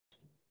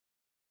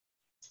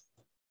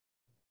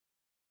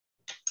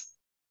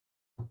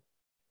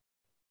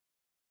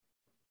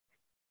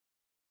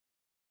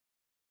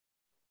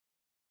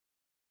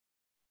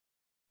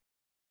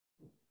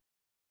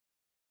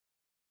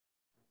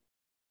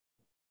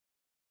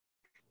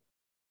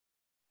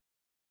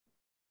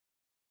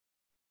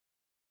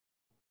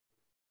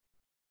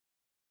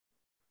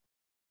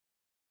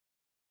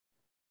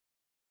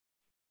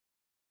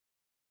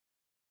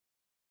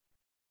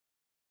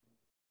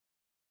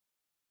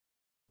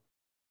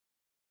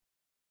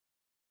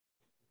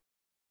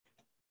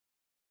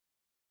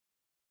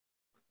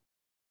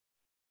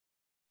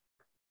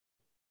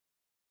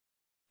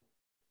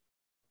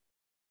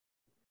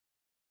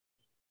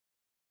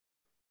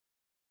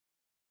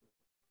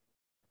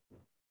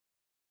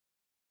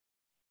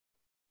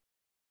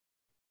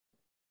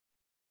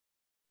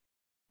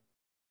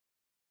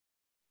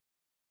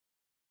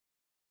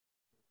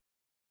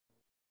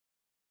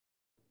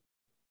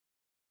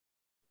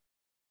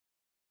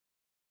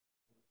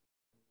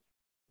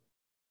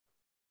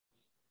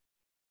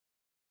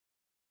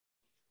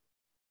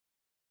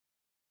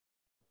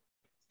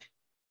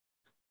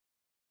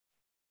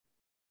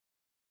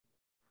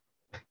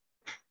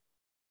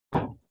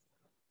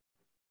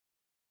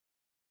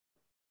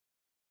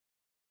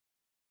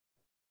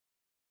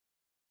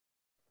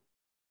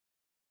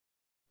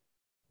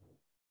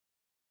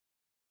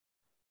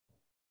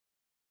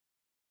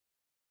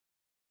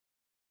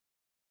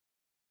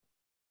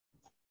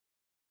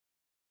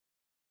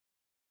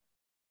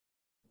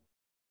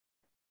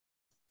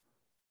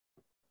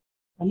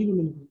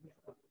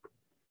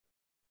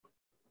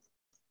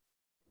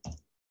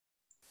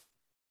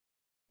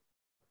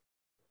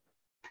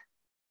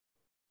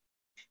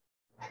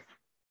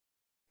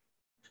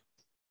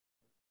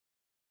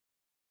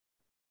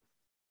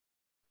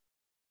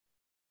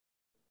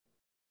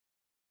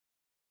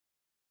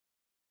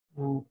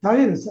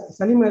Tahir,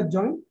 Salim has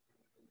joined.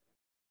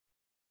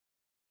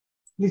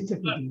 Please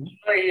check with him.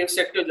 No, he is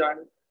set to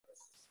join.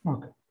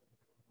 Okay.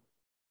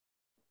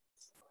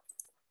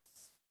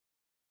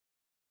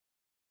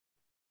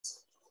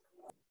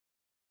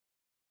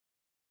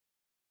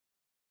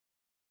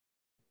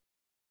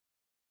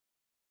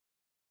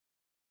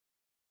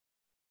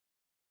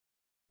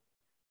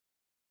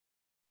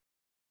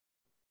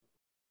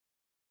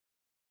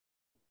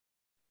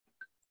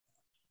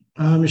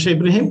 Mr.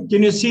 Ibrahim,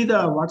 can you see the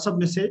WhatsApp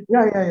message?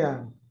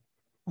 Yeah.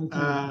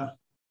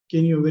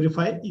 Can you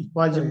verify if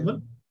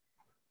possible?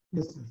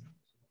 Yes, sir.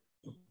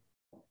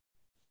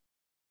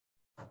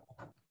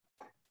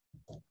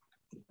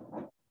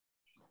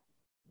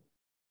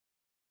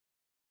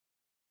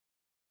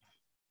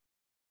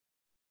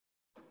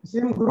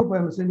 Same group I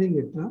am sending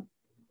it.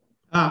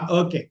 Huh?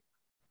 Okay.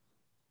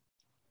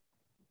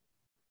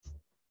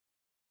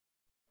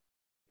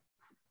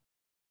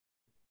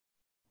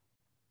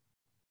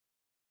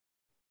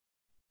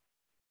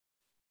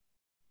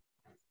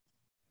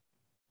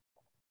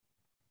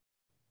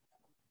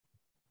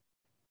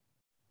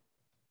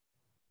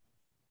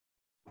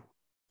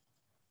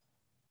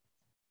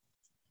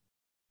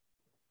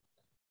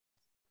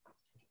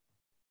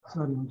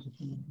 Sorry, one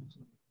second.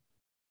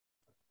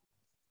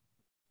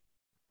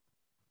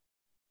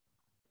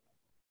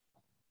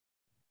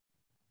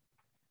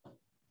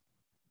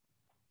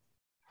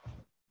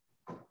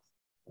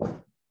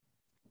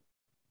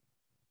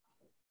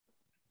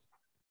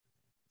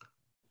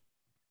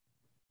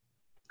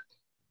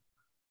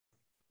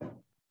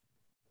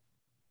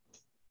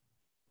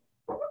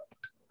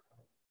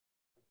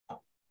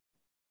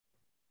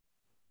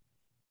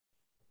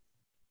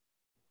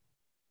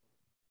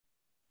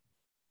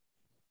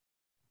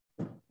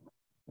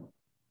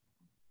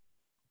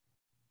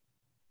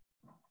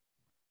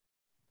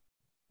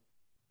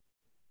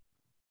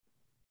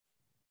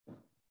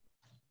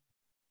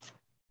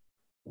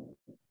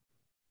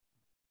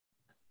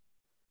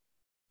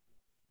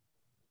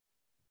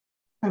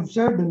 I've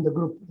shared in the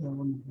group.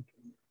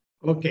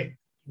 Okay.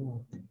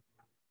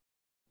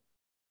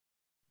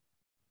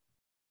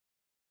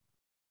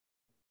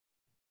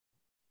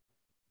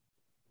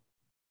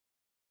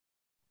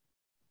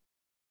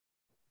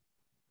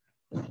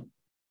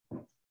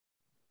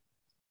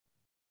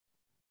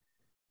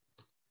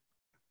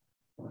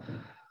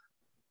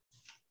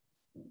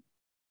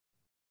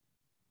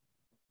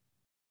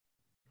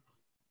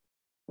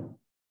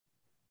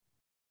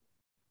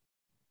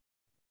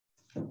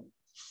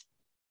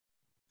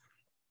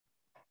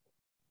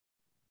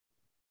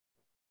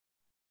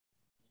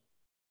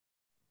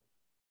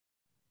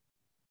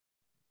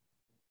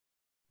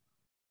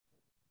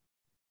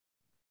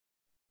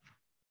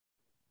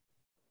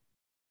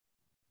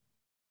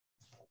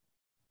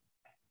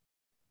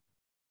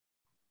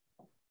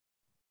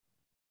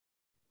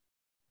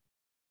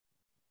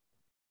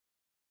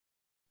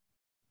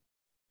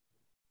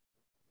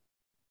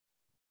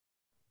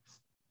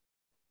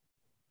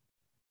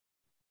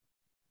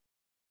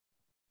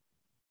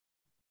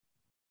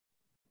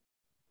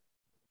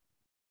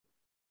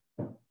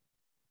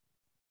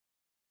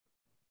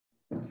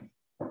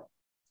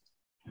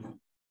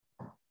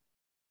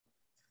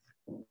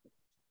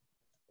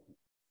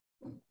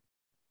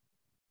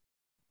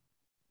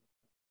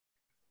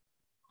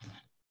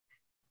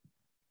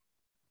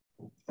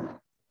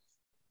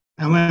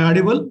 Am I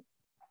audible?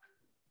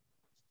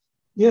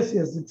 Yes,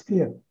 it's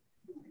clear.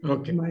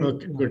 Okay.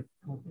 Okay. Good.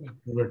 Okay.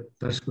 Good.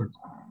 That's good.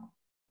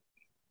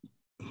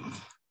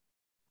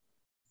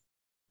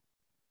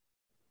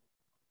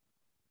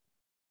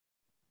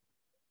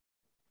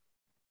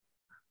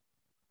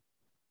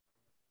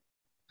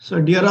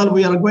 So, dear all,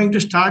 we are going to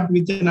start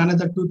within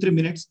another 2-3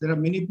 minutes. There are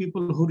many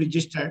people who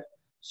registered.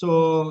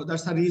 So,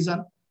 that's the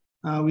reason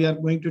we are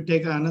going to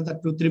take another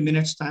 2-3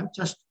 minutes time.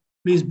 Just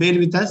please bear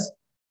with us.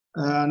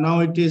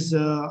 Now it is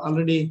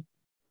already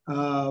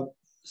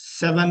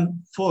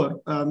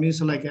 7:04,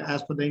 means like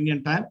as per the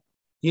Indian time.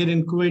 Here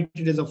in Kuwait,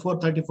 it is a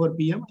 4:34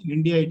 p.m. In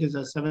India, it is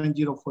a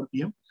 7:04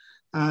 p.m.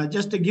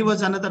 Just to give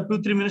us another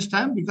 2-3 minutes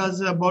time,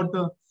 because about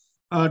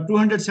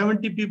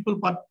 270 people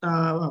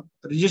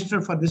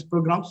registered for this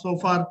program. So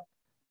far,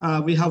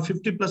 we have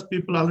 50 plus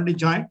people already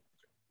joined.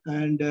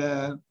 And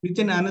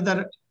within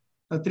another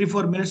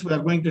 3-4 minutes, we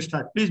are going to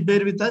start. Please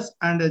bear with us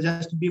and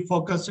just be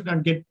focused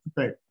and get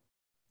prepared.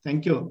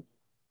 Thank you.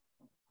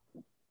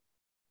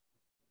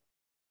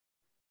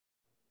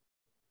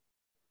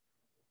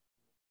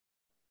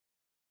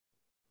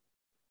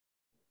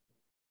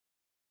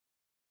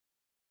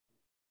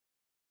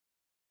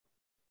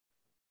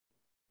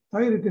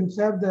 Tahir, you can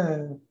share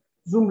the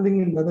Zoom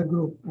link in the other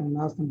group and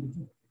ask them to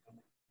join.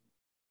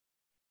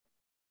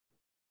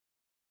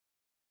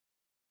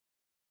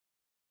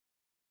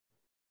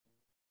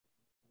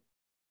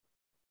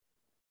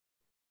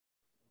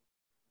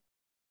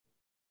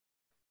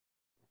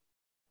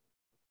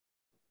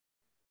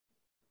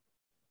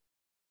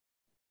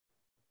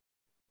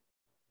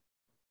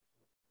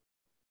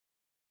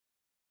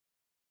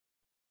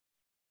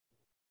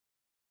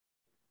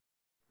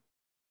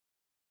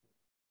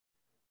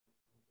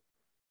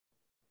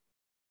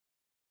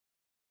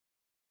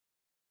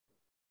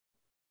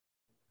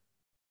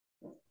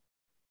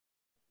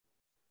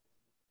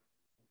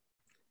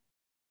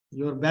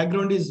 Your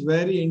background is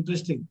very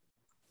interesting.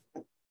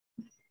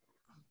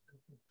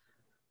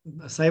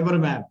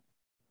 Cyberman.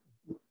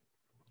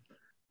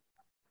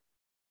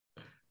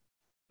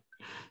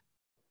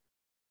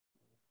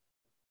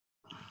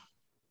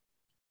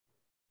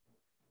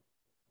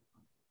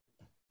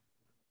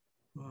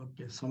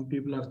 Okay, some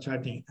people are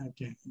chatting.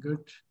 Okay,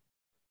 good.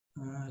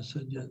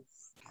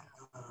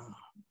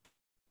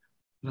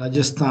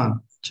 Rajasthan,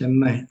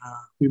 Chennai,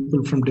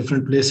 people from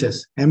different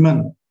places.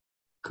 Yemen,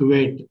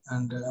 Kuwait,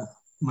 and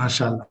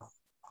mashallah.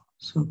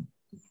 So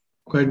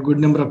quite good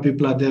number of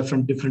people are there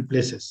from different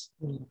places.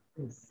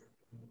 Yes.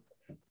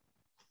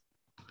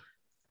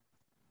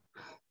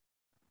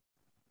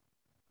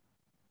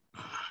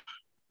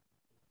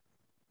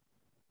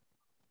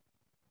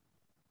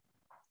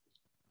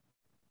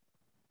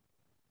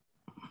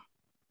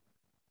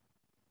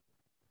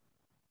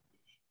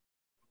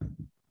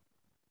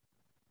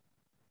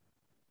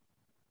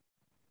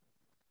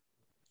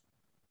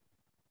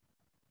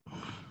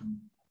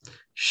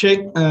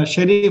 Sheikh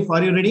Sharif,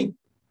 are you ready?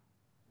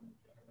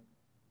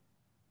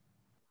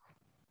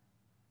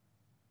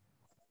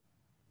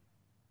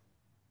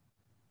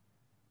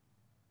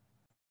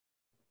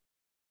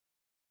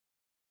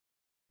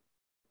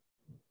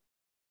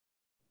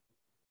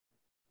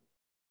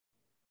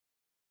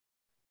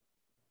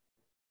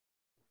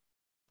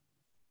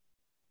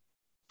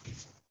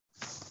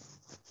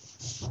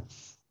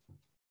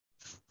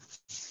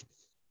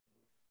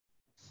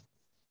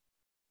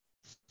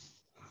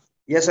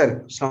 Yes,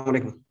 sir. Assalamu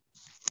alaikum.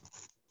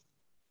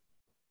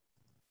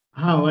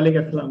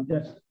 Walaikum assalam.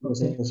 Yes.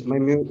 Okay. Yes. My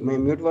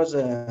mute was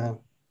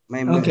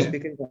my Okay.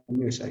 speaker was on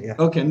mute, sir. Yeah.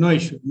 Okay, no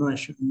issue, no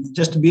issue.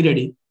 Just be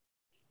ready.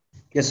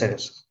 Yes, sir.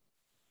 Yes.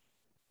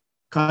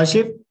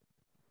 Kashif,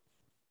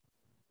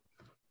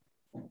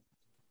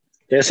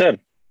 Yes, sir.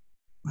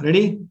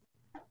 ready?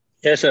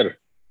 Yes, sir.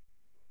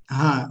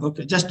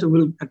 Okay, just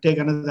we'll take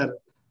another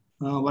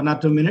 1 or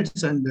 2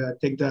 minutes and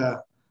take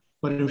the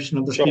permission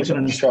of the Sure,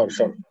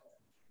 speaker.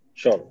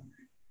 sure.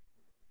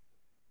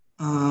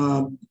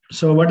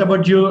 So what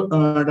about you,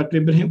 Dr.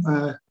 Ibrahim?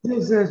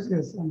 Yes.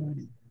 I'm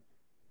ready.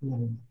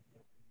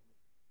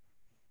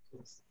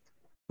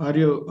 Are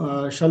you,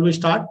 shall we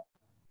start?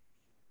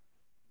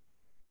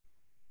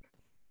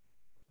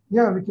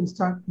 Yeah, we can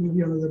start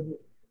maybe another.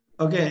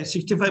 Okay,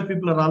 65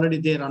 people are already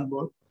there on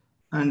board,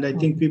 and I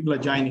think people are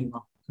joining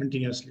now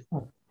continuously.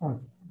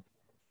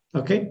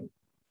 Okay?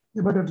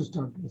 Yeah, better to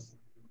start. Yes.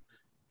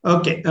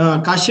 Okay,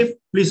 Kashif,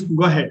 please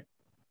go ahead.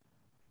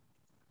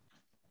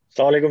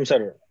 Assalamu alaikum,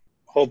 sir.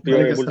 Hope you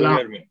are able to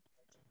hear me.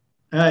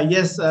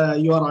 Yes,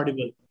 you are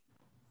audible.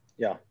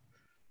 Yeah.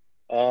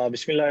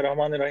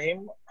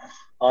 Bismillahirrahmanirrahim.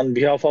 On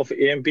behalf of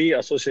AMP,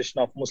 Association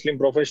of Muslim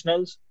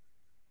Professionals,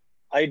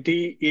 IT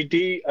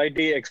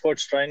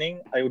Experts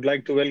Training, I would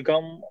like to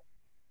welcome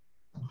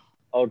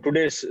our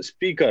today's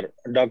speaker,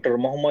 Dr.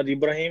 Muhammad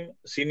Ibrahim,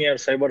 Senior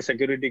Cyber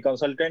Security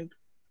Consultant,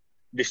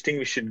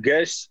 distinguished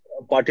guests,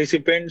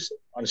 participants,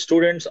 and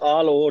students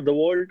all over the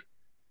world,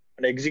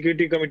 and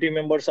executive committee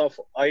members of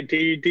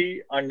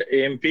ITET and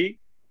AMP.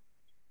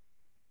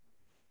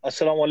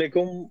 Assalamu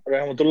alaikum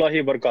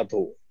rahmatullahi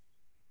barakatuh.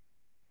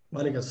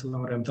 Walaikum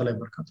assalam warahmatullahi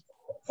wabarakatuh.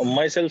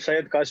 Myself,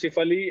 Syed Kashif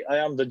Ali. I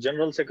am the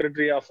General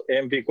Secretary of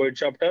AMP Kuwait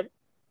Chapter.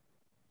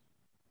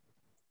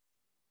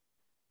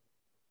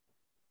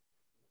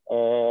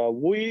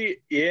 We,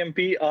 AMP,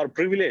 are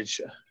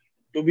privileged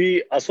to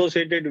be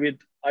associated with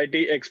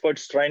IT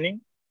Experts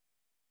Training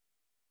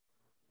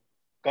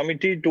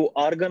Committee to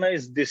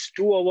organize this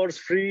 2 hours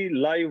free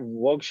live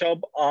workshop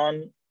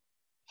on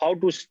how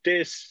to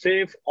stay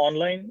safe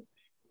online,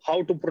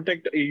 how to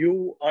protect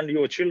you and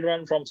your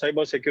children from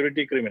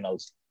cybersecurity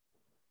criminals.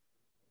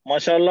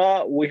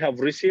 Mashallah, we have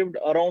received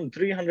around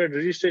 300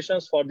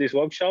 registrations for this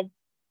workshop,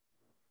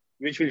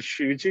 which is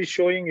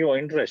showing your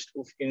interest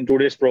in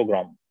today's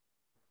program.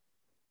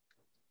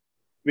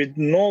 With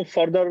no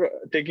further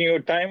taking your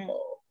time,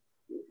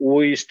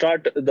 we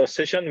start the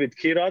session with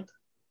Qiraat,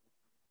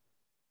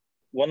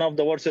 one of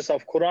the verses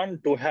of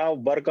Quran, to have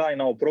barakah in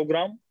our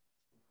program.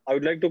 I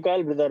would like to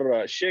call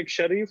Brother Sheikh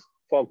Sharif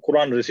for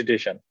Quran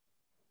recitation.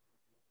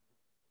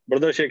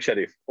 Brother Sheikh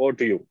Sharif, over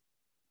to you.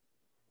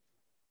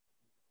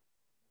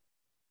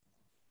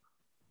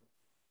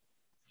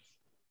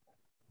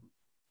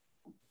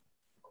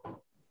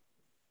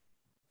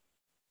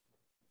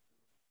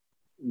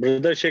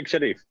 Brother Sheikh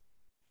Sharif.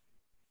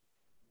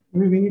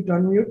 We need to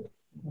unmute.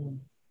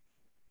 Can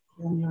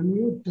you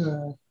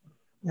unmute?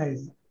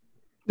 Yes.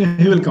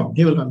 He will come.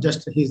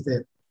 Just he's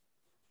there.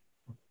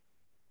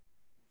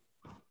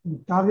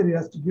 Tavir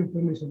has to give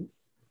permission.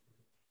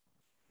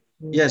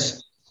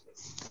 Yes.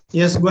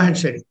 Yes, go ahead,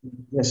 Sharif.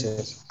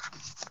 Yes.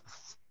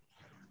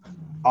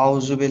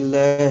 أعوذ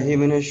بالله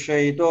من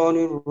الشيطان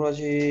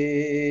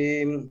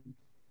الرجيم.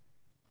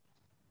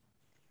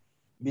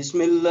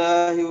 بسم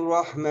الله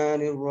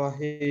الرحمن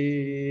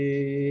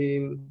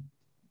الرحيم.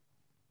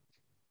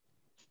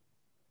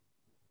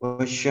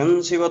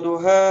 والشمس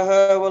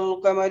وضحاها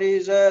والقمر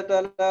إذا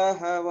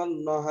تلاها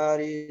والنهار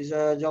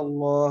إذا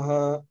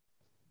جلاها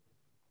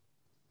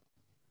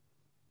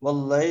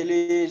والليل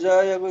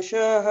إذا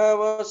يغشاها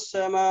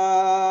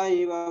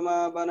والسماء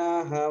وما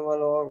بناها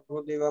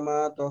والأرض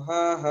وما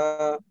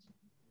طحاها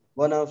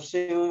ونفس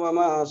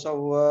وما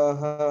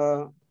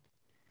سواها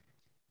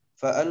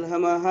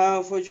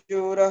فألهمها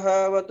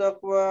فجورها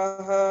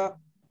وتقواها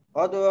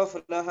قد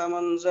أفلح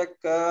من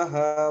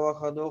زكاها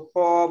وقد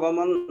خاب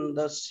من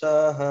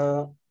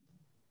دساها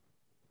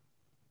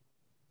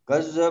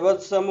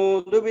كذبت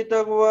ثمود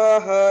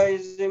بتقواها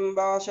إذ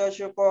انبعث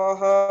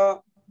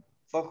أشقاها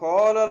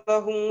فقال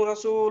لهم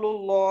رسول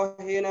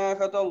الله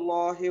ناقة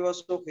الله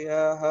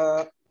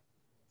وسقياها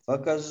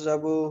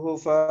فكذبوه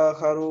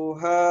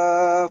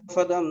فآخروها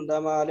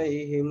فدمدم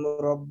عليهم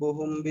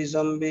ربهم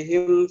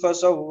بذنبهم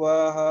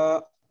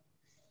فسواها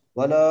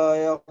ولا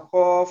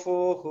يخاف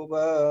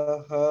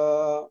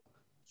عقباها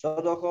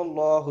صدق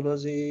الله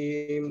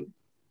العظيم.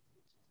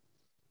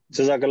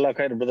 Jazakallah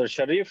khair, Brother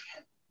Sharif.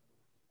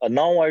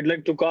 Now I'd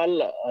like to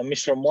call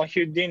Mr.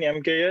 Mohiuddin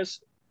MKS,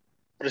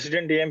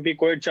 President AMP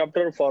Kuwait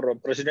chapter, for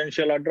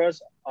presidential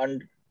address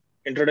and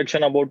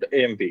introduction about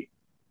AMP.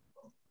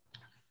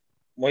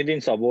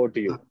 Mohiuddin sir, over to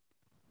you.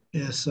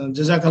 Yes,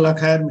 Jazakallah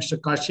khair, Mr.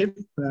 Kashif,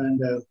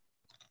 and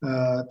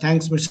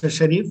thanks, Mr.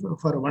 Sharif,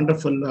 for a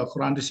wonderful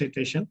Quran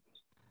recitation.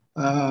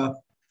 Assalamu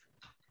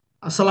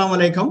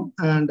alaikum,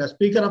 and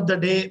Speaker of the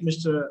Day,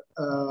 Mr.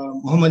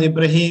 Muhammad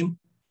Ibrahim,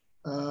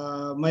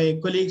 my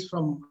colleagues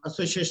from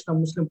Association of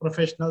Muslim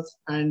Professionals,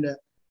 and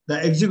the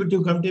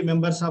Executive Committee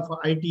members of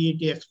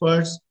ITET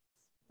experts,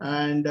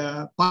 and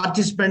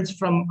participants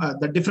from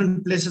the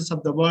different places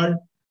of the world.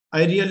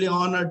 I really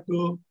honored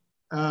to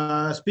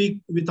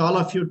speak with all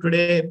of you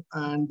today,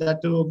 and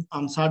that too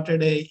on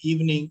Saturday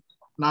evening.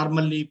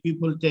 Normally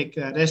people take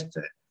rest,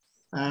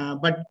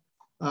 but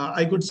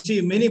I could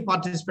see many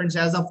participants.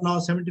 As of now,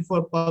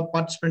 74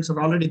 participants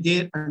are already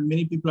there, and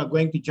many people are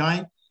going to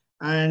join.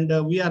 And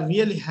we are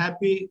really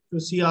happy to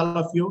see all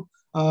of you.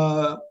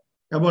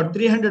 About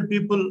 300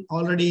 people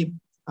already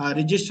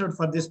registered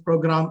for this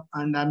program,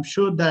 and I'm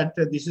sure that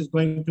this is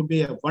going to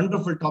be a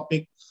wonderful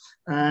topic.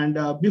 And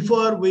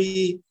before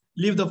we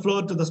leave the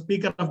floor to the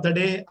Speaker of the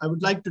Day, I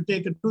would like to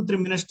take 2-3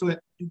 minutes to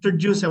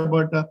introduce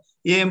about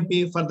AMP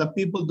for the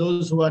people,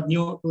 those who are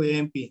new to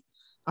AMP.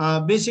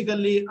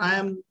 Basically, I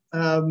am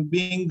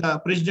being the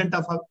President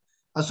of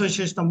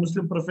Association of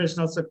Muslim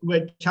Professionals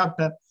Kuwait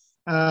chapter,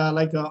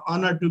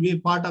 honored to be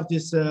part of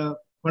this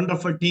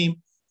wonderful team,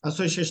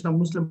 Association of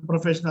Muslim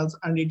Professionals,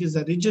 and it is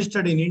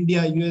registered in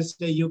India,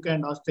 USA, UK,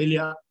 and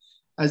Australia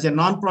as a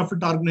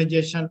non-profit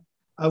organization.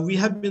 We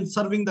have been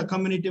serving the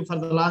community for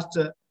the last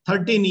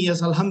 13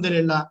 years,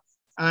 alhamdulillah,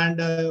 and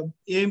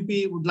AMP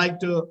would like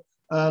to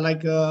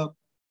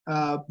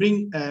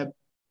bring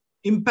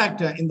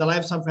impact in the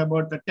lives of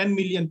about 10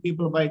 million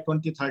people by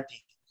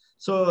 2030.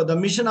 So the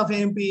mission of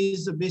AMP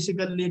is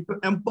basically to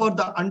empower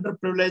the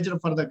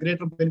underprivileged for the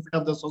greater benefit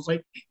of the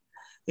society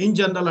in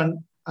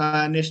general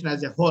and nation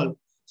as a whole.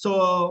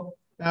 So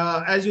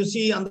as you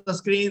see on the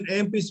screen,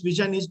 AMP's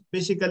vision is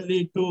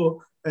basically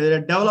to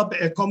develop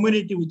a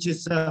community which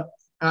is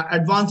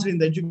advanced in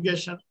the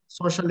education,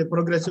 socially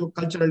progressive,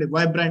 culturally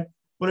vibrant,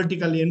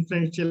 politically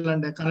influential,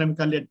 and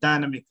economically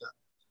dynamic.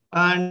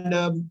 And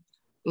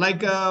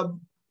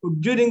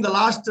during the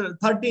last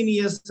 13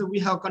 years, we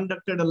have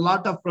conducted a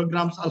lot of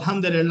programs,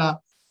 alhamdulillah,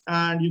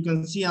 and you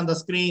can see on the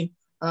screen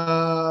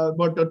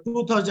about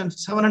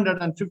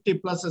 2,750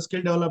 plus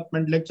skill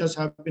development lectures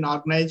have been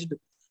organized.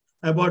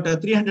 About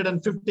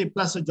 350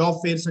 plus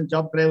job fairs and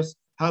job drives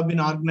have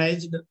been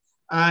organized.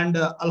 And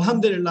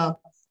alhamdulillah,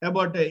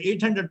 about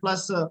 800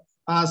 plus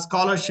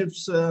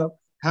scholarships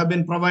have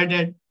been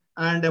provided,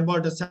 and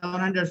about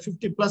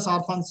 750 plus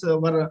orphans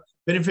were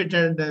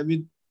benefited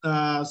with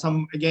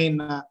some, again,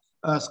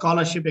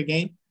 scholarship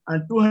again,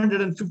 and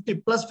 250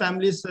 plus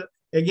families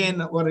again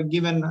were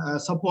given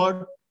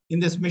support in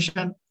this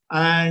mission.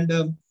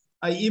 And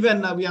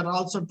even we are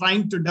also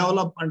trying to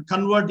develop and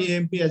convert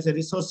AMP as a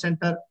resource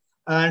center,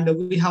 and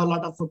we have a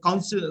lot of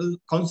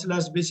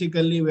counselors.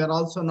 Basically, we are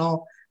also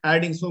now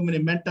adding so many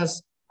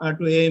mentors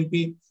to AMP,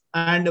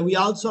 and we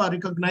also are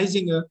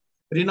recognizing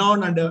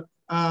renowned and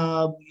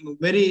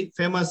very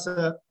famous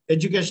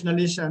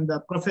educationalists and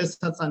the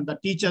professors and the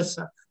teachers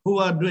who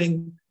are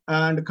doing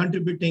and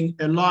contributing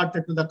a lot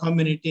to the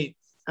community.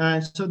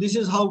 And so this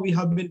is how we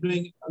have been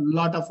doing a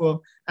lot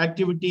of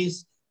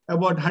activities.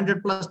 About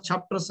 100 plus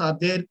chapters are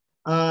there,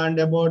 and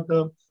about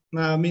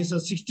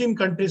 16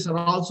 countries are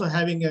also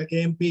having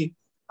AMP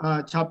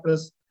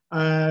chapters,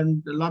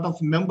 and a lot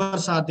of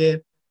members are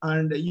there.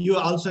 And you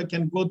also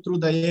can go through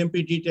the AMP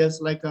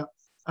details, like the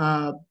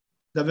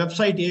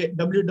website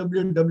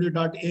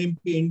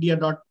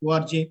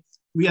www.ampindia.org.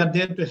 We are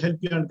there to help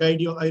you and guide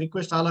you. I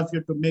request all of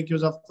you to make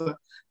use of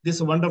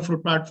this wonderful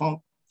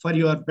platform for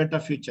your better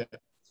future.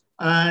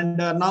 And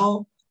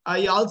now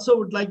I also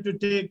would like to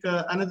take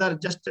another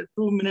just 2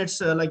 minutes,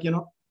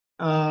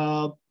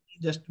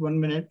 just 1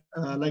 minute,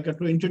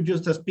 to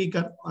introduce the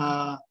speaker.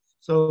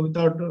 So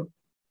without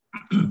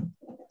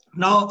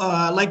now,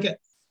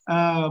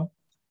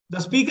 the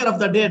speaker of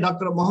the day,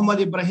 Dr. Muhammad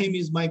Ibrahim,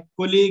 is my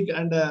colleague,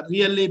 and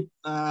really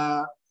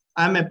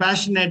I'm a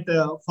passionate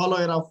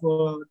follower of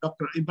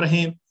Dr.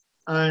 Ibrahim,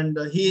 and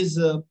he is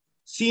a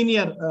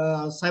senior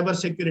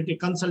cybersecurity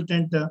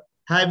consultant,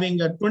 having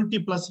 20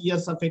 plus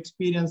years of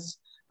experience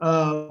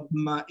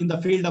in the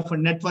field of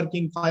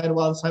networking,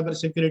 firewall,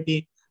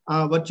 cybersecurity,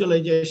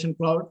 virtualization,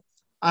 cloud.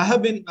 I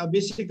have been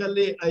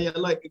basically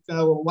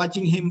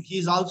watching him.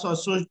 He's also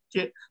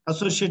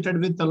associated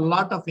with a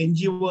lot of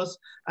NGOs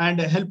and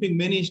helping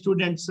many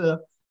students.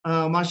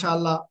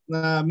 Mashallah,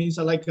 means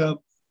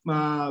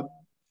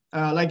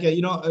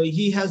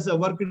he has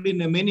worked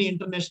in many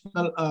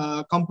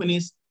international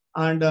companies,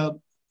 and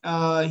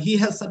he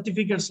has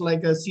certificates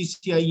like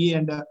CCIE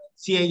and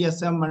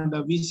CISM and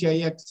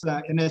VCIX,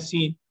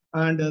 NSC,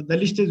 and the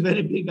list is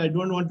very big. I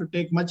don't want to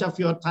take much of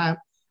your time.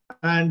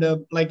 And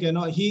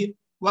he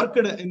worked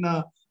in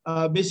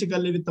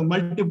basically with the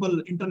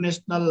multiple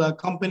international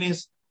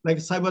companies like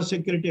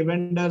cybersecurity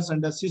vendors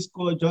and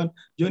Cisco,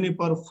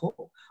 Juniper,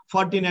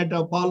 Fortinet,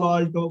 Palo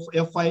Alto,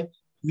 F5,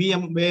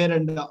 VMware,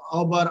 and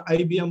Auber,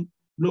 IBM,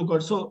 Blue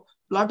Coat. So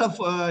a lot of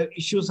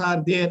issues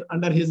are there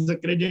under his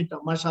credit,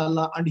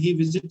 mashallah, and he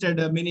visited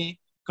many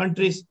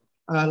countries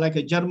like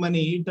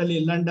Germany,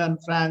 Italy, London,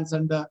 France,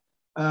 and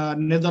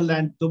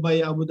Netherlands,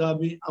 Dubai, Abu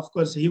Dhabi. Of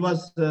course, he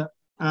was there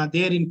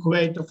in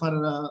Kuwait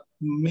for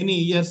many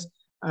years.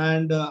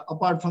 And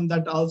apart from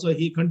that, also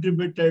he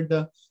contributed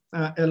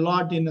a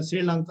lot in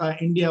Sri Lanka,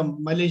 India,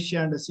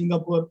 Malaysia, and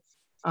Singapore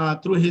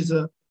through his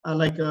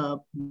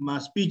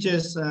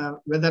speeches,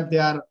 whether they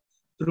are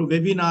through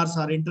webinars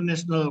or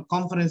international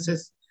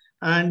conferences.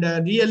 And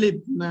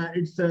really,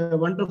 it's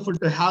wonderful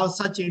to have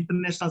such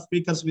international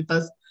speakers with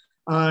us.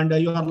 And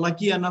you are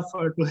lucky enough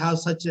to have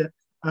such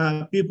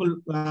people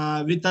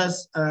with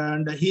us.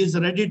 And he is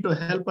ready to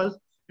help us.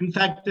 In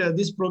fact,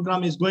 this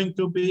program is going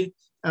to be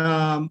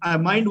a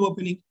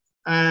mind-opening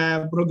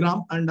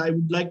program. And I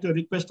would like to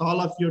request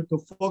all of you to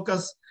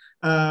focus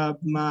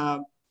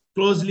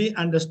closely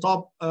and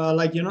stop,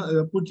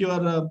 put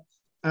your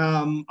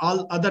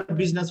all other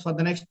business for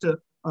the next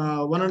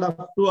 1.5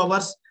 to 2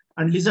 hours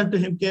and listen to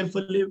him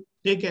carefully.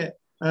 Take a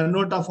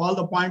note of all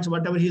the points,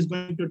 whatever he's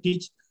going to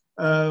teach.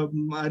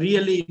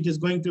 Really, it is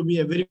going to be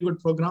a very good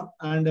program.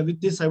 And with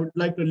this, I would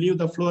like to leave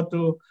the floor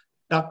to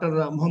Dr.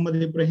 Muhammad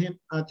Ibrahim.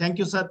 Thank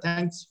you, sir.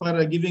 Thanks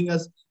for giving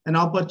us an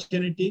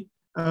opportunity.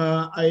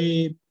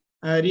 I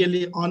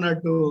really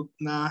honored to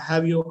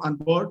have you on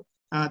board.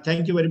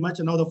 Thank you very much.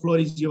 And now the floor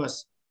is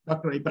yours.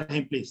 Dr.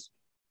 Ibrahim, please.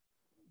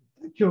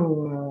 Thank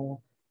you,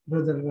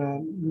 Brother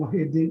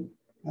Muhyiddin.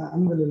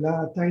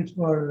 Alhamdulillah. Thanks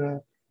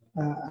for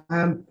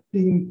AMP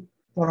team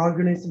for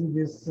organizing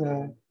this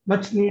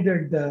much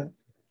needed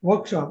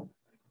workshop.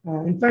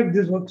 In fact,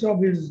 this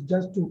workshop is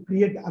just to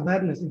create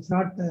awareness. It's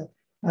not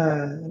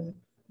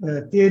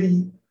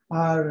theory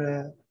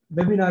or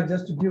webinar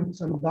just to give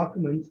some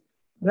documents.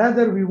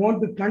 Rather, we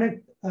want to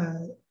connect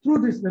through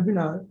this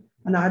webinar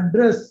and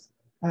address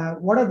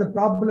what are the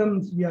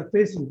problems we are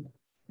facing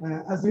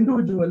as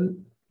individual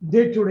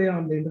day to day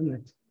on the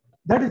internet.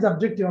 That is the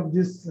objective of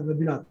this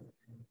webinar.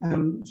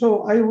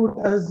 So I would,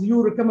 as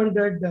you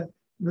recommended,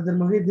 Brother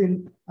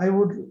Muhyiddin, I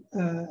would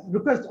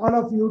request all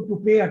of you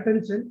to pay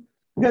attention,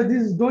 because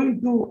this is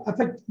going to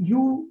affect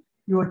you,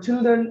 your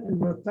children, and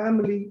your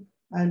family,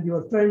 and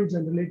your friends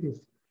and relatives.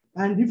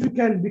 And if you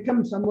can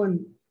become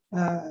someone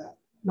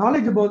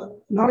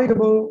knowledgeable,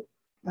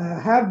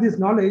 have this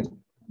knowledge,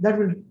 that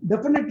will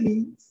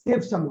definitely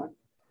save someone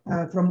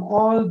from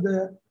all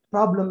the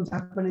problems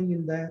happening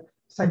in the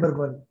cyber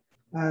world.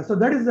 So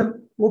that is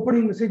the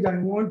opening message I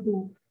want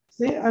to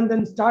say, and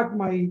then start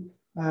my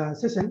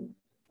session.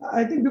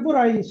 I think before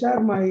I share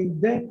my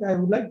deck, I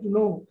would like to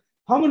know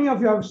how many of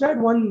you have shared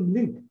one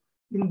link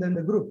in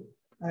the group.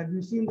 Have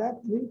you seen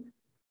that link?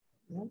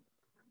 Yeah.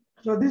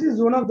 So this is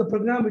one of the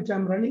programs which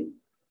I'm running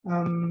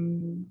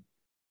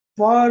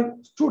for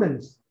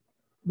students,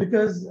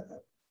 because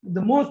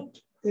the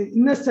most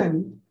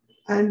innocent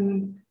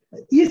and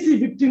easy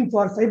victim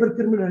for cyber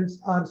criminals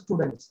are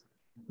students,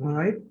 all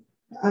right,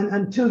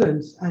 and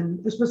children,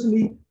 and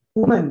especially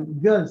women,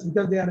 girls,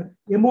 because they are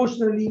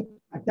emotionally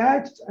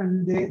attached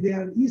and they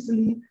are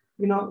easily,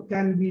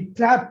 can be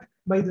trapped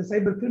by the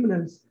cyber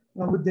criminals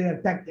with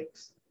their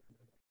tactics.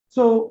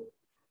 So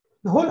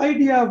the whole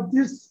idea of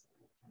this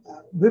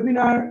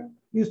webinar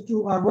is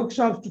to our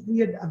workshops to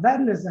create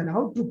awareness and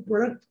how to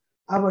protect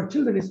our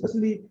children,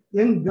 especially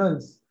young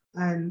girls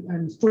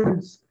and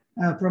students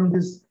from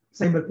this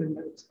cyber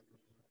criminals.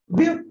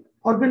 We have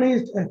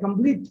organized a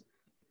complete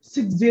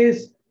 6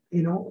 days,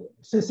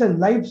 session,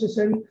 live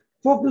session,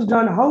 focused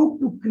on how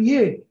to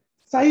create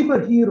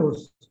cyber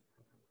heroes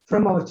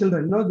from our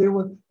children. They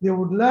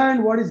would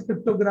learn what is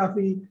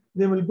cryptography.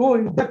 They will go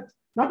in depth,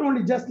 not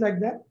only just like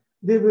that,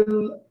 they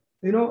will,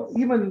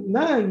 even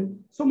learn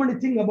so many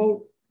things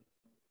about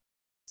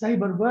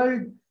cyber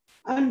world,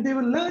 and they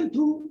will learn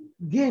through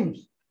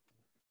games.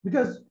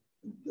 Because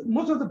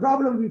most of the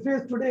problem we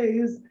face today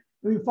is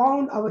we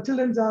found our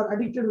children are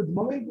addicted with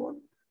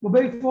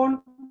mobile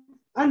phone,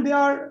 and they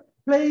are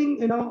playing,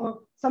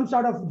 some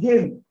sort of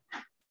game.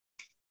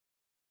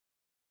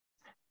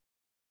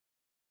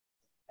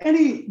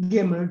 any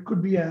game. It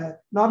could be a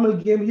normal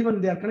game,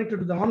 even they are connected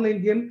to the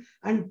online game,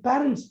 and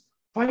parents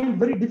find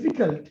very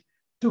difficult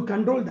to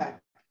control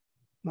that,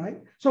 right?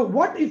 So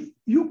what if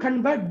you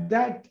convert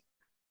that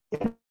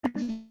the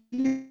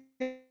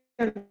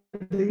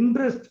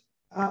interest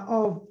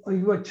of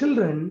your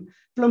children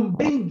from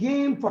playing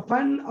game for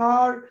fun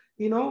or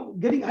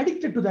getting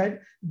addicted to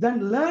that,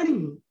 than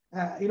learning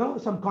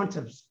some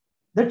concepts.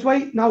 That's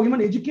why now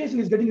even education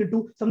is getting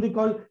into something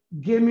called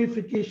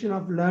gamification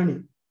of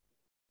learning,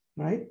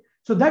 right?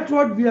 So that's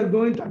what we are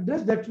going to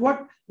address. That's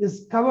what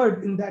is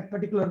covered in that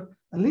particular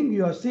link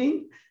you are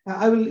seeing.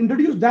 I will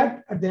introduce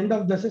that at the end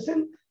of the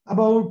session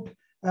about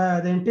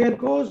the entire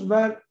course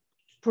where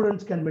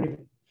students can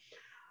benefit.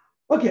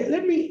 Okay,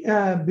 let me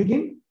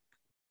begin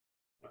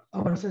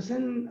our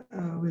session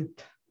with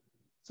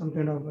some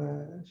kind of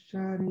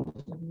sharing.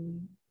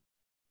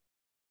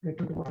 Get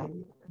to my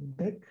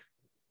deck.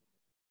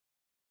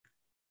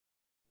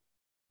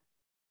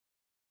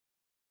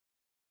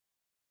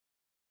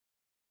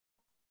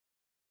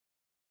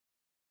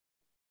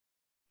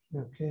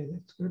 Okay,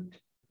 that's good.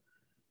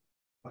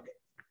 Okay,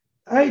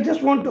 I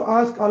just want to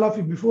ask all of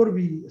you before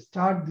we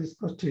start this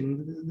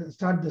question,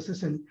 start the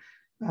session.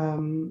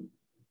 Do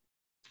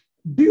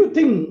you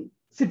think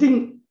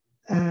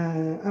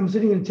I'm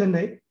sitting in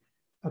Chennai.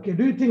 Okay,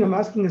 do you think I'm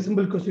asking a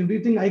simple question? Do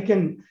you think I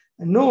can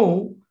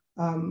know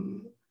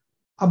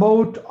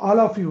about all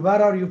of you?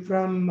 Where are you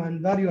from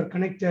and where you are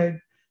connected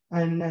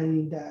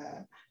and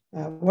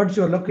what's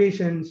your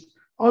locations?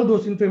 All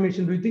those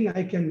information, do you think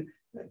I can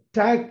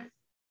track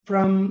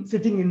from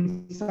sitting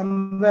in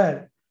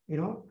somewhere,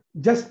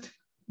 just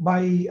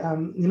by,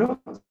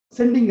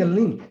 sending a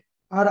link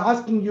or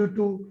asking you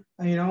to,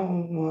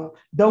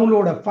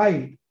 download a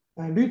file?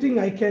 Do you think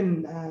I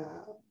can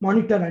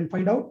monitor and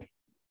find out?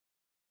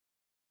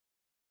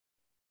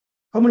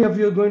 How many of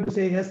you are going to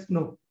say yes,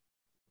 no?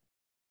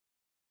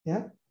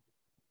 Yeah.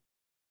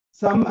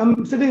 So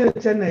I'm sitting in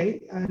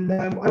Chennai and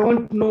I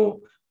want to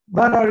know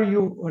where are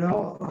you,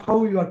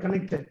 how you are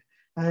connected,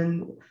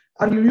 and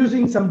are you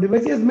using some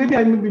devices? Maybe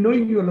I may be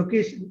knowing your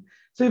location.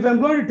 So if I'm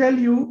going to tell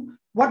you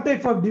what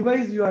type of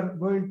device you are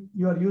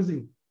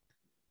using,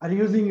 are you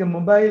using a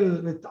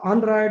mobile with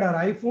Android or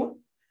iPhone?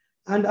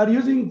 And are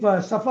using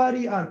for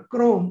Safari or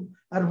Chrome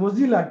or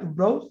Mozilla to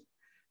browse?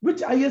 Which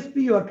ISP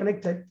you are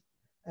connected?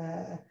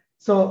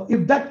 So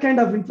if that kind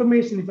of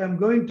information, if I'm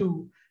going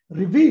to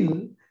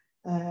reveal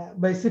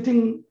by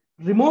sitting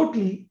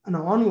remotely and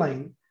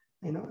online,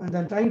 and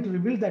then trying to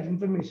reveal that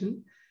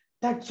information,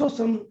 that shows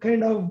some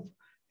kind of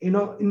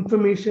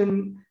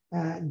information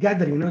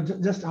gathering,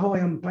 just how I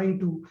am trying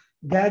to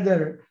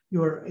gather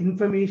your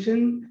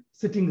information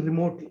sitting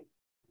remotely.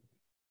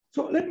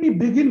 So let me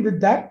begin with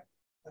that.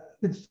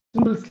 With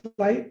simple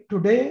slide.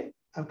 Today,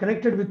 I've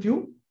connected with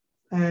you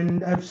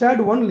and I've shared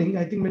one link.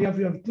 I think many of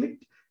you have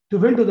clicked to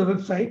went to the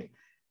website.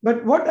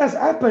 But what has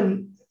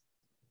happened,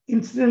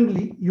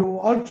 incidentally, you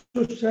also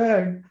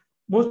shared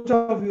most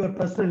of your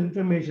personal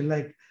information,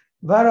 like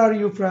where are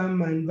you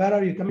from and where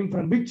are you coming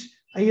from, which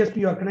ISP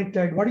you are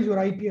connected, what is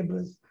your IP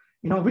address,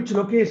 which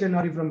location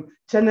are you from,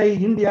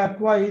 Chennai, India,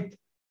 Kuwait.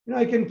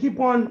 I can keep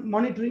on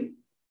monitoring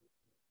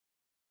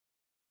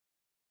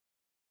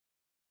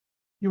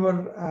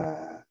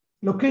your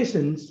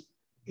locations,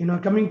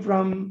 coming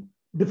from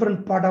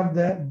different part of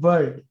the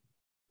world.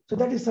 So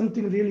that is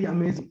something really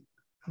amazing.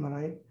 Am I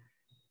right?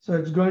 So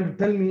it's going to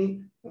tell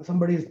me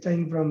somebody is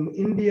staying from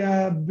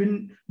India,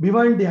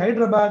 Bhiwandi,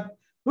 Hyderabad.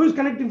 Who is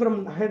connecting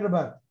from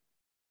Hyderabad?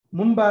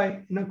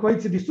 Mumbai,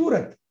 Kuwait City,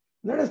 Surat.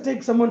 Let us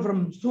take someone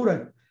from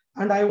Surat,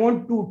 and I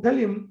want to tell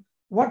him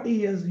what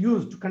he has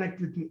used to connect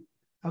with me.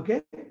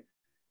 Okay.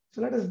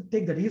 So let us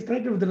take that. He is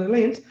connected with the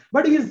Reliance,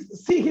 but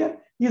see here,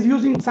 he is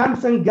using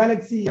Samsung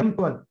Galaxy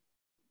M12.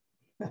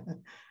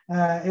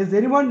 Is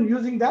anyone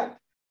using that?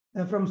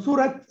 From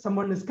Surat,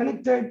 someone is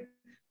connected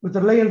with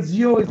Reliance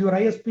Jio is your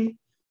ISP.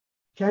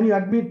 Can you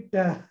admit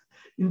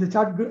in the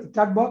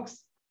chat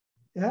box?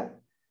 Yeah.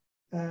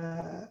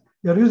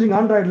 You're using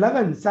Android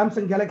 11,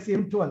 Samsung Galaxy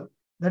M12.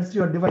 That's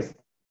your device.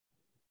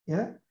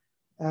 Yeah.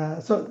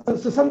 So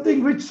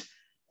something which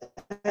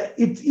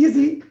it's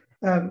easy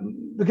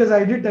because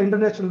I did the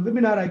international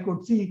webinar. I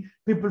could see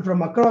people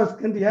from across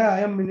country. Yeah, I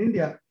am in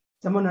India.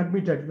 Someone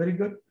admitted. Very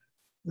good.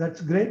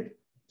 That's great.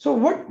 So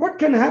what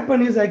can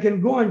happen is I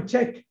can go and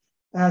check.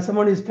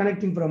 Someone is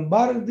connecting from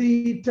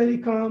Bharati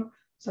Telecom.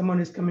 Someone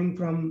is coming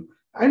from.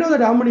 I know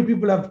that how many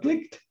people have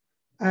clicked,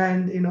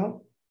 and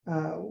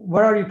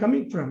where are you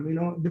coming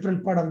from?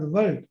 Different part of the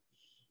world.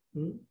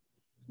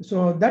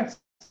 So that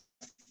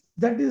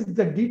is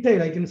the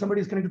detail.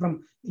 Somebody is connected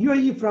from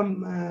UAE,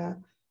 from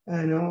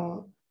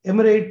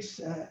Emirates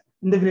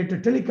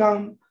Integrated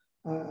Telecom,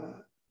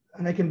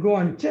 and I can go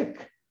and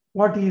check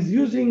what he is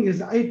using, his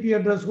IP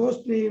address,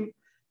 host name.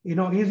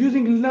 He's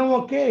using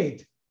Lenovo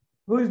K8.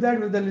 Who is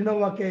that with the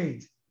Lenovo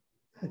K8?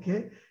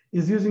 Okay,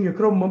 he's using a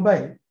Chrome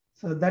mobile.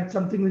 So that's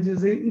something which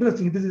is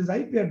interesting. This is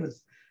IP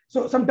address.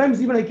 So sometimes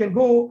even I can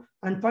go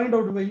and find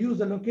out if I use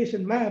a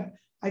location map,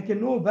 I can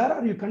know where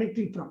are you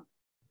connecting from,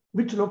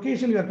 which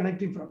location you are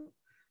connecting from.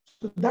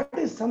 So that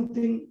is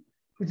something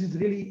which is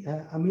really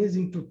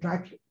amazing to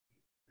track.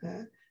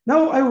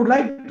 Now I would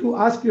like to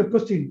ask you a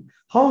question.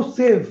 How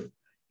safe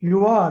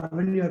you are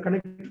when you are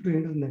connected to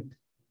internet?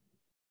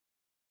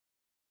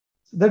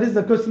 So that is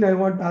the question I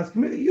want to ask.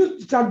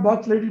 Use chat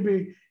box, let it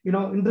be,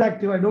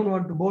 interactive. I don't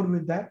want to bore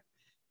with that.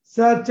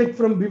 Sir, check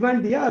from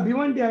Bhivanti. Yeah,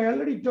 Bhivanti, I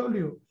already told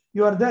you.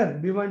 You are there,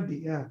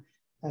 Bhivanti. Yeah.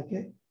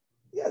 Okay.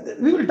 Yeah,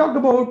 we will talk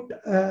about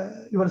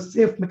your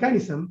safe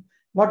mechanism,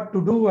 what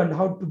to do and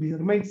how to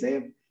remain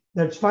safe.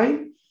 That's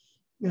fine.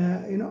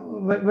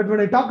 But when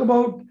I talk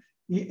about,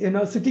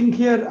 sitting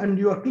here and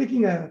you are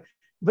clicking a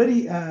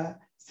very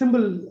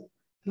simple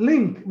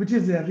link, which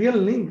is a real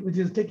link, which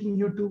is taking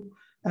you to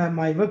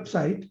my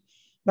website,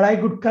 but I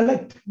could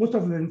collect most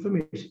of the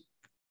information,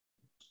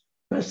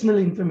 personal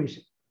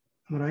information,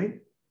 am I right?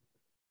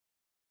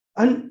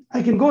 And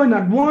I can go in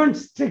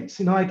advanced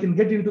tricks, I can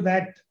get into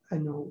that,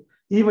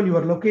 even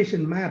your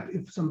location map,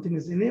 if something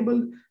is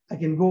enabled, I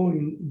can go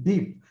in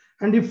deep.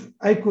 And if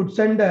I could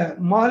send a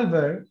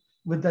malware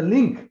with a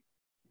link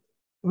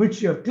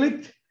which you have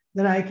clicked,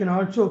 then I can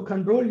also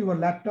control your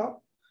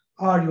laptop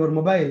or your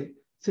mobile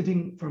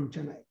sitting from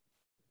Chennai.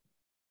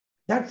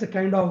 That's the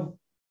kind of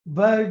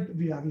world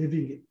we are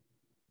living in.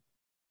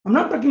 I'm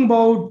not talking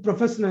about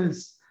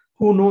professionals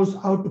who knows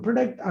how to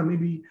protect, or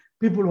maybe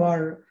people who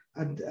are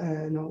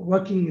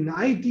working in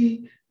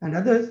IT and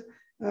others.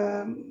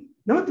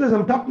 Nevertheless,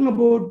 I'm talking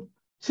about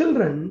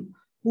children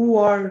who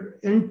are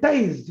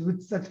enticed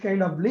with such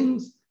kind of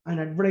links and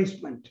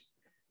advertisement.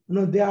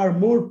 They are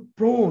more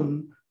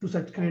prone to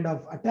such kind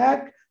of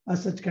attack or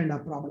such kind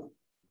of problem.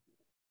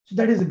 So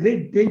that is a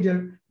great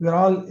danger we're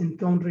all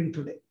encountering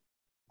today,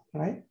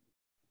 right?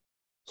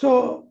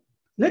 So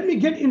let me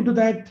get into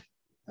that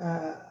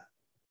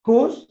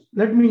course.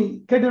 Let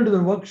me get into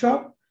the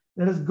workshop.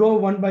 Let us go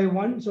one by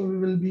one. So we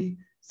will be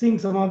seeing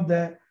some of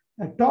the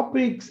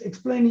topics,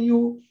 explaining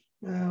you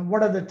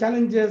what are the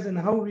challenges and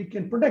how we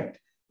can protect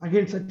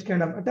against such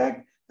kind of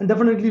attack. And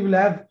definitely we'll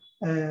have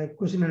a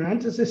question and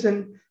answer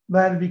session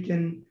where we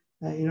can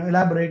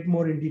elaborate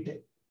more in detail.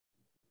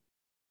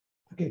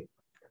 Okay.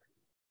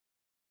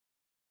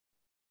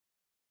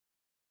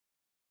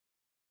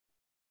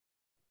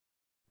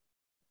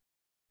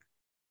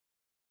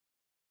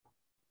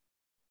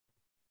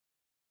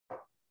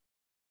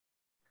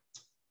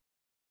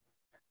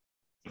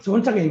 So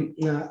once again,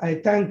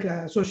 I thank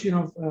Association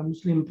of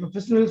Muslim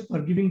Professionals for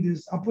giving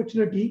this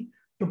opportunity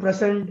to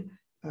present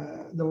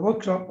the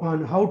workshop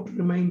on how to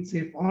remain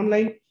safe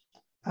online.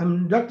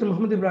 I'm Dr.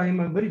 Muhammad Ibrahim.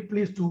 I'm very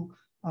pleased to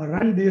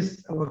run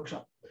this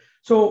workshop.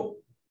 So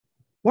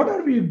what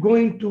are we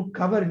going to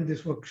cover in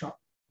this workshop?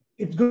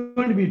 It's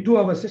going to be a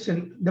 2-hour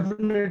session.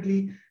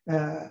 Definitely,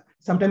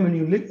 sometime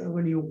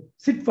when you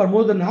sit for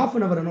more than half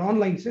an hour in an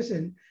online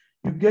session,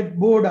 you get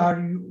bored or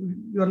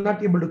you are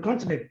not able to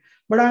concentrate.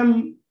 But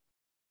I'm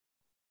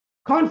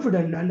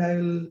confident,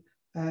 and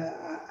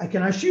I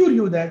can assure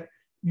you that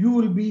you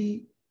will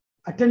be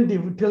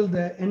attentive till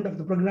the end of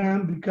the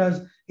program,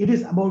 because it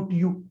is about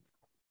you.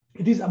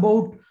 It is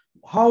about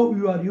how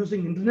you are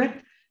using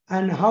internet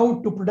and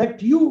how to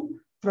protect you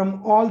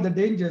from all the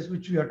dangers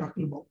which we are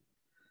talking about.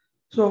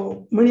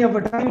 So many of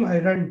the time I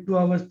run 2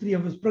 hours, 3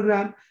 hours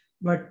program,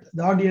 but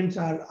the audience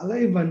are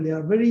alive and they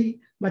are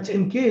very much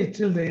engaged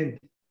till the end.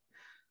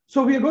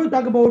 So we are going to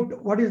talk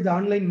about what is the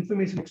online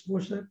information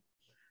exposure,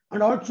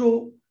 and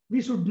also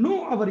we should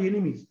know our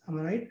enemies, am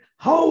I right?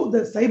 How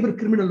the cyber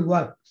criminal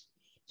works.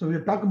 So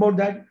we'll talk about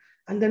that,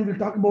 and then we'll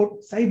talk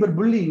about cyber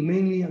bullying,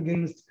 mainly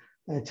against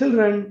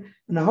children,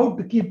 and how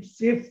to keep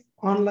safe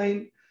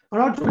online,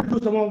 and also we'll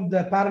do some of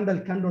the parental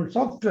control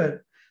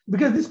software,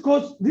 because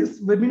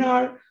this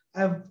webinar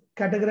I've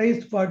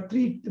categorized for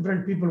 3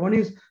 different people. One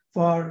is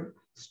for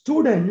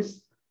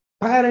students,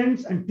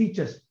 parents, and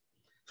teachers.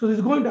 So this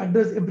is going to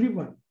address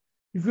everyone.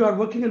 If you are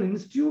working in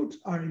institutes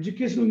or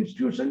educational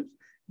institutions,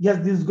 yes,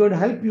 this is going to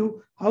help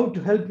you how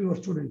to help your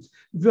students.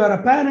 If you are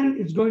a parent,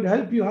 it's going to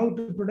help you how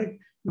to protect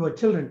your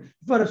children.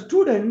 If you are a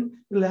student,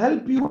 it will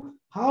help you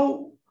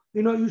how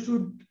you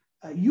should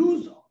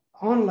use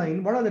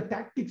online, what are the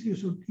tactics you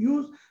should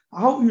use,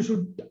 how you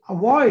should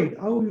avoid,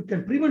 how you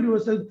can prevent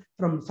yourself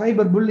from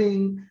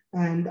cyberbullying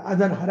and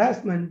other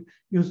harassment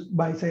used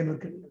by cyber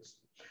criminals.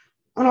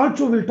 And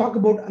also we'll talk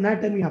about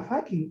anatomy of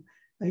hacking.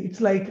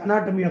 It's like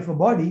anatomy of a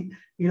body,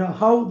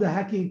 how the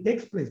hacking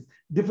takes place,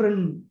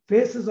 different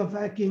phases of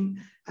hacking,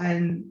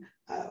 and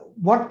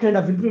what kind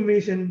of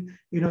information,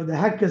 the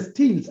hacker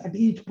steals at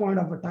each point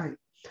of a time.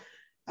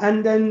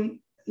 And then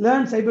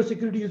learn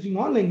cybersecurity using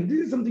online. This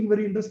is something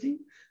very interesting.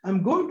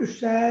 I'm going to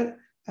share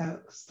a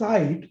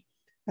site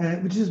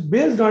which is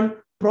based on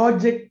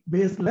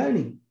project-based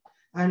learning,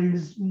 and it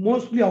is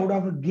mostly out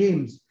of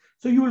games.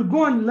 So you will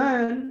go and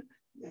learn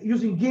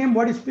using game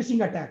what is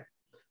phishing attack,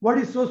 what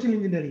is social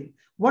engineering,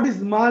 what is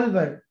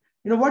malware,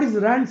 what is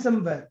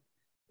ransomware.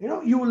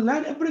 You will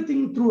learn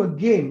everything through a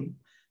game,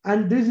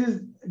 and this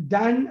is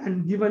done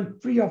and given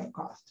free of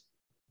cost.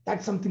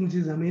 That's something which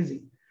is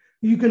amazing.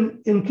 You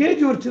can engage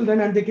your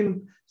children and they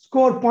can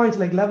score points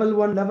like level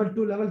 1, level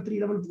 2, level 3,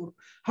 level 4.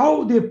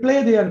 How they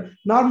play their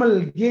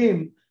normal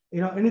game,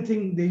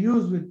 anything they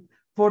use with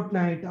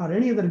Fortnite or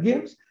any other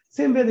games,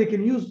 same way they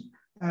can use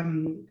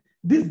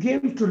these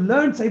games to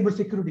learn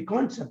cybersecurity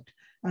concept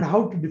and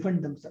how to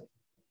defend themselves.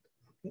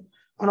 Okay?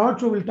 And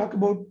also we'll talk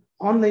about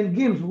online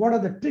games. What are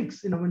the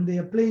tricks, when they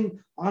are playing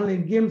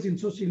online games in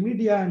social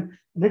media and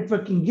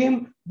networking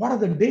game, what are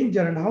the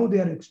danger and how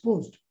they are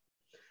exposed?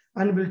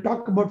 And we'll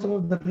talk about some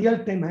of the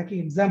real-time hacking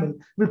example.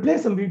 We'll play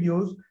some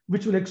videos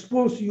which will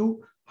expose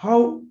you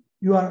how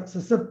you are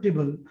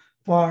susceptible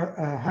for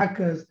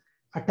hackers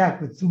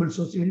attack with simple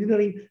social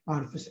engineering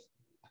or phishing.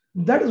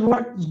 That is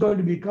what is going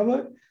to be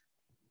covered.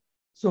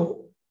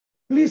 So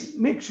please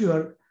make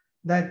sure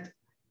that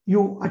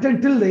you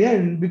attend till the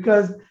end,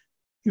 because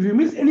if you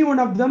miss any one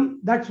of them,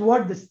 that's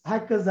what the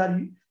hackers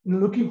are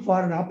looking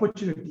for, an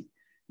opportunity.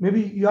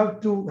 Maybe you have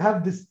to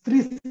have this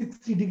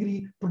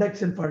 360-degree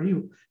protection for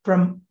you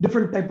from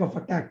different type of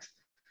attacks.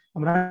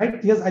 Am I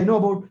right? Yes, I know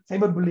about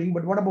cyberbullying,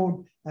 but what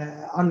about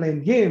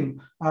online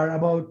game or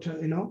about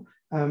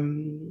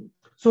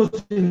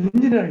social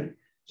engineering?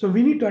 So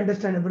we need to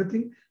understand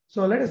everything.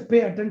 So let us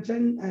pay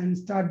attention and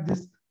start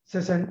this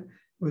session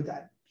with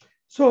that.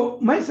 So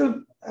myself,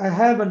 I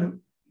have a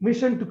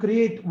mission to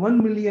create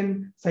 1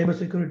 million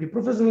cybersecurity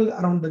professionals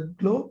around the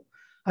globe.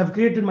 I've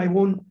created my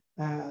own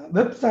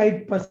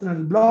website,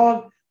 personal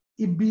blog,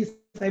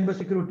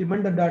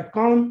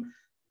 ibcybersecuritymentor.com.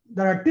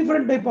 There are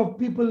different type of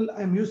people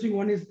I'm using.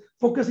 One is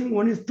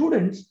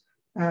students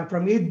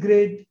from 8th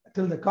grade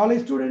till the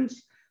college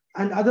students.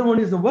 And other one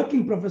is the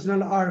working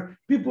professional, or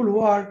people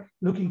who are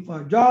looking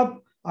for a job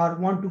or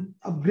want to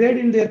upgrade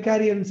in their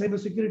career in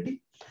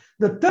cybersecurity.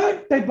 The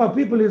third type of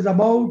people is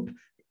about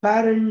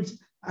parents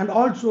and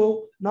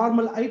also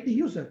normal IT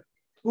user,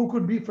 who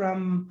could be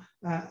from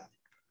a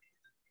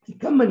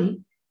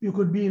company. You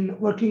could be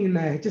working in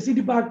a HSE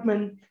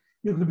department.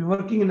 You could be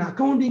working in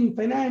accounting,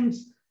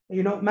 finance,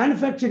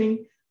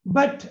 manufacturing.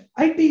 But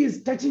IT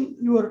is touching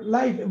your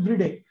life every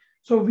day.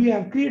 So we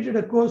have created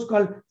a course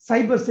called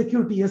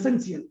Cybersecurity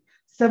Essential,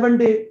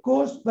 7-day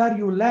course where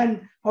you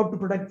learn how to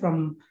protect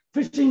from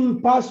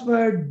phishing,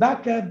 password,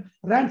 backup,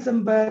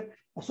 ransomware,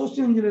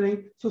 social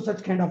engineering, so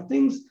such kind of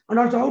things, and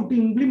also how to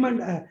implement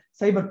a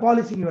cyber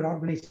policy in your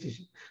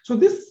organization. So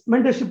this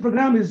mentorship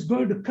program is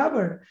going to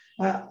cover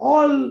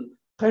all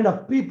kind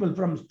of people,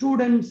 from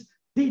students,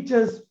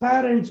 teachers,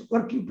 parents,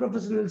 working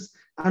professionals,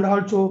 and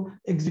also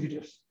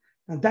executives.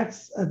 And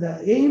that's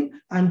the aim,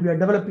 and we are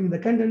developing the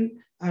content,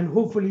 and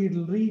hopefully it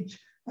will reach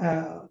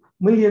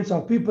millions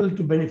of people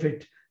to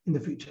benefit in the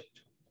future.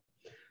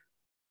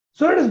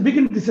 So let us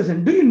begin this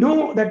session. Do you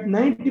know that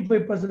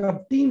 95%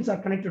 of teens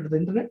are connected to the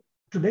internet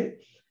today?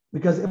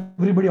 Because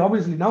everybody,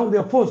 obviously, now they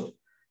are forced.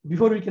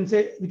 Before we can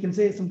say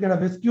some kind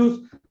of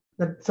excuse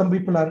that some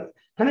people are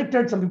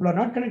connected, some people are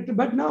not connected,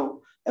 but now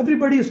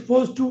everybody is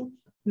forced to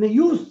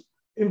use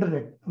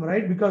internet,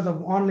 right? Because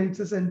of online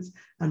sessions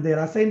and their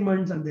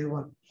assignments and their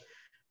work.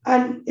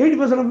 And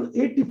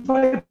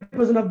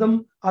 85% of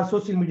them are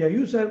social media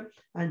users,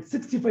 and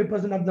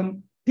 65% of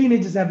them,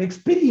 teenagers, have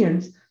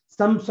experienced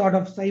some sort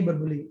of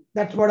cyberbullying.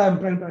 That's what I'm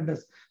trying to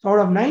address. So out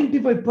of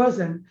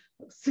 95%,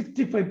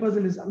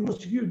 65% is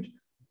almost huge.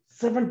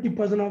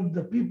 70% of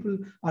the people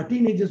are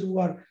teenagers who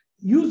are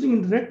using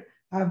internet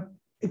have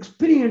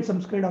experienced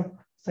some kind of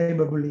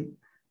cyberbullying.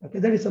 Okay,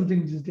 that is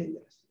something which is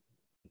dangerous.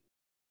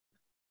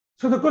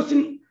 So the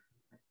question,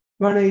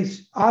 when I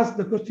asked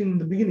the question in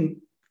the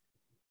beginning,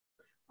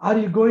 are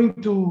you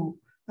going to,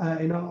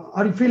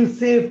 are you feel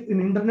safe in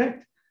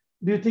internet?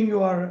 Do you think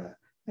you are,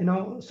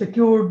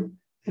 secured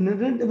in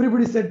internet?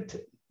 Everybody said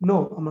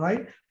no. Am I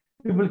right?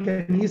 People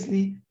can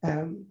easily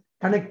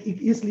connect,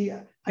 easily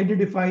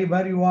identify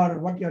where you are,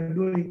 what you are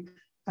doing,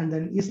 and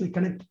then easily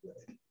connect,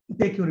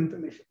 take your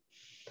information.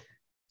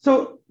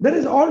 So there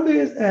is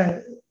always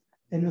a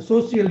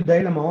social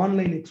dilemma,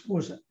 online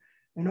exposure.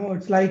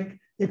 It's like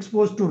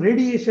exposed to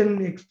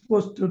radiation,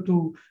 exposed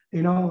to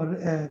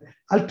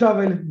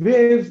ultraviolet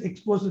waves,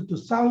 exposed to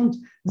sounds.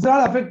 These are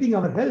all affecting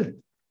our health.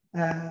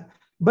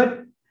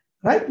 But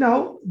right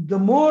now, the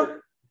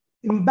more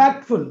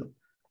impactful,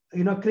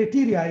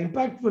 criteria,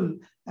 impactful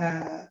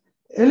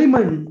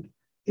element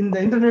in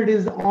the internet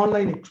is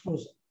online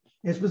exposure,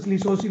 especially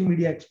social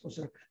media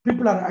exposure.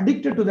 People are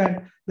addicted to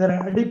that. They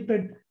are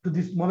addicted to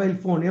this mobile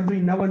phone. Every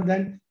now and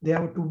then they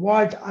have to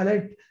watch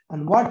alert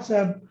on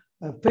WhatsApp,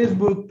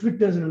 Facebook,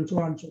 Twitter, and so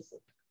on and so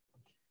forth.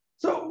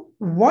 So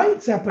why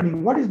it's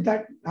happening? What is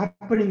that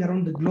happening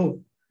around the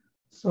globe?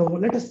 So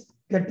let us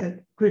get a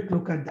quick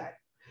look at that.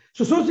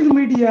 So social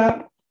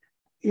media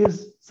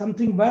is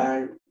something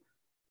where,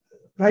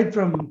 right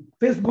from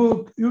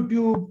Facebook,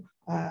 YouTube,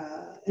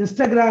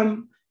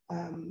 Instagram,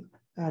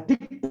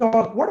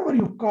 TikTok, whatever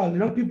you call,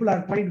 people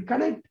are trying to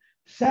connect,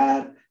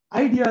 share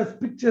ideas,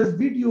 pictures,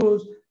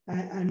 videos,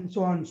 and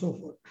so on and so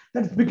forth.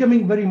 That's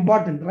becoming very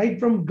important, right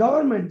from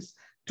governments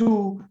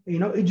to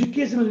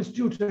educational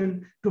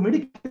institution to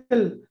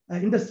medical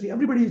industry.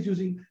 Everybody is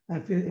using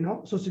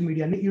social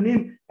media. You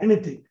name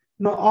anything.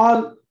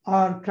 All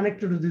are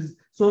connected to this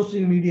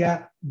social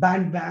media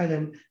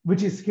bandwagon,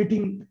 which is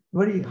hitting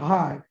very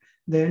hard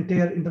the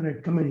entire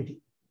internet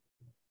community.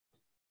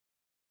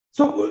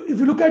 So if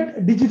you look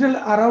at digital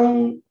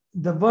around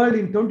the world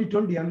in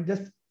 2020, I'm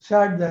just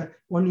shared the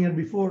 1 year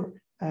before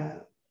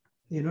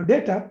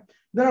data,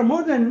 there are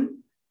more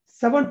than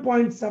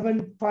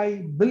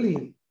 7.75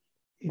 billion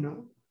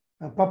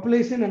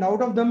population, and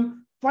out of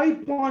them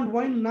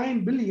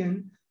 5.19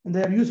 billion, and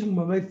they are using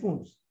mobile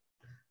phones,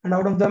 and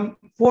out of them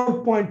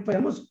 4.5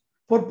 almost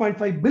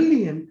 4.5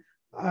 billion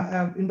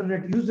have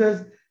internet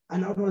users,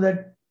 and out of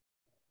that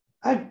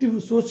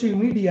active social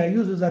media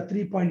users are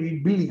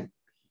 3.8 billion.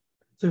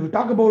 So if we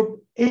talk about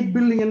 8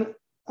 billion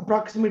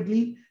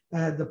approximately,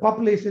 the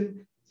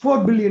population,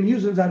 4 billion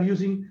users are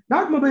using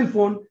not mobile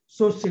phone,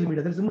 social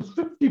media. There's almost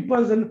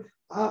 50%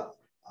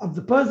 of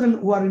the person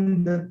who are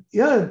in the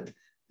earth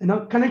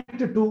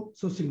connected to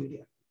social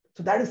media.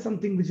 So that is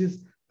something which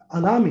is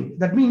alarming.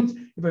 That means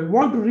if I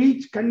want to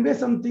reach, convey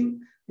something,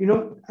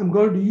 I'm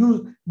going to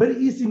use very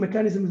easy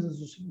mechanisms in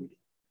social media.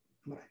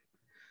 Right.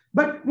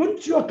 But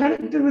once you are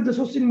connected with the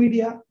social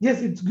media,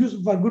 yes, it's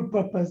used for good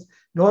purpose.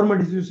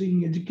 Government is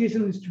using,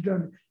 education institutes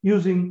are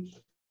using,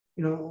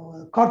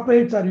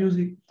 corporates are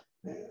using,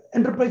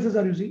 enterprises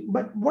are using.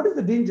 But what is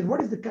the danger?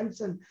 What is the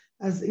concern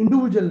as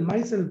individual,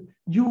 myself,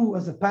 you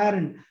as a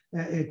parent,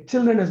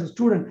 children as a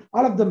student,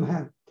 all of them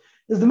have?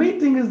 The main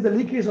thing is the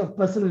leakage of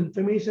personal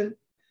information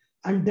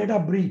and data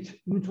breach.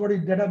 Means what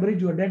is data breach?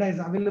 Your data is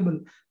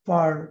available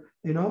for,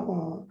 in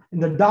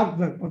the dark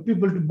web for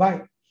people to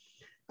buy.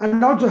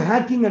 And also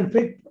hacking and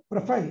fake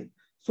profile,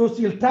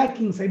 social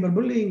tracking,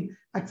 cyberbullying,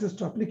 access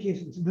to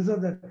applications. These are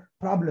the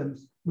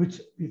problems which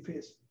we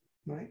face,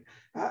 right?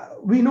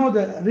 We know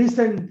the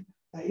recent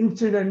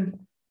incident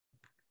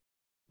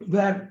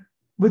where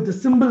with the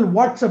simple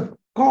WhatsApp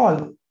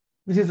call,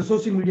 which is a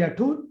social media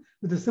tool,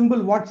 with a simple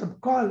WhatsApp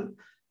call,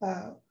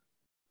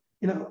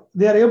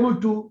 they are able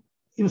to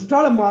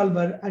install a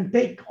malware and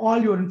take all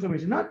your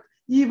information, not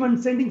even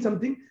sending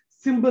something,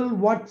 simple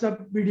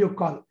WhatsApp video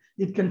call.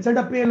 It can set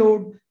a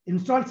payload,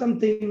 install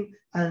something,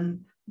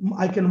 and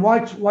I can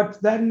watch what's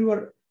there in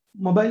your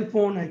mobile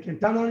phone. I can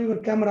turn on your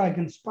camera, I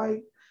can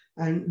spy.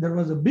 And there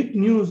was a big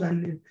news,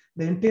 and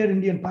the entire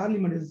Indian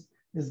parliament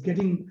is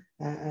getting,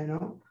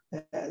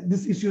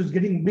 this issue is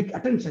getting big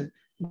attention.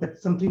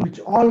 That's something which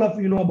all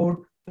of you know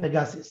about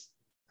Pegasus.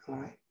 All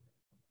right.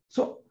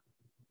 So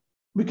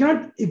we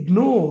cannot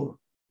ignore,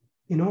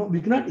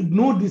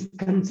 these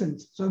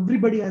concerns. So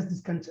everybody has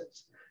these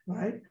concerns,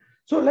 right?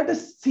 So let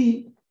us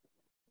see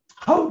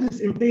how this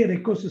entire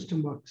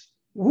ecosystem works,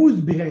 who is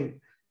behind,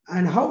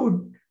 and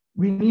how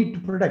we need to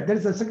protect. That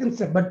is the second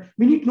step, but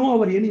we need to know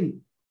our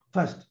enemy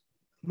first,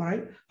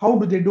 right? How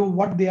do they do,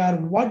 what they are,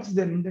 what's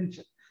their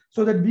intention,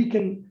 so that we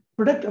can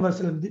protect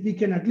ourselves. We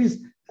can at least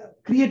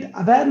create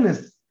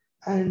awareness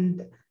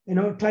and,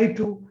 try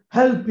to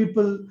help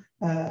people,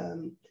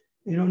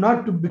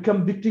 not to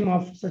become victim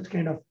of such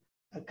kind of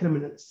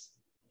criminals.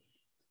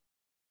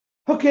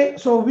 Okay,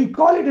 so we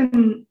call it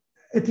in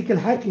ethical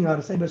hacking or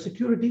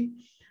cybersecurity.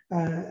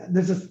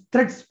 There's a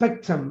threat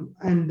spectrum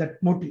and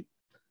that motive.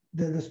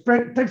 The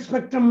threat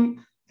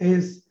spectrum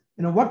is,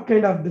 what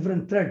kind of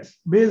different threats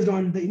based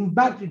on the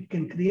impact it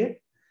can create.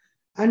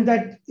 And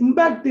that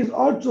impact is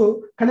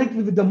also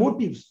connected with the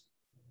motives,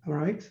 all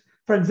right?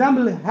 For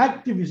example,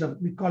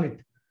 hacktivism, we call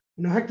it.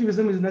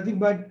 Hacktivism is nothing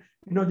but,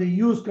 they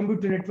use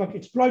computer network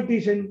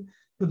exploitation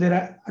to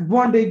their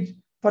advantage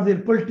for their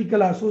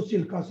political or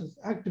social causes.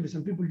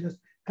 Activism, people just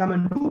come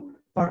and do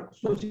for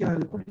social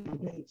and political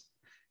gains.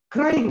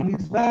 Crime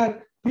is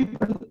where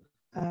people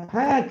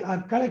hack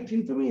or collect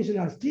information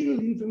or steal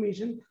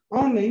information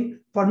online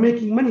for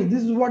making money.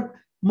 This is what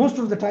most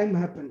of the time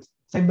happens.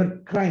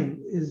 Cyber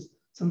crime is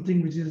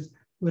something which is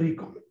very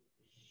common.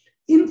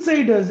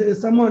 Insiders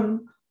is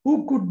someone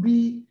who could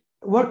be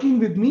working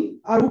with me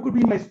or who could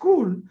be in my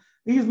school.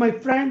 He is my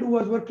friend who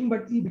was working,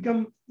 but he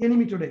become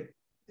enemy today.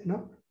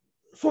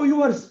 So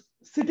you are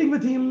sitting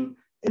with him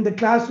in the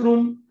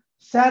classroom,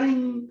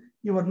 sharing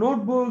your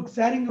notebook,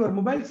 sharing your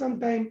mobile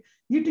sometime,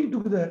 eating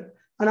together,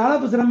 and all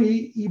of a sudden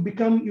he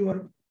become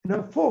your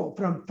foe,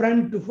 from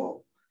friend to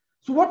foe.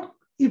 So what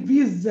if he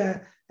is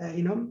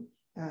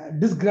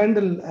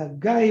disgruntled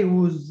guy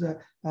who's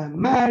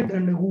mad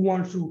and who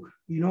wants to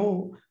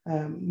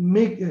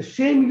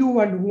shame you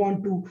and who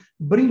want to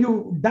bring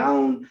you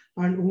down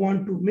and who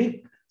want to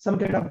make some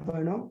kind of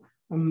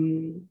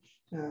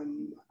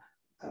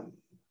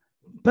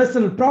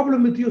personal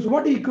problem with you? So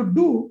what he could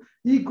do,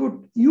 he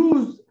could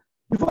use,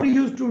 before he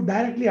used to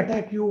directly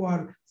attack you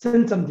or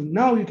send something,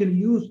 now you can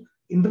use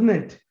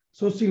internet,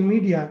 social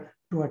media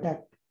to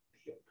attack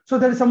you. So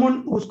there is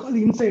someone who's called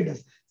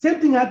insiders. Same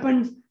thing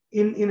happens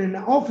in an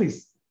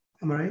office,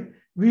 am I right?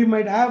 We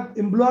might have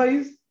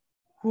employees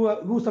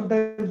who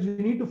sometimes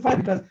we need to fire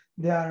because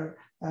they are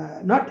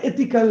not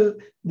ethical,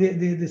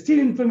 they steal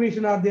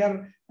information, or they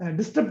are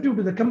disruptive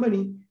to the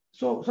company.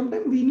 So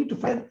sometimes we need to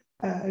fire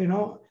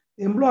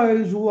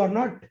employees who are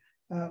not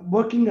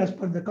working as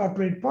per the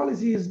corporate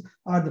policies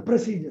or the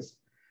procedures.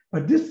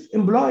 But these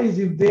employees,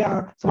 if they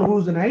are someone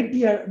who's an IT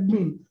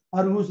admin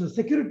or who's a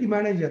security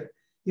manager,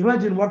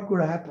 imagine what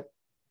could happen.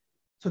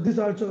 So this is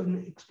also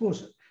an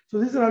exposure. So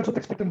these are also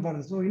spectrum for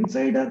us. So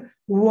insider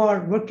who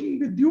are working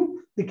with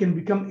you, they can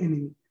become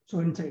enemy. So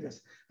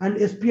insiders and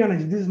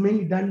espionage. This is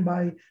mainly done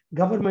by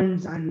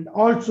governments and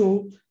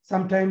also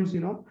sometimes,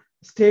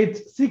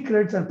 states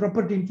secrets and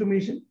property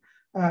information.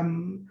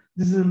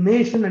 This is a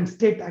nation and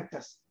state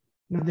actors.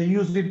 They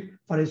use it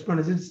for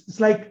espionage. It's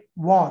like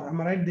war. Am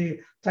I right?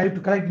 They try to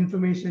collect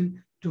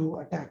information to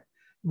attack.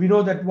 We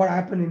know that what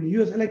happened in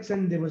the US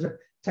election, there was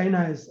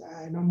China is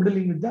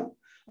middling with them.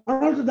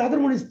 And also the other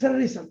one is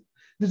terrorism.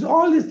 There's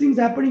all these things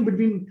happening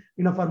between,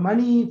 for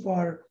money,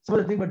 for some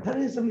other thing, but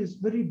terrorism is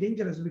very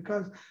dangerous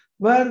because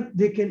where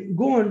they can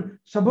go and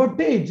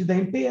sabotage the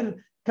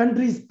entire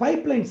country's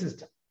pipeline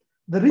system.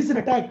 The recent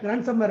attack,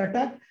 ransomware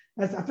attack,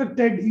 has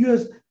affected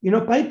US,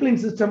 pipeline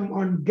system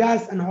on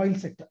gas and oil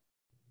sector.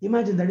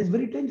 Imagine that is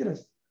very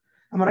dangerous.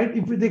 Am I right?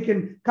 If they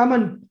can come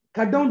and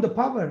cut down the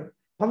power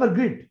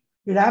grid,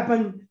 it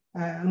happened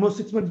almost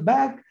 6 months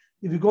back.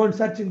 If you go and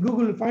search in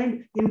Google, you'll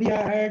find India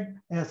had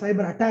a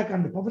cyber attack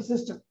on the power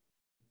system.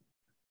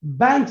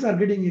 Banks are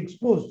getting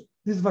exposed.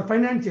 This is for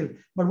financial.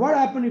 But what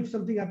happened if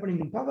something happening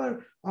in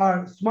power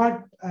or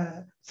smart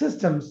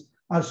systems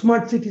or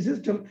smart city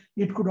system,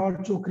 it could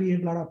also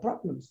create a lot of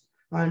problems.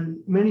 And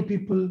many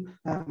people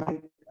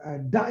might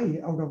die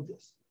out of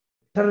this.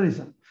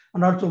 Terrorism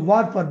and also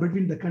warfare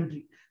between the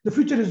country. The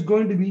future is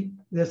going to be,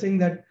 they're saying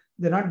that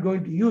they're not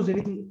going to use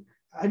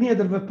any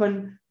other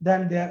weapon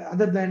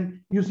other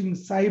than using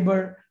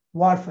cyber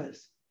warfare.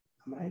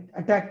 Right?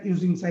 Attack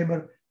using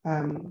cyber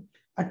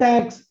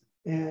attacks,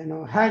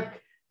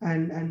 hack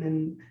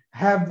and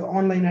have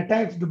online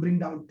attacks to bring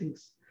down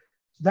things.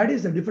 So that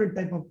is a different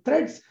type of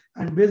threats,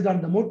 and based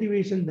on the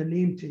motivation, the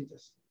name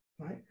changes.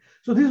 Right?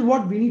 So this is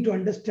what we need to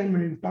understand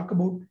when we talk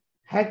about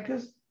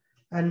hackers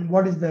and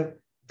what is the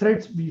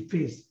threats we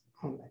face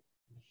online.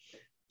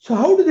 So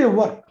how do they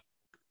work?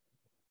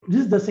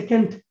 This is the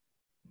second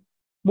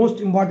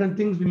most important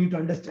things we need to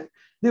understand.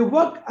 They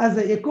work as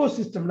an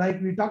ecosystem, like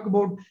we talk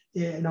about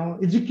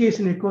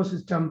education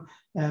ecosystem,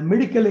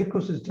 medical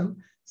ecosystem.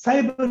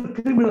 Cyber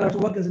criminals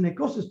work as an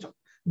ecosystem.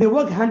 They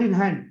work hand in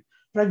hand.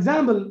 For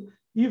example,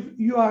 if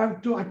you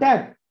have to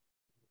attack,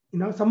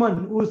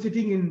 someone who is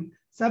sitting in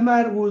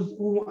somewhere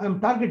who I'm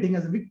targeting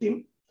as a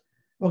victim.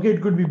 Okay,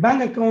 it could be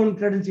bank account,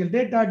 credential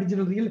data,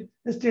 digital real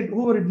estate,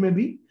 whoever it may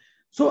be.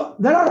 So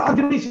there are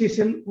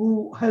organizations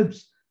who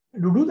helps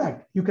to do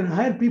that. You can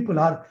hire people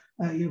or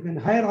you can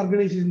hire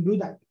organizations to do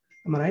that.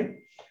 Am I right?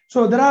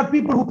 So there are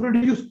people who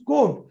produce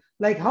code,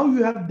 like how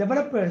you have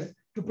developers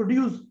to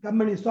produce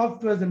company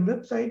softwares and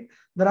website.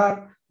 There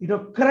are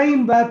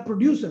crimeware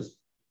producers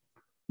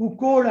who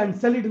code and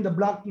sell it in the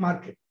black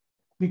market.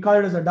 We call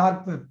it as a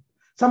dark web.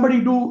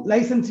 Somebody do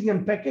licensing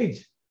and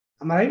package.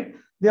 Am I right?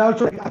 They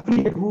also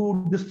affiliate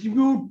who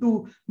distribute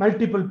to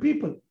multiple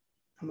people.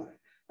 Am I right?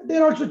 They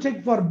also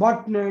check for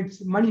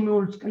botnets, money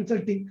mules,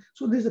 consulting.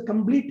 So there's a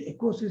complete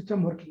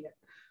ecosystem working at.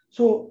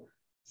 So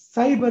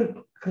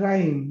cyber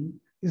crime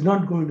is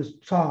not going to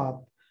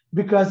stop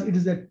because it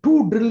is a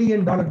 $2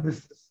 trillion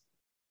business.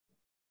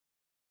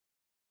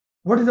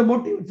 What is the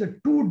motive? It's a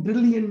 $2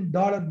 trillion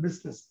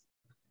business.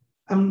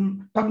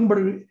 I'm talking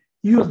about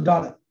US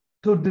dollar,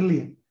 2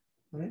 trillion.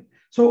 Right?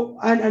 So,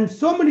 and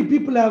so many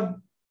people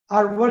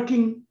are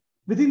working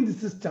within the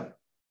system.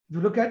 If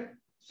you look at,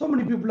 so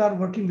many people are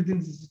working within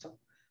the system.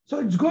 So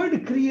it's going to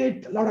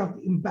create a lot of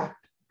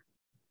impact.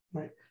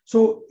 Right?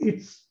 So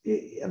it's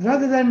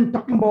rather than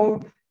talking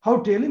about how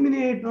to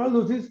eliminate all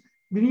those things,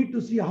 we need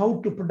to see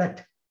how to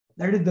protect.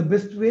 That is the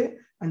best way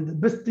and the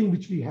best thing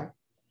which we have.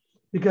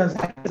 Because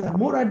hackers are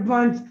more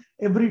advanced.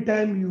 Every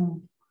time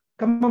you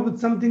come up with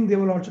something, they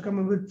will also come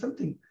up with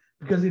something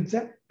because it's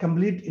a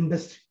complete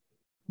industry.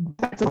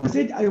 That's a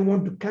message I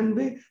want to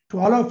convey to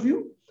all of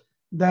you,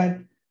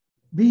 that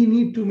we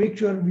need to make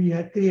sure we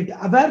create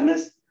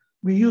awareness,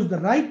 we use the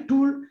right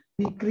tool,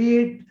 we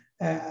create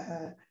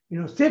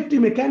safety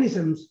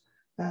mechanisms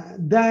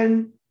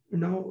than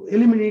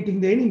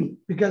eliminating the enemy,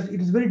 because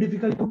it is very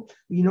difficult to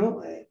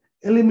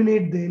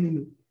eliminate the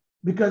enemy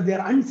because they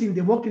are unseen.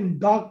 They work in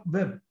dark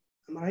web,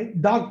 right?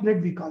 Dark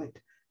net we call it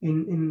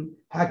in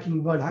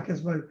hacking world,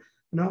 hackers world.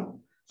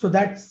 So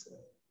that's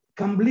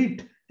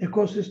complete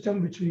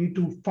ecosystem which we need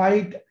to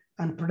fight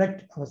and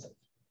protect ourselves.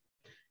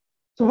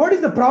 So what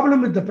is the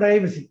problem with the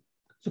privacy?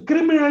 So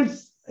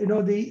criminals,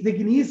 they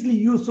can easily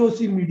use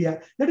social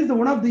media. That is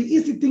one of the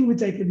easy thing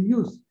which I can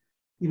use.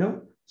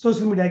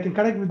 Social media, I can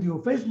connect with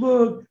you,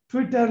 Facebook,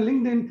 Twitter,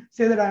 LinkedIn,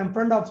 say that I am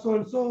friend of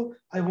so-and-so,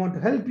 I want to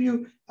help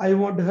you. I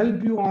want to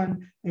help you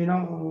on,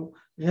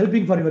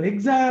 helping for your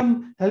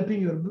exam,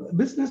 helping your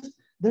business.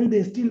 Then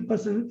they steal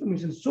personal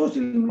information.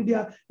 Social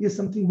media is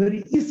something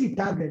very easy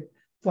target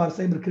for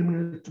cyber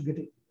criminals to get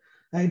in.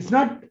 It's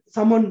not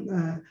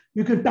someone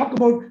you can talk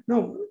about,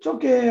 no, it's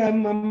okay,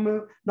 I'm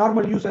a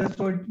normal user,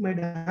 so it might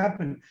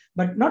happen.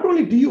 But not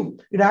only to you,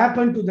 it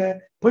happened to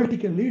the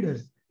political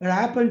leaders, it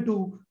happened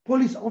to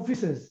police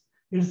officers,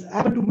 it's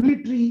happened to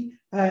military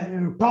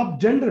top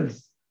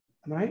generals,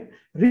 right?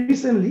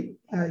 Recently,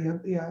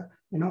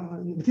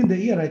 within the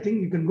year, I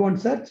think you can go and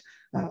search,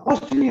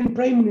 Australian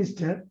Prime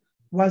Minister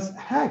was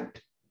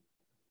hacked.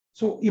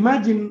 So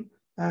imagine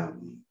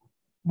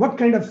what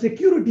kind of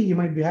security he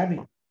might be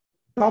having.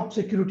 Top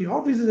security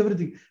offices,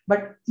 everything.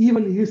 But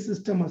even his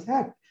system was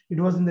hacked. It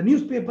was in the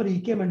newspaper. He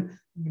came and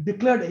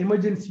declared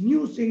emergency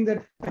news saying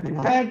that it been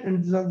hacked and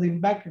this is the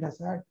impact it has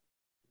had.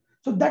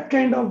 So that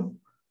kind of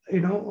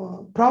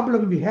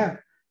problem we have.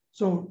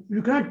 So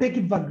you cannot take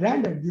it for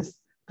granted, this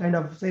kind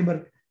of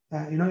cyber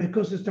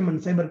ecosystem and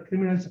cyber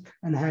criminals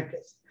and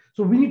hackers.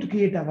 So we need to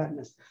create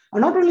awareness.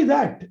 And not only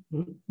that,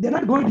 they're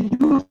not going to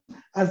use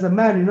as a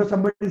man,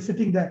 somebody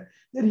sitting there.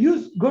 They're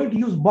going to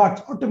use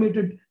bots,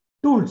 automated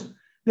tools.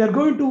 They are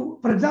going to,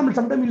 for example,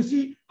 sometimes you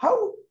see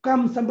how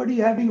come somebody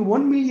having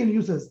 1 million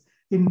users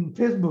in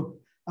Facebook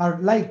or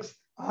likes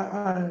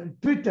or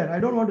Twitter. I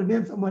don't want to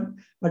name someone,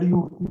 but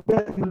you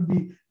will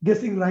be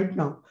guessing right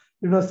now.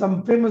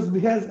 Some famous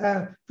because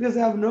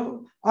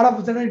all of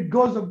a sudden it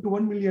goes up to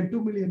 1 million,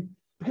 2 million.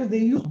 Because they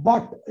use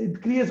bot,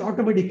 it creates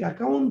automatic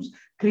accounts,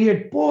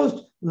 create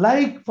post,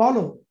 like,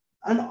 follow.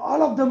 And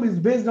all of them is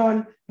based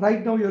on,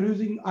 right now you're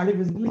using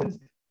artificial intelligence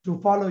to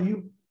follow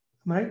you,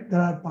 right?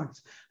 There are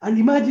bots. And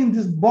imagine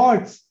these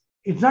bots,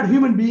 it's not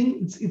human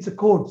being, it's a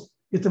codes,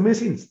 it's a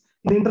machines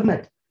in the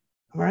internet,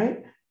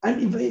 right?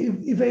 And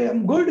if I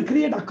am going to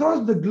create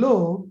across the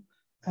globe,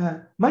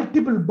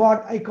 multiple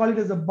bot, I call it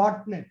as a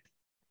botnet.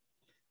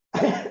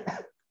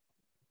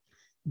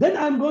 Then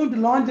I'm going to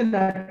launch an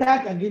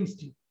attack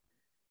against you.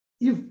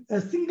 If a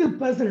single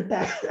person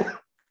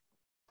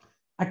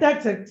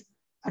attacks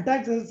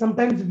us,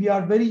 sometimes we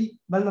are very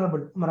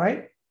vulnerable. Am I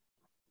right?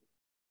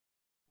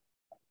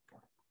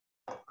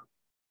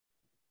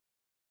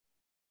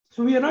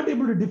 So we are not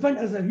able to defend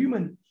as a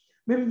human.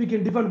 Maybe we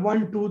can defend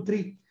 1, 2,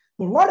 3.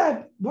 But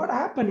what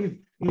happens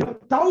if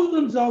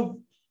thousands of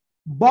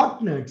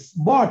bots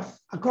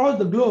across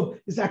the globe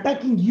is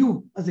attacking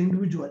you as an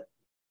individual?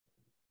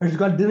 It's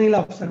called denial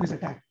of service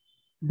attack,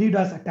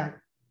 DDoS attack.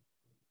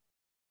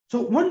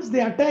 So once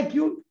they attack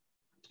you,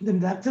 then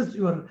they access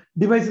your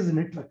devices and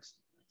networks.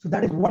 So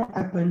that is what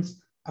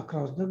happens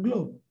across the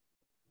globe.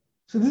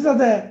 So these are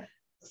the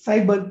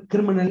cyber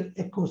criminal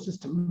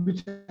ecosystem,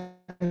 which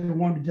I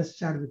want to just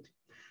share with you.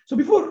 So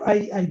before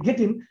I get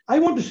in, I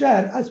want to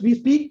share as we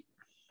speak,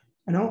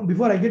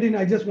 before I get in,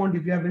 I just want,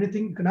 if you have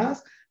anything, you can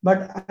ask,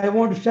 but I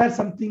want to share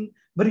something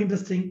very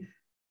interesting.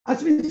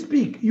 As we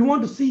speak, you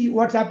want to see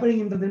what's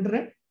happening in the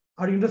internet?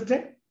 Are you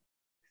interested?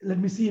 Let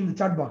me see in the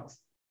chat box.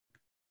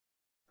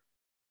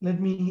 Let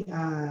me,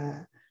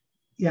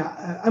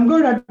 I'm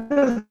going to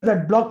address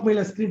that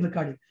blockmailer screen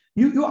recording.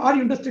 You are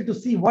interested to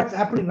see what's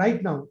happening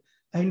right now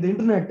in the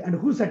internet and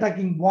who's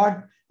attacking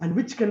what and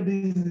which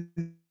country is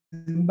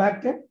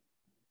impacted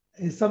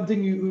is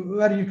something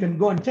where you can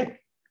go and check.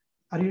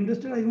 Are you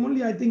interested?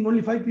 I think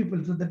only 5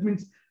 people. So that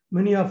means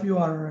many of you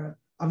are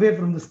away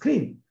from the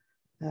screen.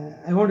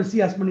 I want to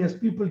see as many as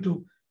people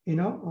to,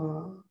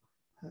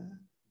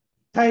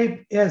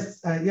 type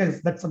yes,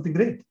 yes, that's something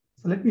great.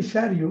 So let me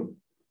share you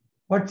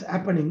what's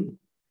happening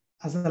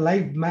as a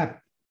live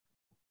map.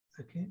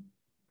 Okay.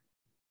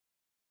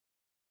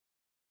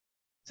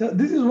 So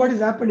this is what is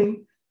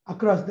happening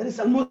across. There is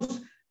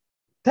almost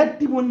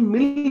 31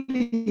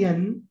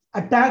 million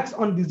attacks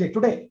on this day.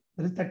 Today,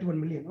 there is 31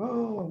 million.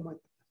 Oh my.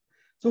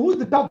 So who's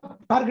the top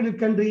targeted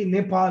country?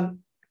 Nepal,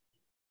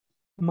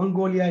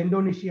 Mongolia,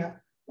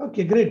 Indonesia.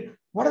 Okay, great.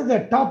 What are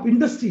the top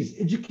industries?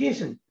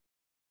 Education,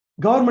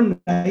 government,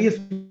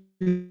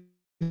 ISP.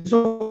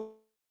 So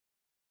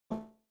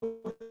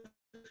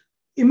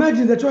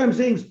imagine, that's why I'm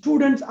saying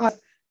students are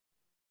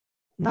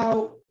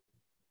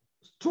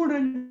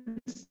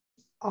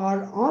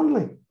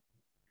online.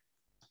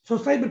 So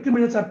cyber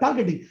criminals are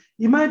targeting.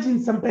 Imagine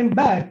some time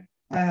back,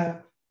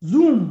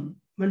 Zoom,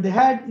 when they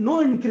had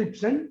no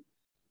encryption,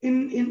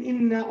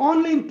 in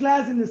online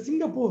class in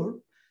Singapore,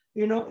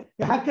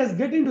 hackers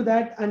get into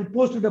that and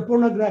posted a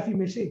pornography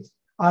message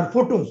or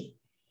photos,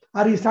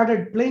 or he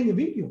started playing a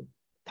video.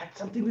 That's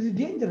something which is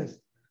dangerous.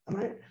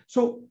 Right?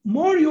 So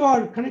more you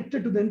are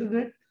connected to the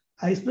internet,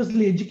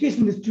 especially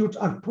education institutes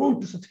are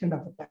prone to such kind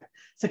of attack.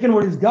 Second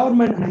one is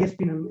government and ISP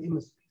and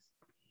MSPs.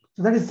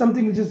 So that is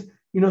something which is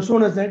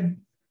shown as that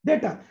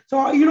data.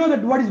 So you know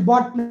that what is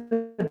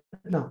botnet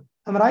now.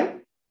 Am I right?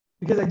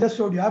 Because I just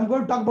showed you. I'm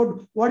going to talk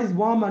about what is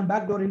worm and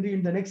backdoor entry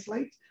in the next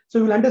slides. So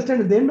you will understand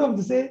at the end of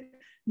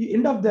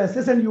the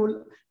session, you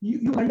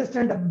will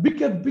understand a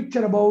bigger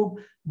picture about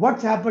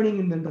what's happening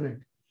in the internet.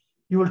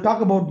 You will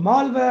talk about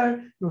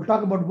malware, you will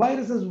talk about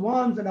viruses,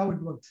 worms, and how it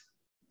works.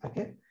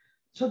 Okay.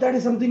 So that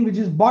is something which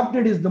is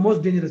botnet is the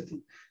most dangerous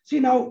thing.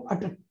 See now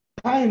at a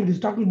time it is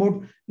talking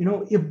about,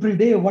 every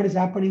day what is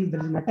happening,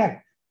 there is an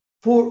attack.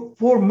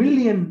 4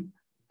 million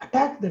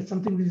attack, that's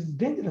something which is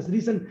dangerous.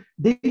 Recent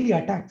daily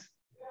attacks.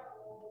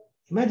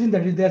 Imagine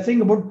that they are saying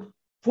about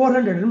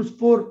 400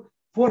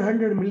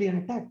 million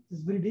attacks. This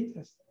is very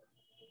dangerous.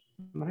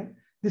 Right?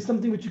 This is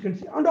something which you can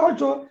see. And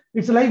also,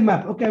 it's a live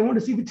map. Okay, I want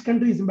to see which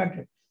country is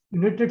impacted.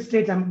 United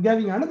States, I'm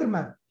giving another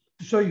map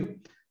to show you.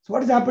 So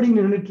what is happening in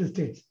the United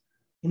States?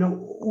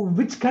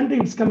 which country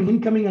it's coming,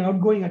 incoming and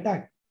outgoing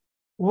attack,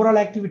 overall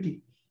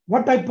activity,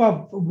 what type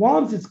of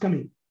worms it's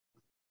coming.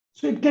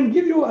 So it can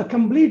give you a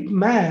complete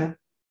map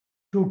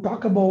to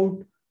talk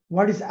about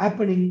what is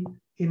happening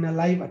in a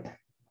live attack.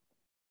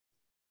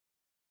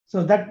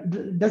 So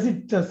that, does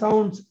it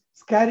sound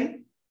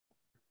scary?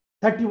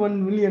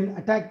 31 million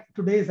attack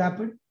today has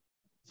happened.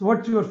 So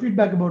what's your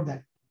feedback about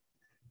that?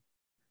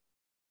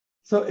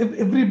 So if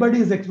everybody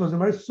is exposed,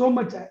 there is so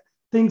much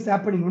things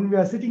happening. When we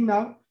are sitting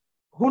now,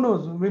 who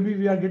knows, maybe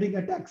we are getting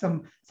attacked.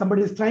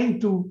 Somebody is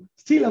trying to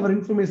steal our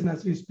information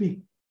as we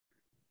speak.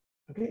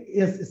 Okay,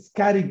 yes, it's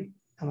scary,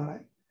 am I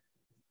right?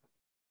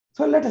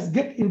 So let us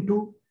get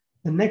into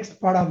the next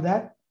part of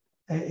that,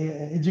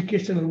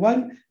 educational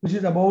one, which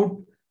is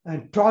about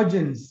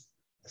Trojans,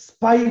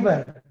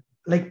 spyware,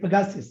 like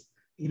Pegasus,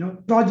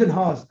 Trojan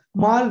horse,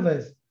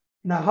 malwares.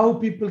 Now, how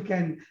people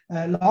can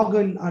log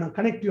in and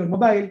connect to your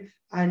mobile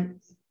and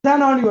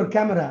turn on your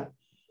camera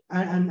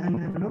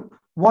and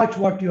watch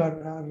what you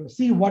are,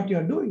 see what you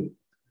are doing,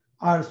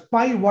 or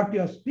spy what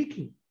you are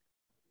speaking.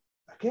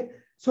 Okay,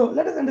 so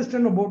let us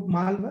understand about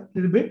malware a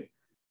little bit.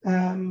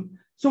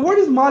 So what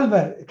is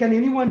malware? Can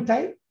anyone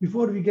type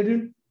before we get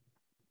in?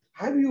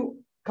 Have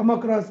you come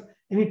across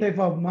any type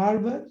of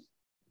malware?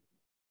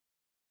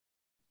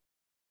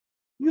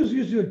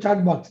 Use your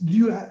chat box. Do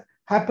you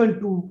happen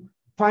to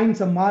find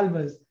some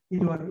malwares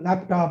in your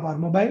laptop or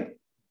mobile?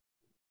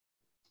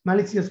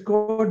 Malicious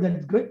code, that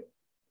is good.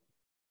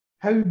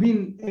 Have you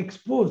been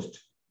exposed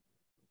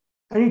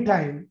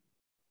anytime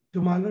to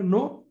malware?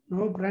 No.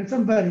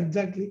 Ransomware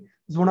exactly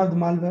is one of the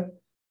malware.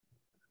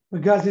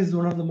 Pegasus is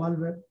one of the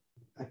malware.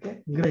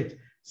 Okay, great.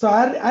 So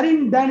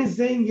Arin Dan is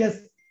saying yes,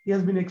 he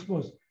has been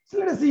exposed. So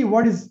let us see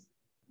what is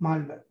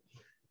malware.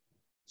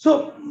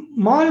 So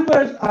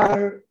malwares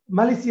are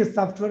malicious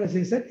software, as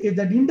I said, if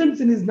that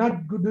intention is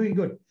not doing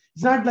good.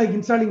 It's not like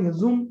installing a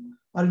Zoom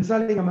or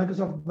installing a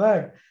Microsoft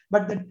Word,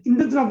 but the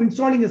intention of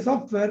installing a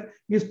software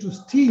is to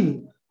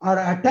steal or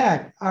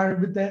attack or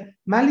with a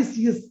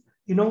malicious,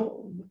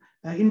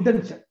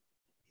 intention.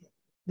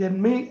 Their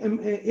main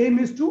aim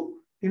is to,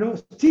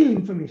 steal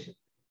information,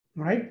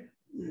 right?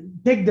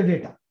 Take the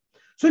data.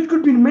 So it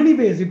could be in many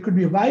ways. It could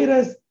be a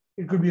virus,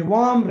 it could be a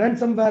worm,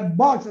 ransomware,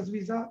 bots, as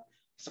we saw,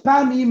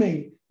 spam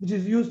email, which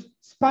is used,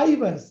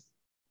 spyware,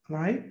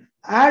 right?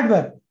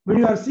 Adware, when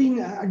you are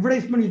seeing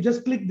advertisement, you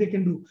just click, they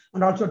can do,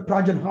 and also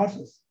Trojan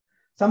horses.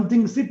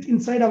 Something sit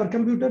inside our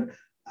computer,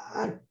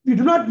 we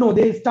do not know.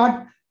 They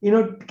start,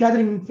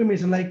 gathering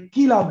information like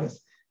keyloggers.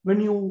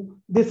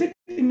 When they sit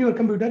in your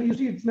computer, you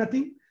see it's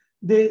nothing.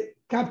 They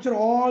capture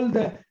all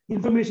the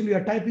information you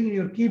are typing in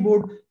your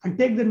keyboard and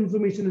take that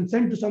information and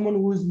send to someone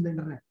who is in the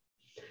internet.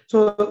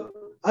 So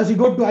as you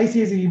go to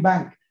ICICI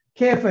Bank,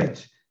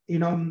 KFH,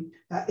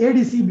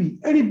 ADCB,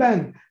 any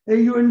bank,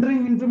 you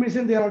entering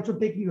information, they are also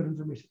taking your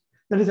information.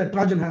 That is a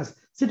Trojan horse,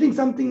 sitting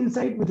something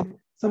inside with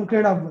some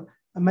kind of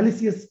a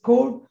malicious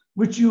code,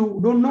 which you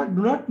do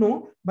not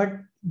know, but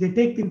they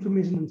take the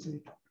information and send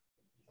it out.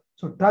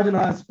 So Trojan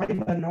horse,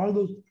 spyware, and all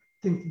those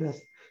things does.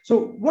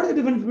 So what is the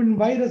difference between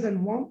virus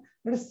and worm?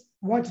 Let us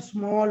watch a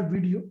small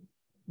video.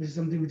 This is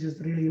something which is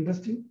really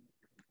interesting.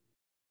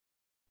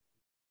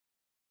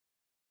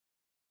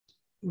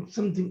 It's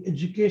something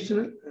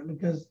educational,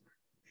 because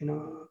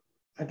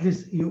at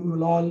least you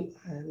will all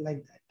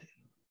like that.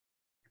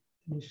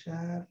 Let me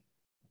share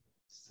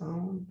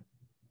sound.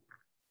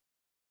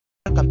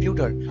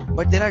 Computer,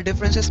 but there are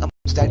differences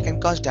that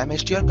can cause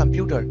damage to your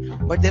computer,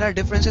 but there are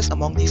differences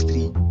among these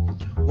three.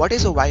 What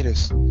is a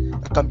virus?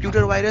 A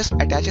computer virus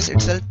attaches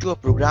itself to a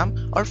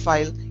program or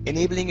file,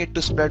 enabling it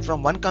to spread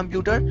from one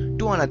computer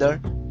to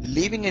another,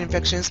 leaving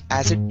infections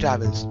as it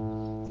travels.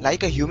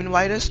 Like a human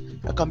virus,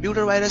 a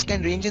computer virus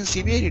can range in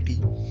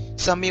severity.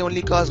 Some may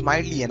only cause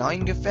mildly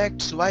annoying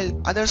effects,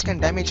 while others can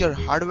damage your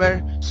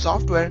hardware,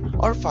 software,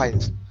 or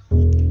files.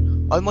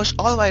 Almost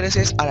all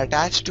viruses are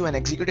attached to an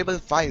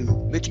executable file,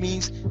 which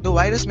means the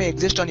virus may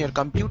exist on your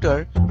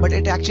computer, but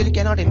it actually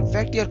cannot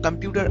infect your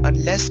computer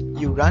unless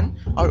you run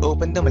or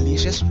open the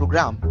malicious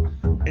program.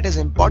 It is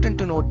important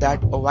to note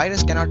that a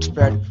virus cannot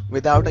spread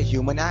without a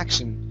human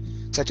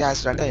action, such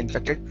as run the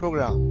infected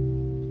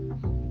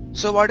program.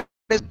 So what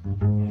is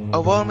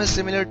a worm? Is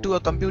similar to a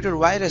computer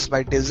virus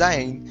by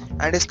design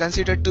and is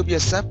considered to be a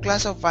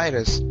subclass of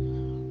virus.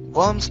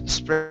 Worms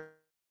spread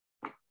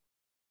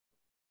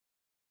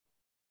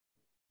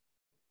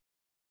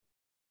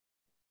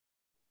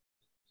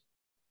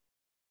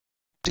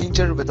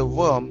danger with a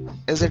worm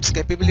is its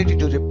capability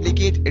to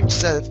replicate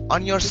itself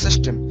on your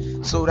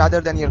system. So rather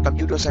than your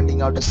computer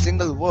sending out a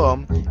single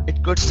worm,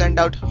 it could send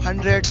out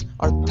hundreds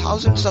or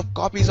thousands of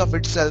copies of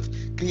itself,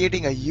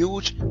 creating a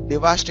huge,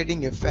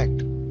 devastating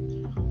effect.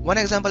 One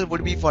example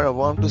would be for a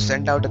worm to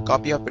send out a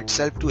copy of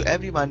itself to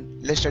everyone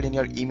listed in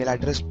your email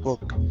address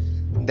book.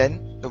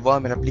 Then the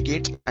worm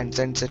replicates and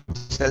sends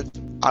itself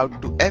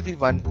out to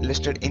everyone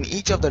listed in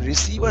each of the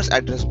receiver's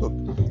address book,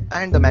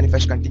 and the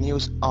manifest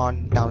continues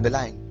on down the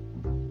line.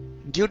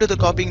 Due to the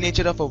copying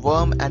nature of a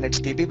worm and its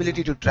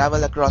capability to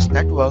travel across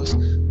networks,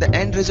 the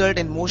end result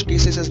in most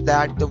cases is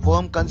that the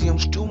worm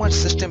consumes too much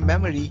system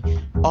memory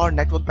or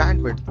network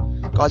bandwidth,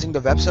 causing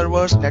the web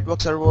servers, network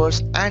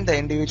servers, and the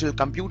individual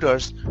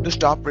computers to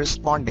stop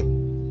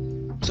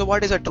responding. So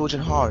what is a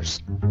Trojan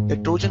horse? The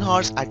Trojan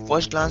horse at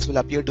first glance will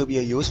appear to be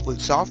a useful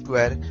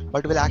software,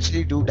 but will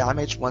actually do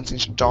damage once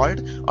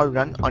installed or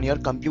run on your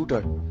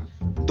computer.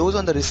 Those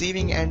on the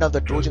receiving end of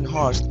the Trojan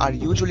horse are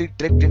usually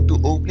tricked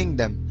into opening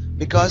them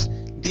because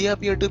they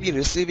appear to be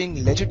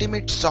receiving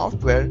legitimate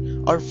software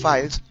or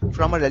files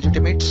from a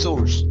legitimate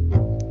source.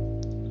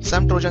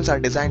 Some Trojans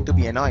are designed to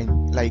be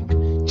annoying, like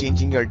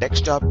changing your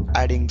desktop,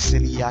 adding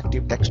silly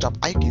active desktop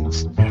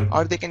icons,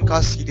 or they can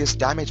cause serious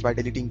damage by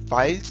deleting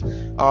files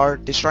or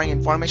destroying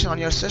information on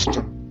your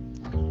system.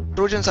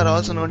 Trojans are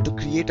also known to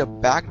create a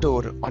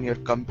backdoor on your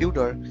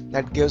computer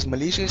that gives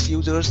malicious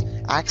users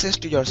access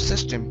to your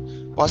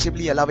system,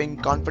 possibly allowing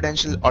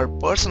confidential or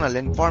personal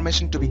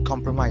information to be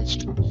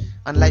compromised.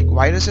 Unlike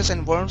viruses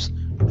and worms,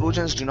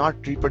 Trojans do not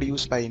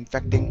reproduce by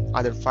infecting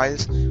other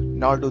files,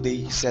 nor do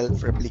they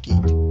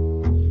self-replicate.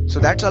 So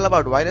that's all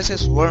about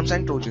viruses, worms,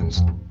 and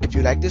Trojans. If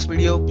you like this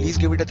video, please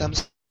give it a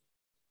thumbs up.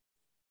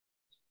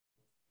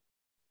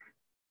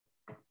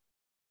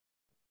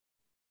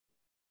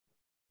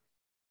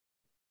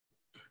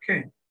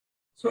 Okay,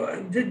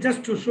 so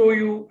just to show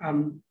you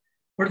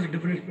what is the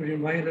difference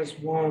between virus,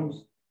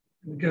 worms,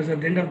 because at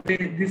the end of the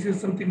day, this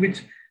is something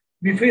which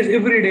we face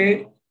every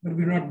day, but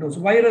we do not know. So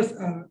virus,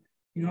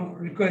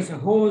 requires a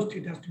host.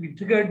 It has to be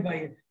triggered by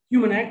a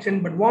human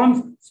action, but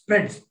worms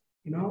spreads,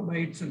 by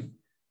itself.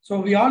 So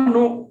we all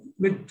know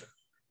with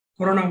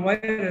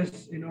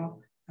coronavirus,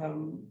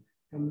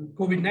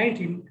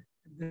 COVID-19,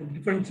 the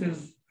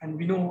differences, and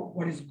we know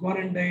what is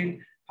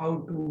quarantine,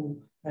 how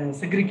to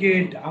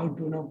segregate, how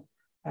to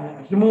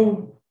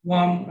remove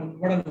worm, and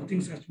what are the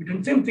things that has to be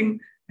done. Same thing,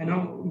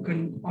 you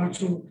can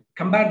also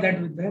compare that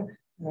with the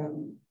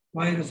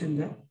virus in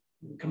the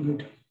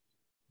computer.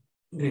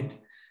 Great.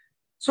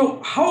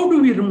 So how do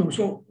we remove?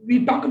 So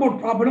we talk about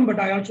problem, but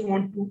I also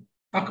want to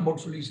talk about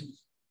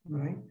solutions,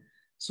 right?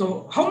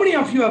 So how many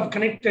of you have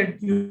connected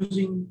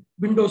using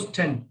Windows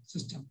 10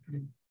 system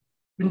today?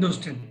 Windows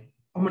 10,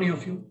 how many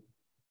of you?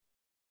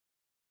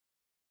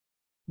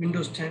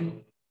 Windows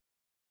 10.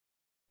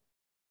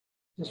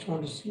 Just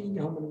want to see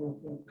how many of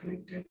you are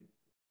connected.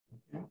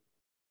 Yeah.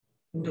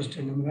 Windows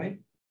 10, am I right?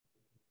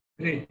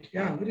 Great.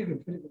 Yeah, very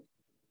good, very good.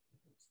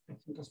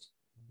 That's interesting.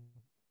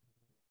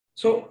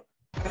 So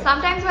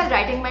sometimes while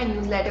writing my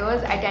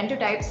newsletters, I tend to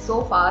type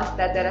so fast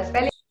that there are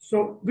spelling.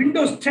 So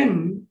Windows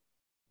 10,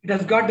 it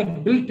has got a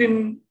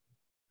built-in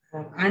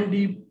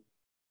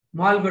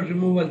anti-malware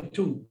removal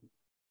tool.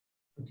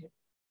 Okay.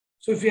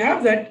 So if you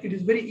have that, it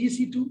is very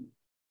easy to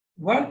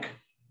work,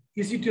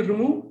 easy to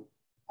remove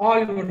all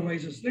your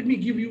devices. Let me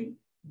give you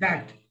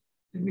that.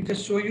 Let me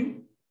just show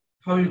you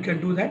how you can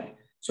do that.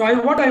 So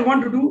what I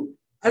want to do,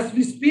 as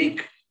we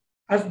speak,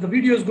 as the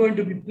video is going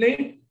to be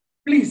played,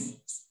 please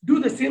do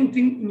the same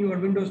thing in your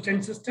Windows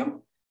 10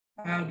 system.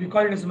 We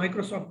call it as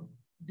Microsoft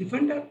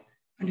Defender,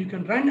 and you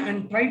can run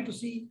and try to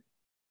see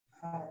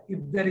if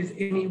there is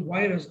any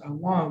virus or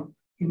worm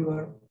in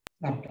your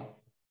laptop.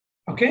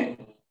 Okay,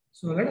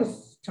 so let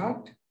us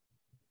start.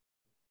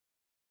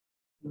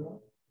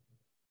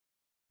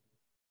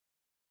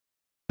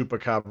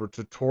 Chupacabra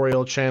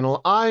tutorial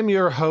channel. I'm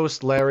your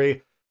host,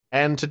 Larry,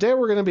 and today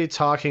we're going to be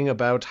talking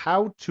about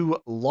how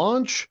to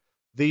launch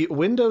the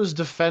Windows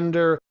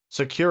Defender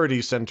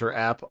Security Center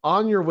app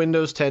on your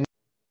Windows 10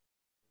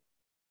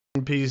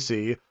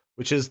 PC,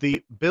 which is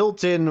the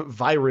built-in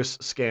virus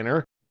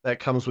scanner that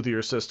comes with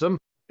your system,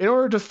 in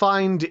order to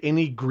find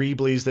any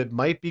greeblies that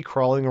might be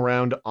crawling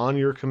around on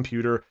your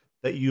computer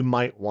that you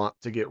might want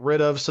to get rid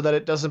of so that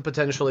it doesn't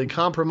potentially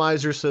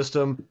compromise your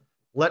system,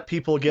 let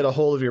people get a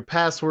hold of your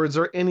passwords,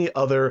 or any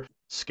other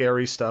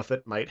scary stuff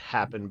that might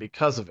happen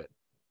because of it.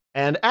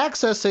 And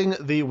accessing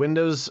the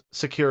Windows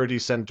Security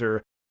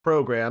Center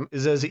program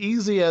is as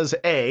easy as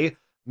A,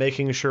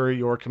 making sure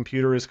your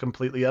computer is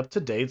completely up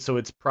to date so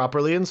it's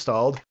properly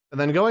installed, and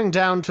then going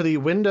down to the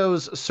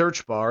Windows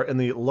search bar in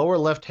the lower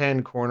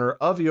left-hand corner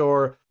of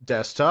your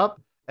desktop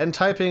and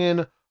typing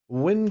in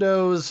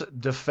Windows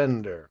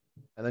Defender.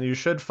 And then you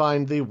should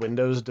find the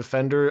Windows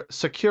Defender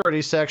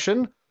Security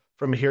section.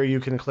 From here, you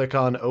can click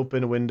on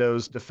Open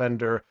Windows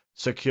Defender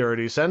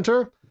Security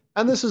Center,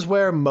 and this is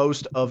where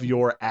most of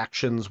your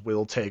actions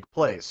will take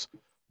place.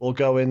 We'll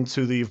go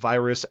into the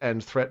Virus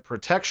and Threat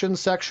Protection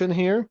section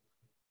here,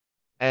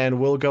 and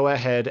we'll go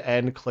ahead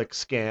and click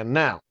Scan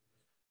Now.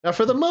 Now,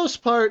 for the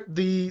most part,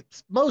 the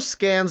most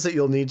scans that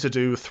you'll need to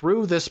do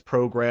through this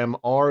program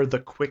are the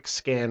Quick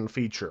Scan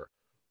feature.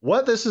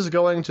 What this is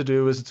going to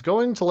do is it's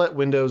going to let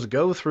Windows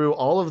go through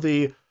all of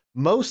the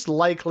most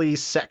likely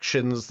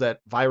sections that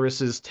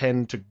viruses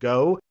tend to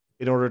go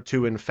in order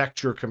to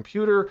infect your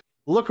computer,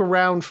 look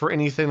around for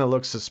anything that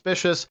looks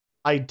suspicious,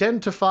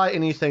 identify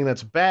anything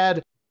that's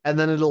bad, and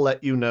then it'll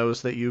let you know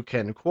so that you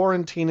can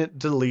quarantine it,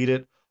 delete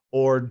it,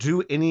 or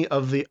do any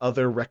of the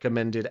other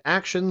recommended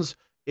actions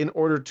in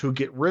order to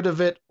get rid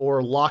of it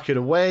or lock it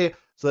away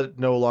so that it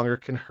no longer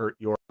can hurt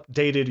your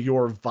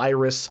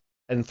virus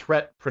and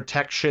threat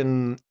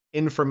protection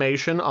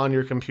information on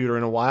your computer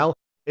in a while.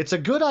 It's a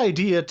good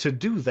idea to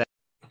do that.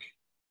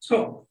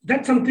 So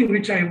that's something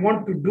which I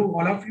want to do,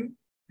 all of you.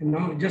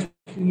 Just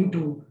need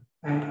to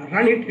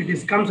run it.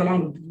 It comes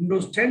along with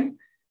Windows 10.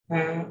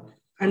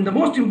 And the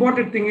most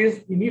important thing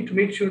is you need to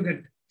make sure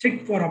that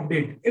check for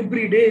update.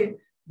 Every day,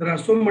 there are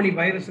so many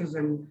viruses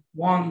and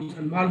worms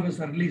and malwares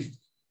are released.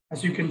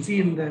 As you can see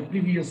in the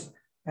previous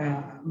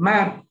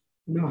map,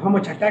 how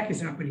much attack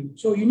is happening.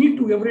 So you need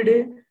to every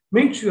day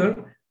make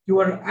sure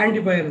your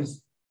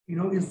antivirus,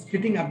 is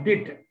getting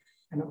updated.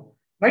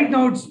 Right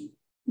now,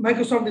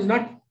 Microsoft is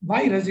not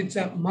virus, it's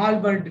a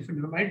malware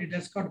defender, right? It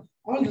has got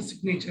all the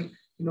signature,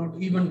 to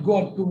even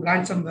go up to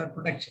ransomware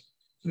protection.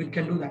 So it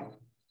can do that.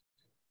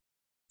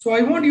 So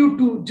I want you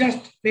to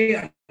just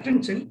pay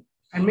attention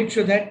and make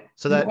sure that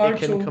so that it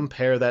can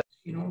compare that.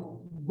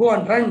 Go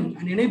and run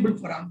and enable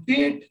for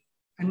update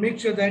and make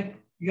sure that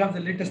you have the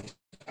latest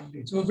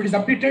update. So if it is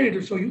updated, it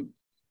will show you.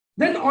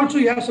 Then also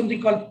you have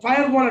something called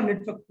firewall and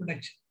network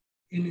protection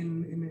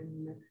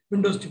in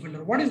Windows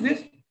Defender. What is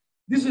this?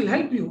 This will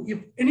help you. If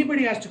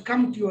anybody has to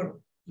come to your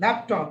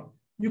laptop,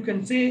 you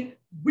can say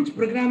which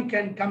program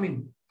can come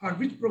in or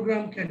which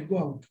program can go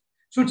out.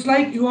 So it's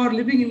like you are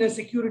living in a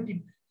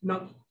security,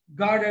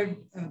 guarded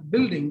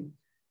building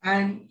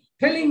and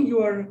telling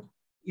your,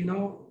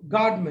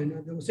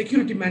 guardman, the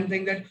security man,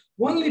 saying that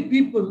only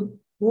people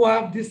who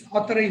have this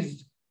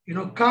authorized,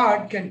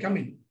 card can come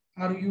in.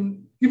 Or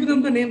you give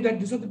them the name that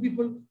these are the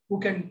people who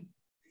can,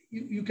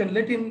 you can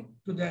let in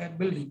to the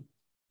building.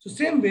 So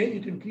same way,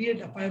 you can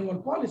create a firewall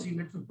policy,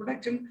 network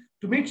protection,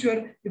 to make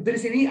sure if there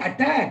is any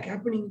attack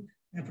happening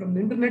from the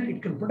internet,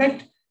 it can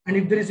protect. And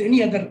if there is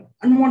any other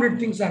unwanted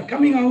things are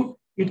coming out,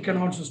 it can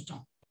also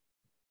stop.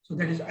 So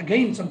that is,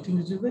 again, something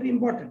which is very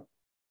important.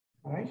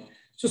 All right.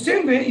 So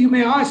same way, you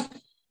may ask,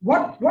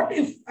 what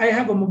if I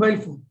have a mobile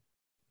phone?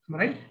 All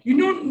right.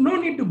 You no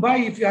need to buy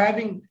if you're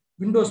having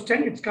Windows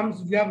 10, it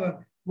comes, if you have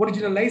a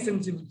original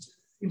license, if it's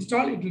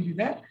installed, it will be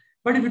there.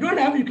 But if you don't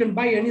have, you can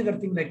buy any other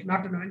thing like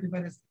Norton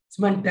Antivirus,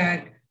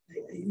 Symantec.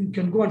 You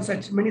can go on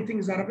such many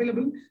things are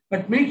available,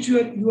 but make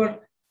sure your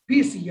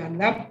PC and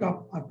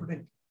laptop are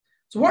protected.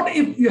 So what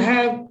if you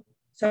have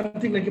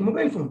something like a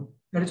mobile phone?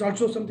 That is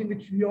also something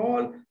which we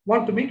all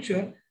want to make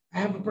sure I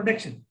have a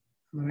protection,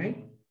 all right?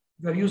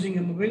 If you are using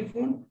a mobile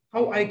phone,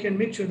 how I can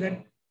make sure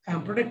that I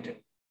am protected.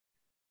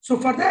 So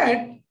for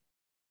that,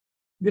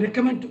 we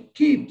recommend to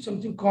keep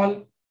something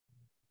called,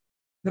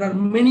 there are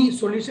many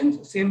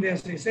solutions, same way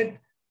as I said,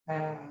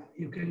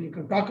 you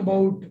can talk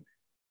about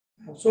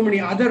so many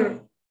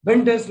other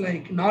vendors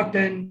like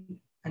Norton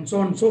and so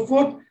on and so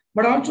forth.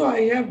 But also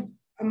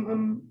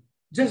I'm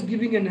just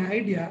giving an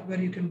idea where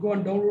you can go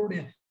and download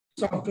a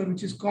software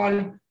which is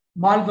called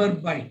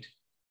Malwarebytes.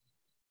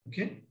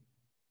 Okay.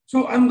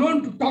 So I'm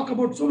going to talk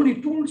about so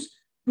many tools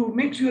to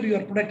make sure you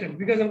are protected,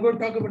 because I'm going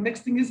to talk about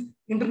next thing is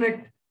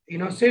internet,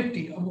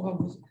 safety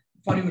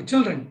for your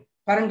children,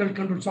 parental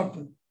control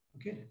software.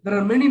 Okay. There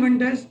are many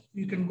vendors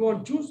you can go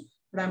and choose,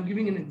 but I'm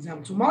giving an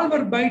example. So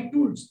Malwarebytes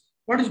tools,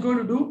 what is going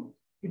to do?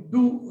 It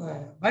do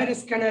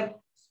virus scanner,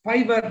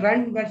 spyware,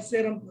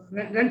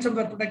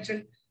 ransomware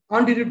protection,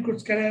 anti-root code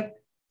scanner,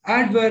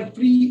 adware,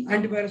 free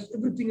antivirus,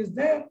 everything is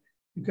there.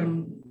 You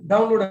can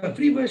download a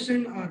free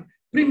version or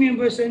premium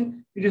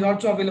version. It is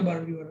also available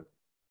on your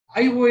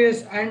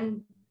iOS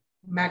and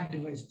Mac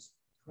devices.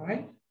 All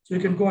right. So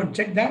you can go and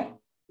check that.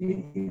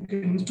 You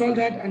can install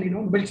that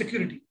and build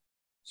security.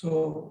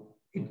 So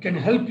it can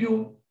help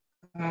you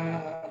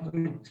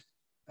with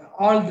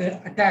all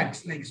the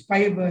attacks like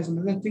spywares and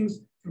other things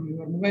from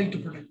your mobile to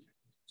protect.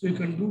 So you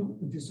can do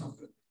with this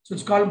software. So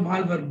it's called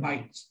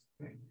Malwarebytes.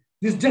 Right?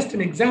 This is just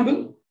an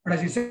example, but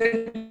as I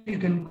said, you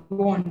can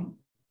go and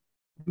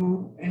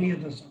do any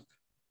other software.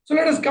 So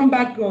let us come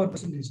back to our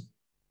presentation.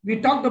 We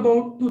talked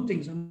about two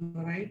things,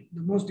 right?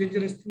 The most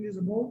dangerous thing is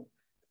about,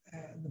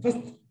 the first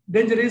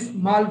danger is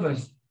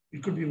malwares.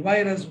 It could be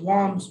virus,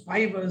 worms,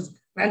 spywares,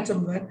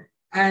 ransomware.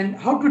 And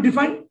how to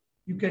define?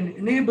 You can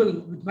enable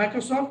with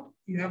Microsoft.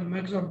 You have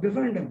Microsoft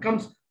Defender that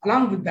comes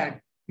along with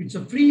that. It's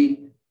a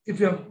free, if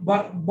you have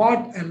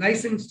bought a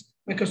licensed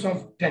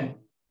Microsoft 10.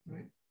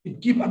 Right?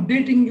 It keeps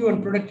updating you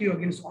and protect you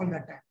against all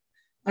that time.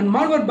 And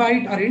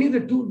Malwarebytes are any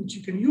other tool which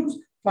you can use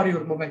for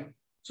your mobile.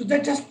 So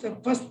that's just the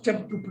first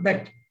step to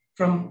protect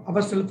from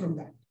ourselves from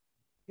that.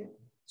 Okay?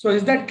 So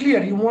is that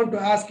clear? You want to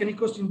ask any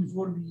question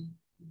before we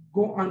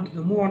go on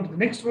to move on to the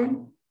next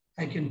one?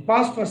 I can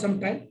pause for some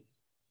time.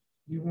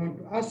 You want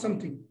to ask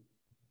something?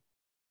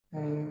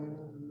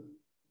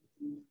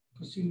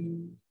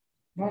 Question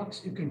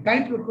box. You can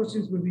type your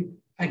questions. Maybe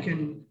I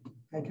can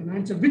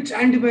answer. Which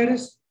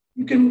antivirus?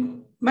 You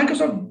can,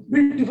 Microsoft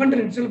built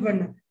Defender itself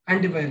an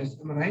antivirus.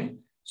 Am I right?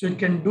 So it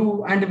can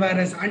do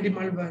antivirus,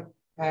 anti-malware.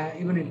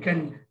 Even it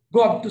can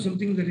go up to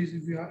something that is,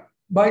 if you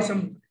buy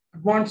some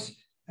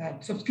advanced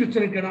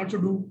subscription, it can also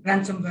do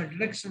ransomware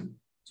detection.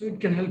 So it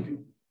can help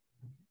you.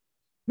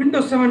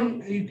 Windows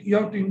 7, you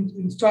have to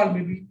install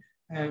maybe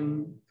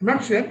I'm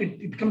not sure.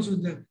 It comes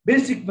with the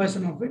basic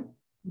version of it,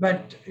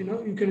 but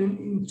you can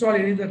install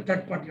any other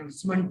third party or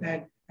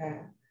Symantec,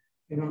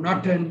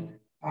 Norton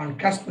or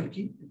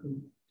Kaspersky.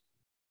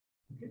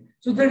 Okay.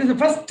 So that is the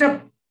first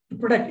step to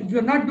protect. If you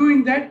are not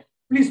doing that,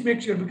 please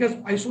make sure, because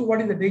I show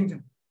what is the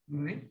danger.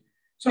 Right?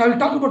 So I will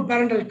talk about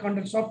parental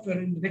control software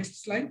in the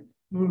next slide.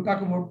 We will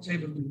talk about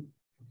cyberbullying.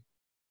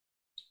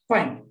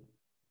 Fine.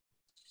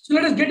 So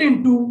let us get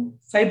into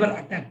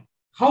cyber attack.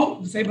 How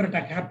the cyber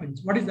attack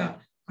happens. What is the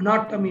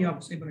anatomy of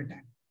cyber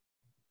attack?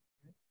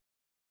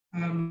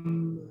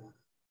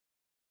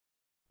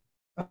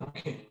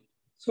 Okay.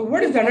 So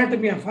what is the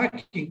anatomy of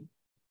hacking?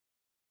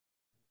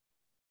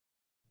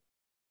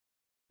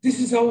 This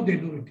is how they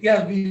do it.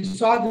 Yeah, we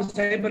saw the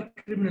cyber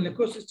criminal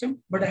ecosystem,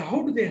 but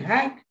how do they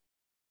hack?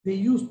 They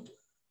used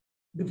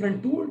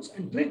different tools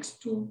and tricks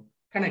to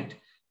connect.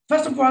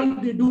 First of all,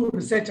 they do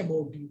research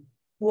about you.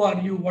 Who are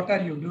you? What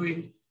are you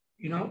doing?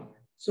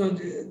 So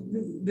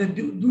they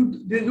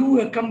do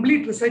a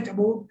complete research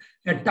about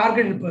a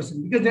targeted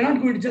person, because they're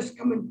not going to just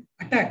come and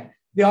attack.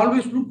 They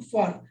always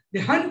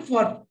they hunt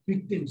for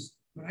victims,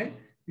 right?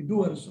 They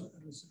do a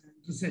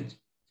research.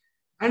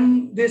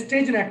 And they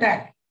stage an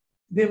attack.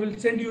 They will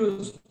send you a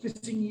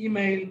phishing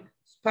email,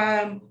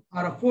 spam,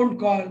 or a phone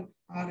call,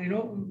 or,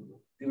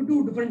 they will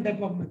do different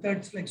type of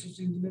methods like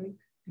social engineering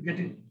to get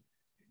in.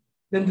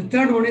 Then the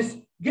third one is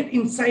get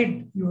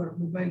inside your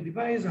mobile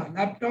device or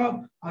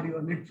laptop or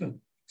your network,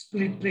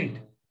 exfiltrate,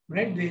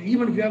 right?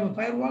 Even if you have a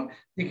firewall,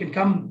 they can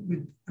come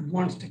with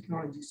advanced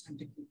technologies and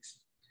techniques.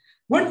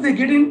 Once they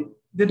get in,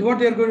 then what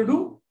they're going to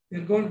do,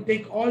 they're going to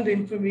take all the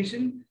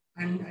information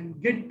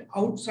and get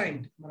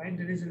outside, right?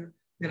 That is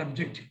their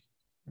objective.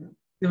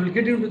 They will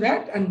get into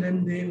that, and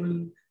then they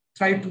will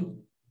try to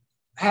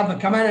have a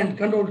command and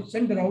control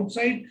center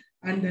outside,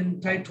 and then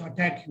try to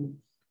attack you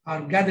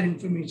or gather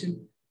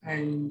information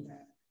and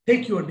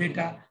take your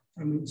data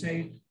from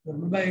inside your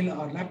mobile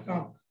or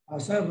laptop or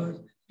servers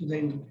to the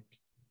internet.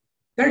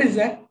 That is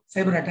a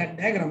cyber attack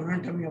diagram,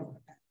 anatomy of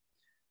attack.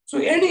 So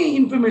any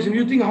information,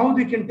 you think how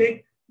they can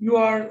take, you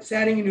are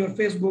sharing in your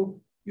Facebook,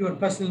 your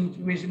personal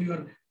information,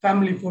 your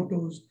family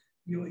photos,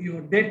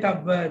 your date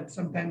of birth,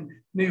 sometimes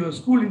your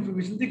school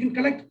information. They can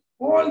collect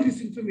all this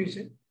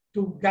information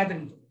to gather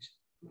information.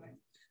 Right?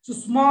 So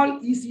small,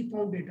 easy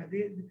found data,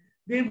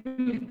 they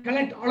will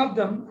collect all of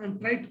them and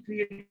try to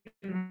create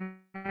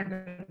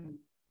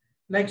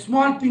like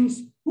small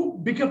things,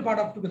 put bigger part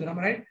of together,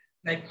 right?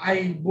 Like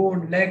eye,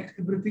 bone, leg,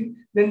 everything.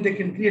 Then they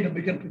can create a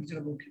bigger picture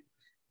about you.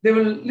 They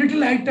will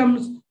little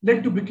items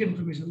led to big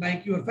information,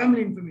 like your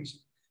family information,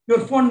 your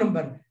phone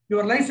number,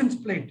 your license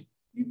plate.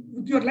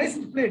 With your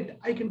license plate,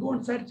 I can go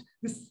and search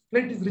this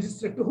plate is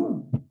registered to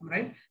whom,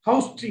 right?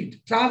 House,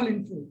 street, travel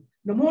info.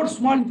 The more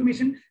small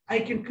information, I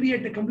can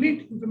create a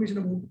complete information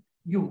about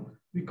you.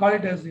 We call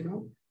it as,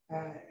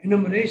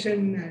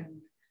 enumeration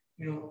and,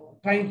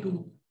 trying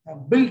to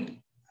build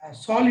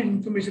solid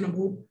information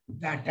about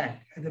the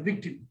attack, the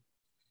victim.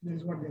 That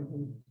is what they're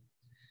doing.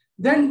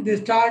 Then they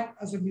start,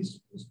 as we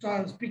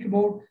speak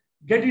about,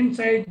 get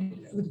inside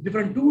with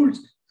different tools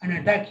and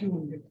attack you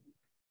and get.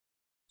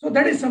 So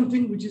that is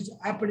something which is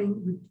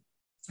happening with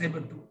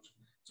cyber tools.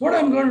 So what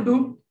I'm going to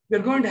do, we're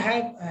going to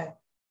have a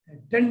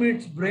 10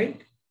 minutes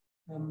break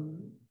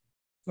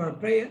for a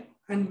prayer,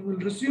 and we'll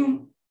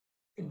resume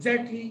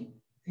exactly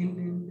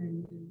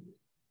in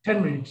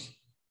 10 minutes.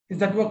 Is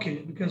that okay?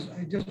 Because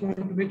I just want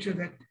to make sure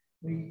that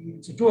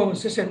it's a 2-hour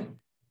session.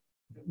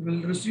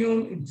 We'll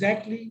resume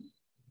exactly,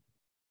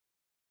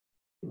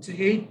 it's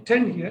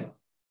 8:10 here.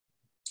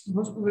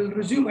 We'll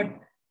resume at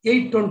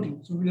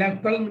 8:20. So we'll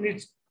have 12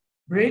 minutes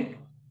break,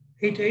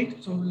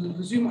 8:08. So we'll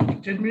resume after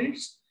 10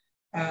 minutes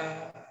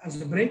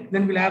as a break.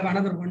 Then we'll have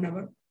another 1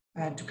 hour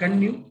to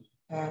continue.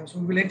 So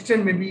we'll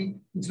extend,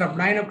 maybe instead of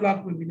 9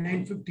 o'clock, will be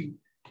 9:50,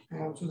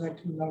 so that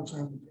we'll also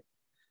have a break.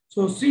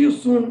 So see you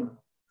soon,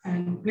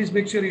 and please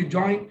make sure you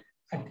join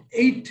at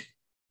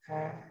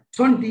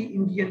 8:20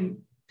 Indian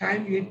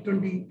time,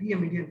 8:20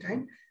 p.m. Indian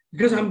time,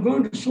 because I'm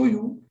going to show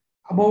you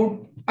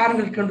about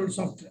parental control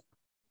software.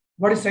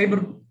 What is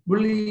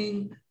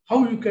cyberbullying?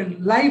 How you can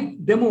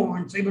live demo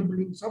on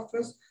cyberbullying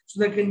software, so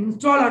they can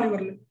install on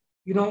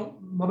your,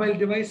 mobile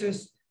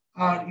devices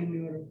or in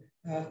your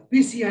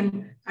PC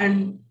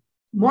and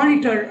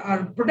monitor or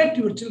protect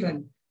your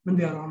children when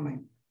they are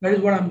online. That is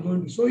what I'm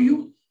going to show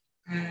you.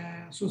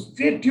 So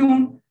stay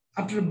tuned.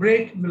 After a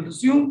break, we'll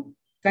resume.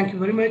 Thank you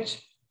very much.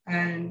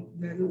 And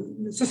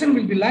the session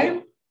will be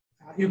live.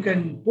 You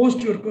can post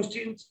your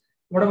questions,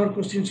 whatever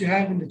questions you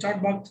have in the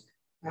chat box.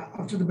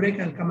 After the break,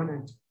 I'll come and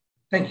answer.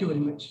 Thank you very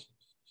much.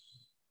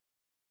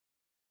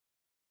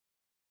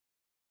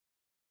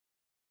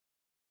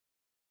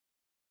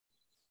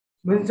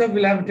 We'll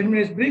have a 10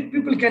 minutes break.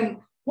 People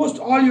can post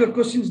all your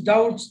questions,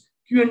 doubts,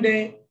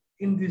 Q&A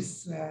in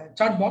this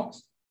chat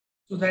box,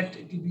 so that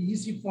it will be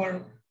easy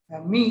for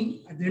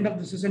me at the end of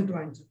the session to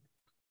answer.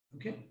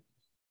 Okay.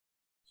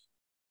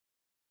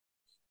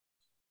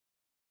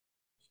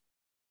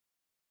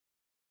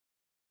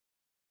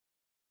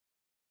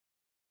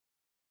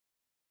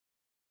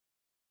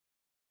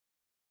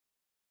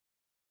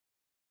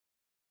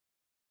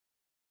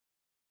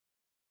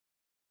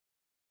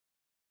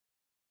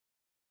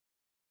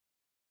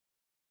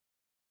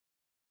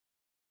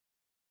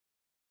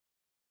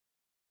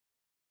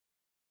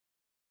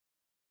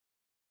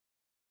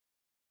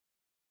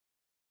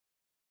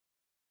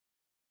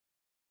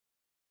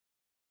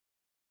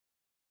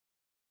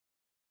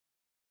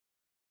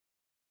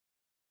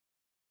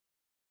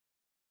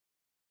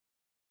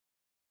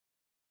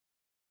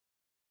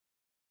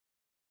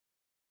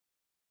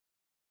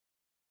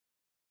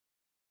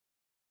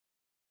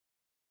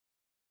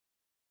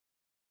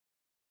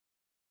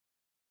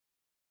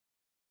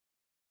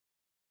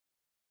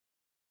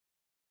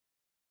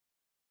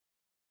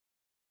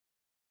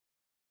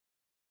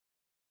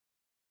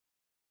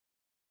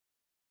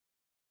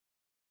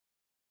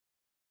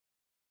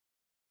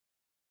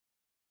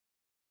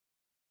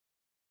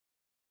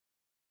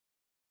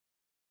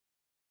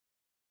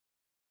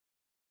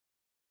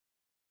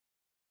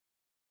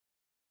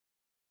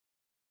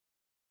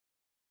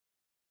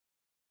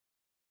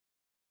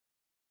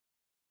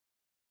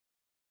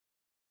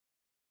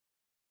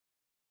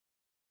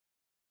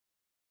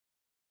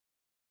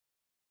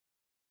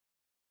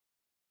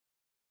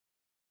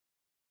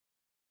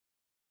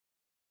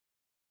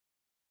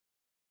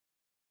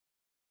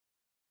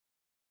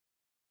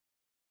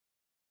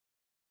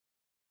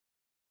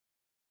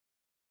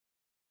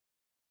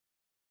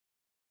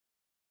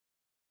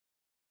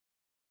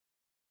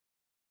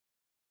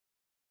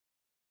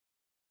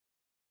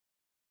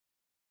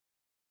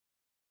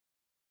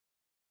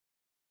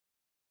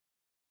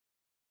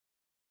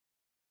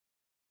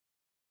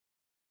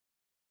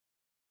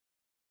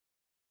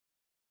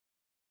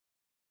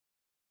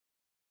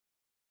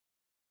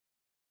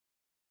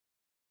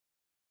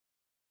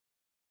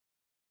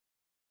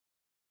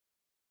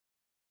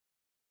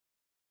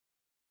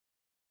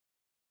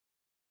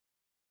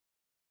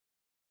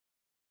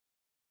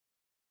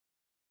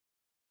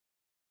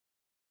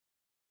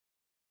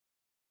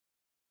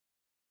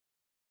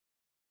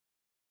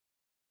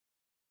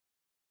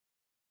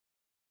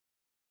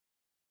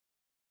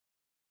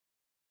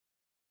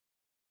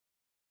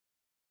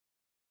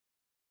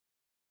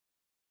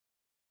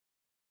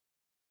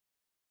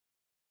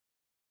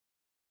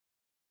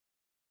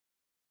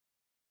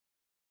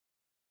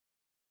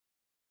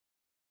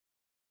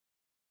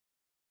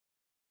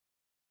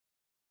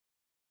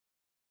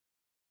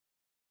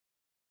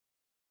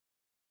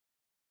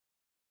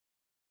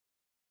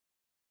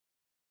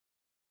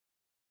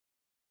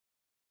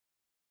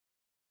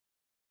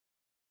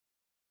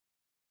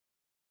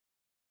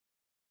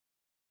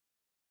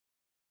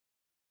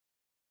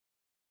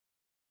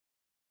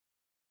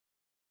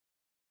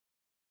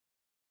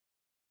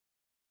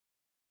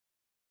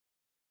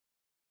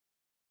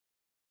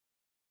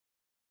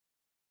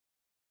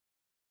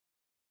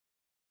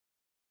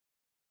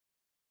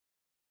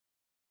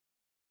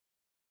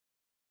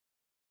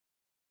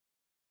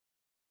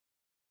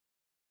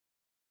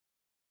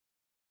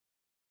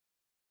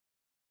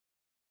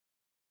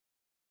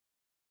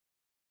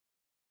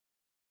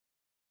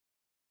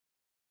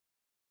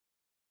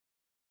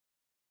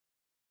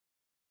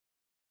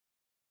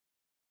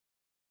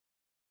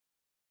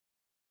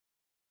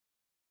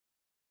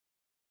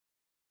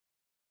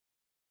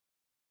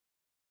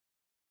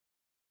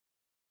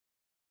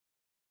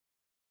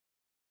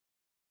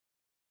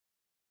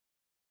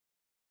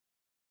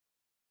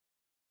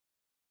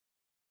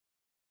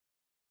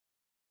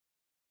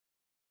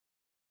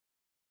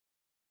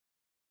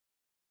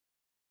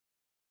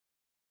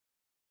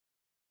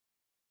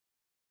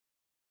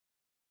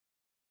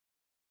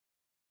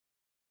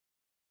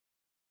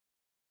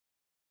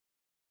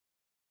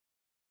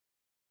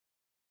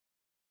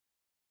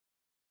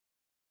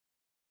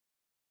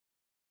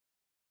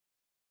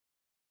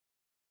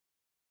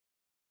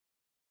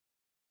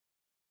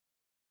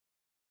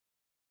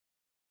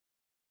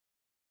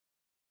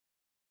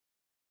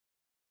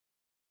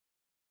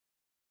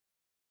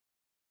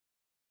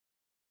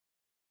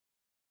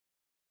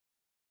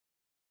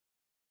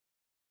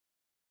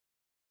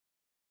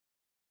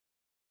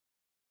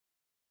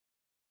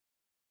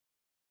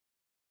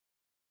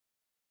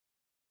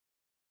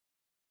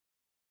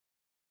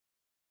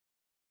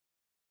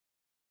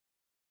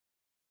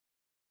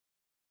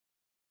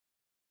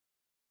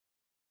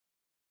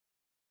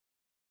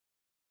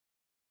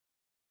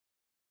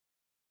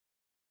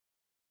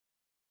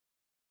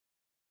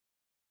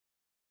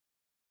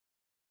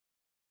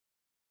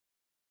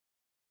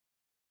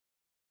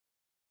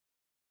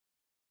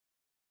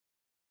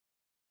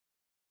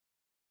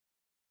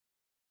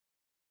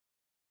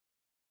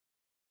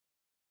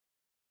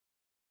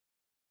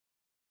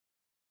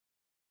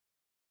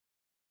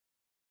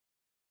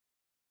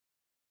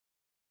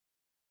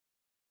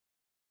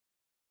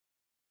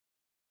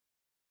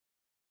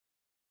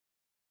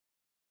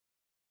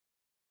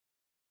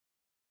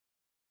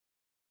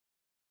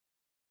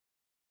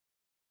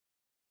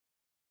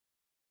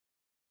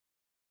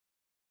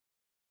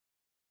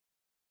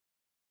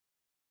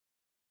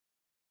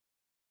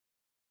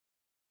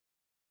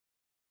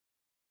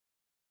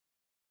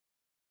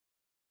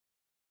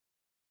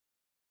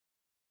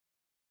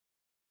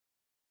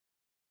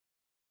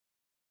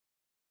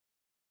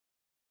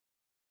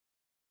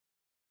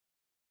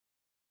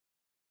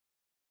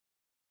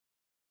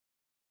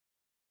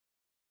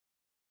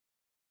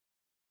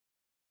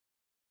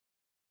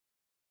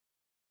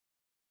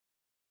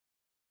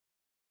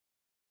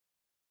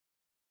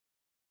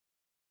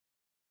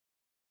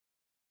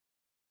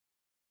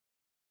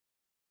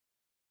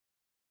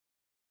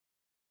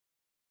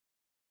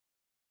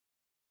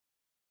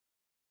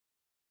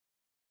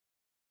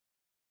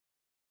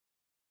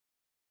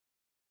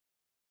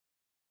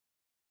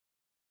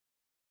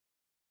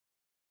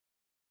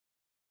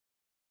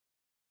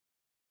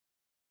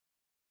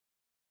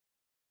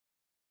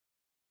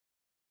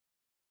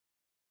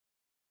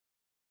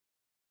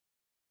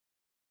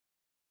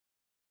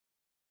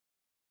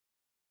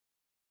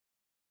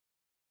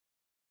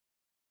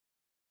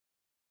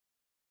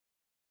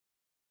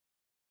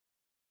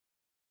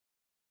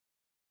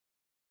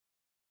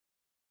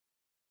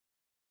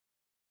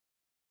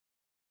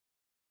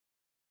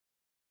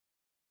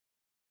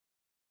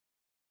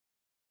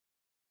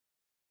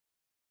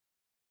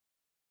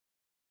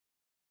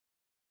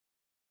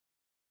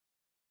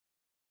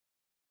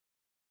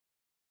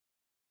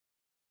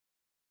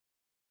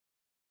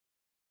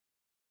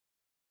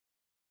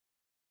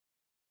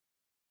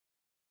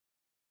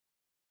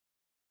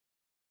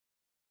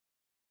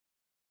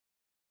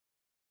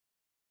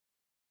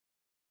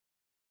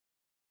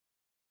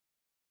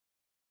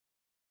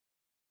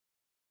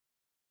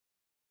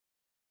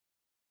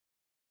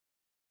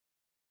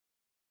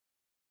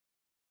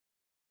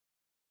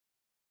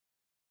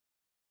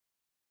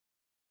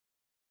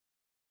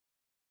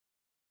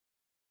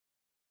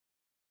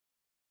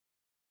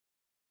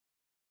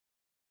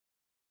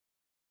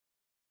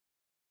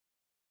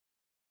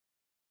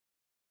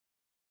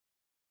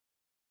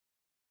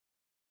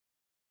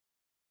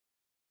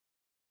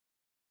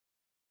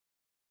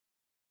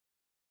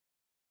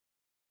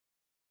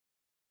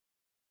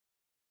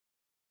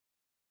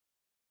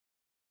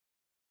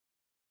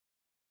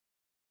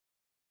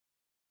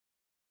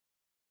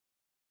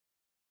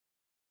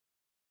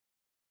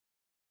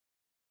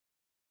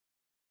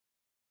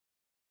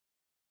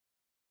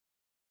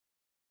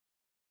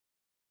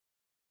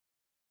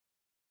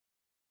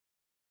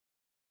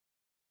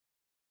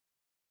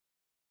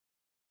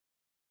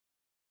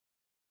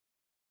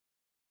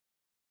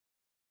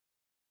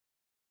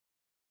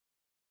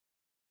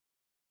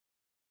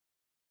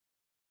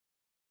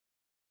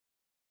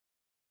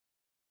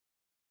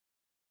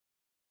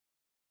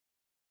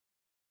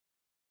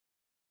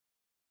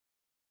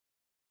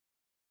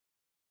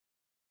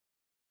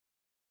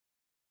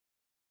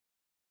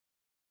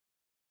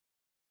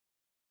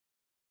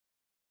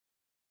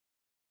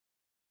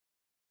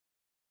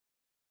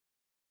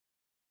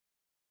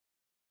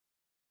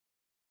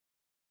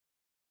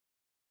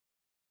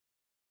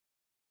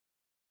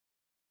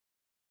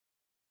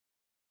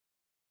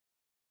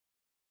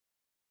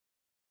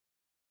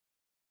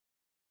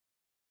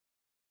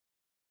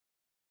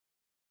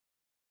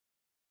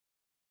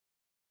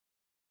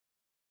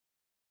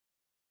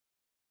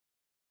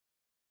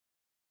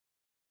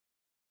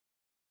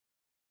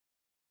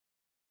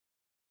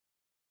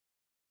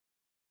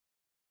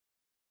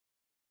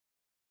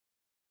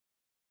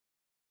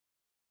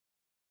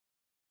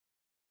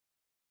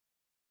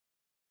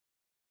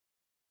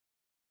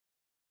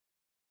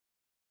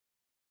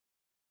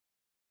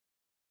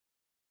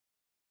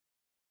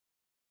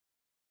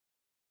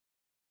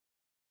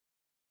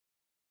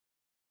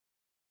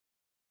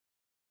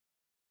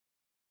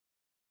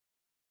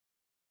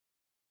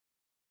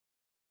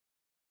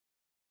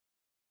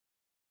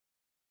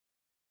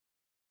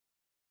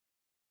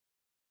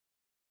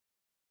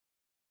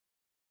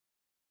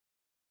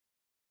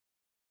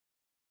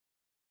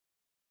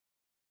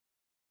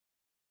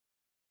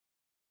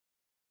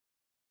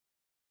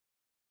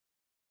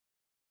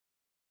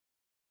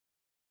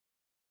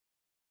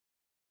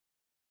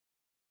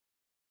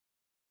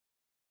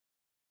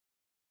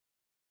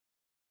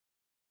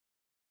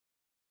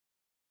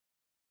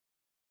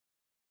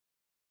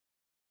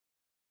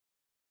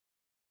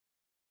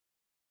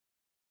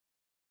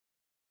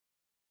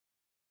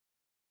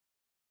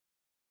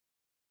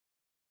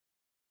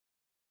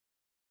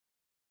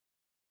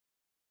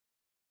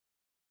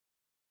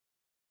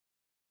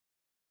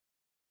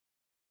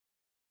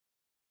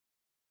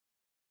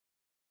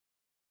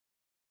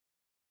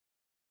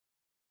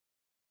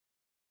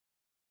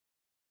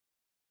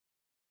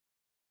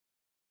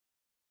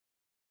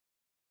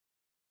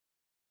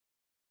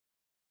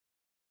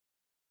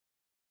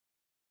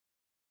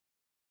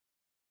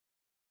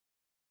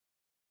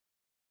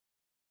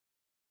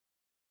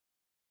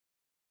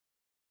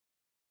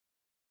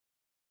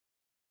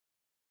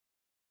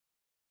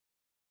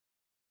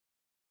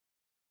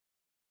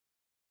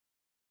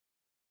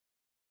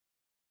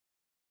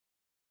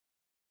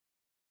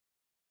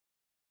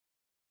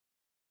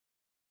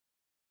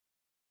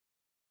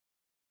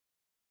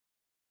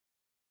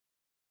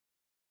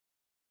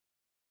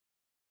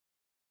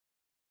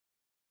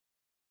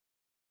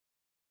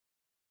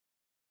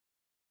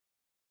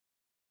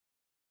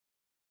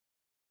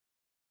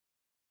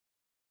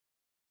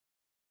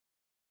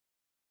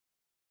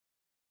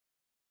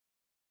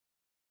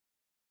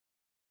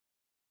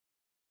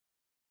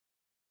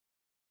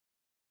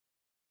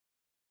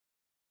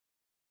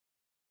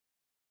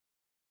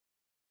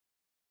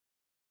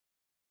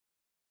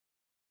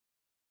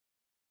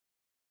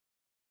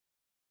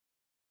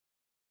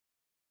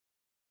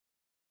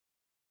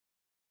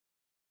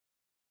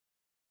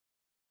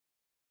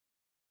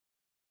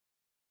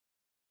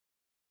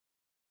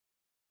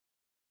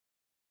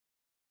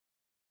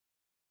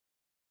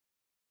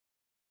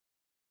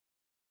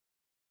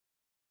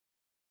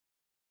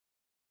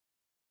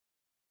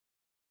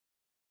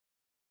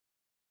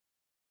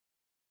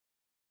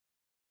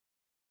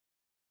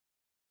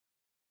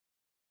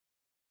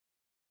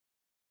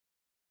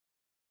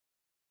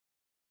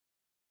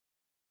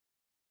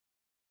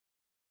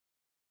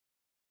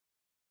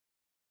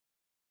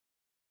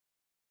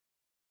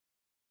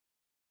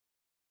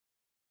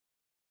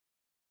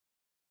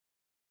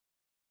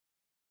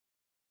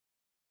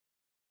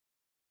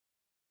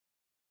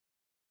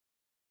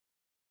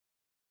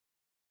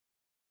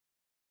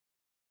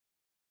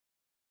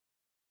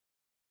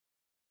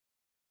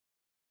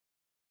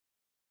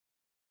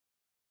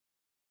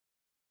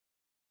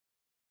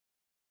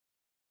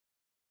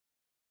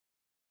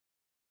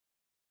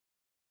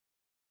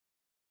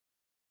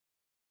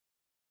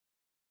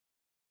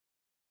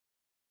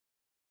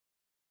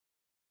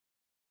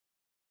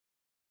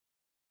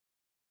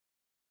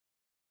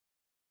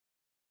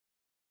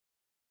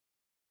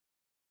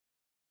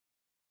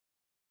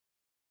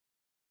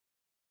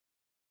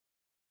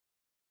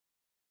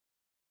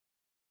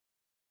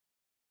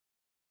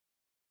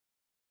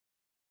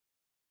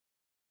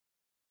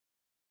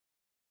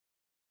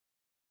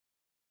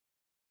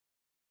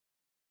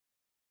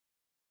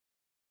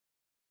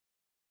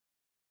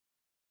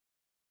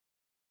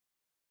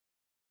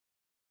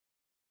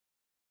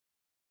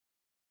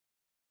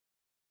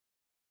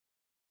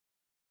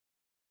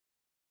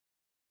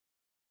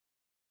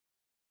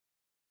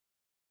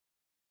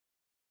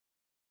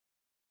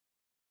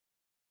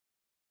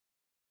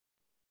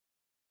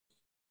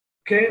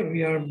 Okay,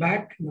 we are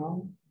back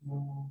now.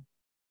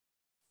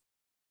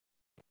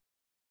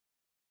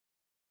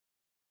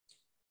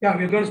 Yeah,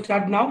 we're going to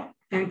start now.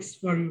 Thanks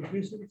for your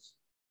patience.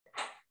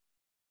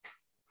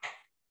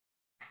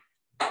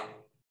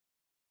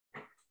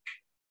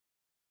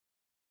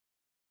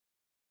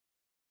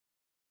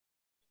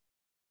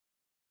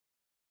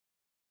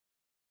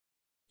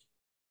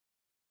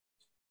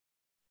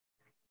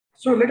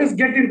 So let us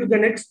get into the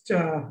next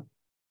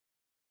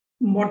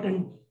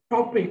important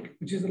topic,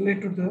 which is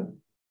related to the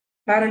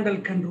parental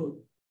control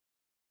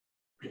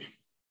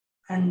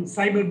and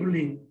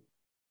cyberbullying.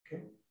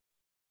 Okay.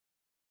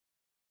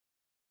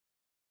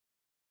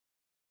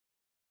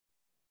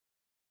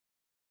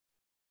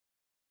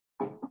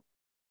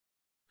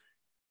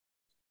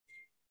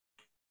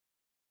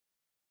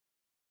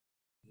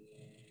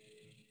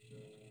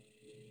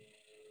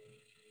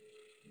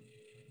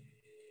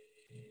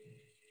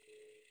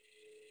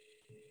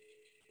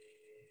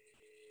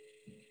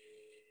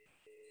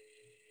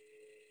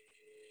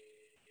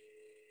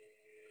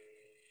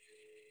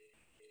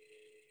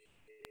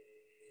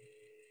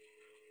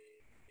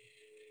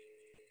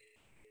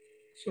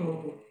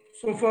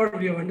 So far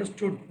we have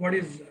understood what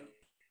is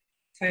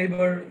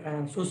cyber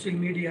social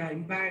media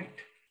impact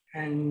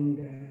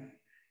and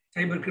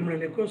cyber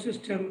criminal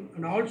ecosystem,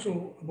 and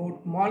also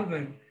about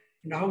malware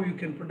and how you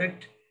can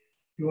protect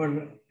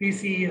your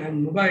PC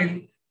and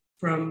mobile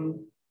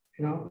from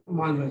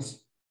malwares.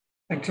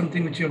 That's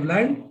something which you have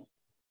learned.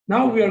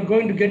 Now we are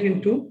going to get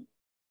into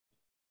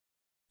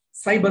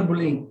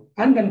cyberbullying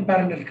and then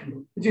parental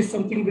control, which is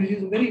something which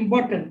is very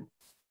important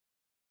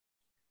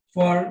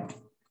for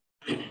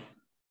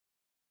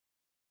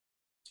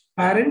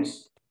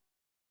parents,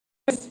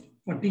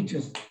 for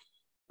teachers.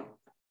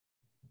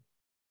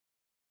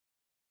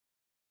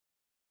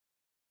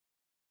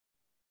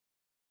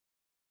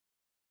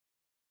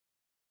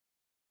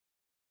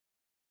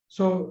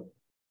 So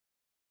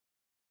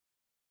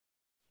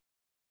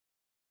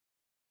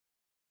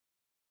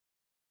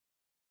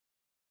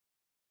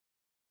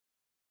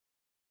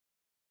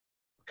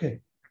okay.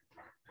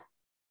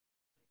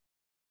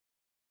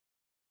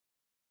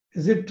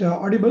 Is it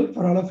audible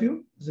for all of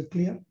you? Is it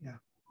clear? Yeah.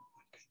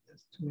 Okay,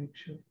 just to make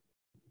sure.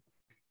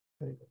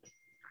 Very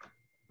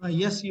good.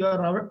 Yes, you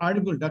are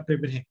audible, Dr.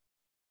 Ibrahim.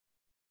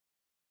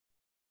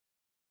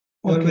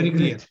 Okay, very great.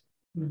 Clear.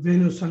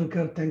 Venu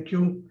Shankar, thank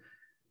you.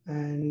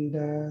 And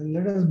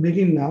let us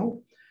begin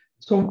now.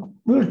 So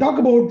we will talk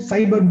about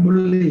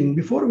cyberbullying.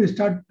 Before we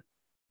start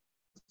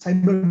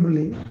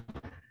cyberbullying,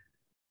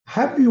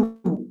 have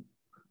you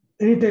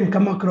anytime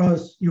come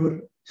across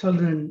your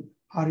children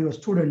or your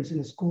students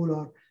in school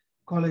or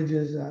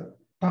colleges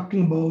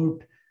talking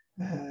about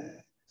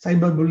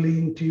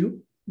cyberbullying to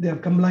you? They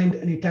have complained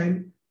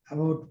anytime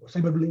about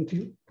cyberbullying to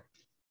you?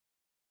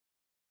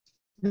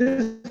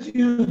 Just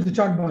use the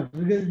chat box,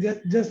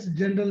 because just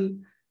general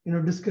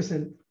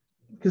discussion,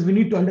 because we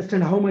need to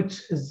understand how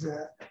much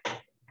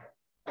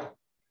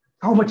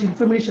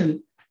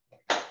information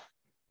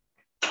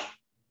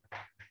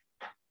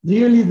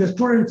really the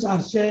students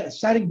are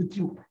sharing with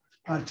you.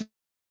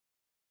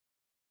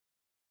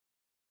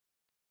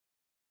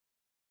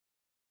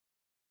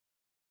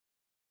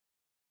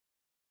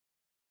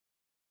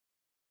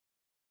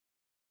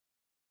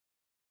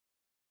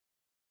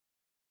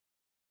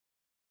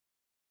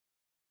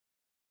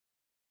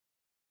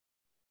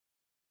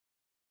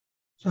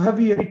 So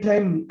have you any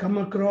time come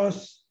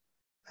across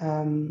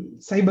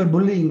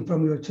cyberbullying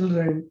from your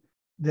children?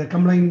 They're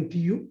complaining to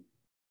you.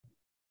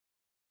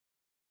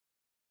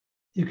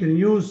 You can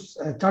use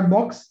a chat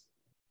box.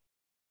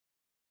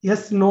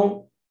 Yes,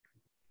 no.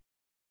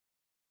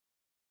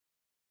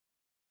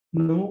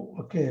 No,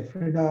 okay,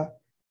 Freda.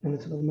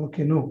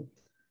 Okay, no.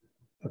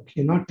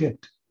 Okay, not yet.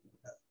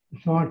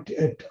 Not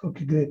yet.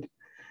 Okay, great.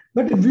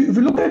 But if you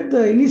look at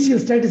the initial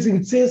statistic,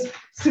 it says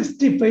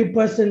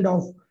 65%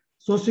 of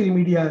social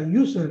media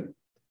user,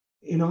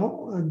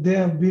 they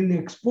have been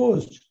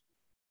exposed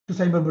to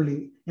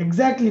cyberbullying.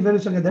 Exactly,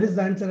 Venusanga, that is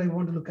the answer I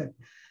want to look at.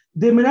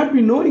 They may not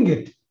be knowing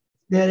it.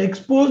 They are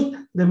exposed,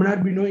 they may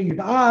not be knowing it.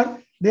 Or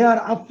they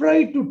are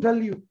afraid to tell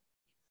you.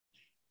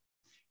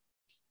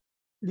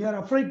 They are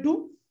afraid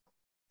to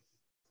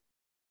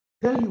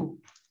tell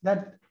you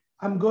that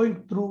I'm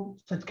going through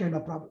such kind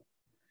of problem.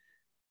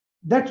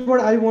 That's what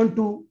I want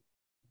to.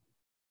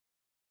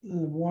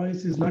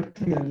 Voice is not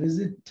clear. Is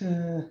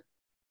it?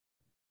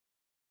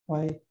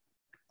 Why?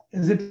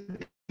 Is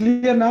it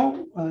clear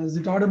now? Is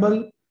it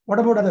audible? What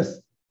about others?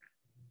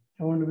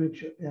 I want to make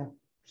sure. Yeah,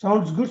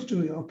 sounds good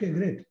to you. Okay,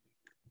 great.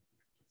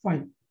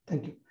 Fine.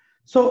 Thank you.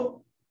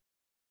 So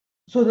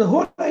the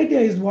whole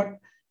idea is what?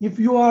 If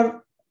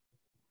your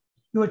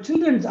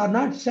children are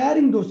not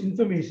sharing those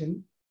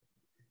information,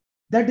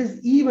 that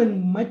is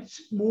even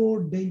much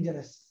more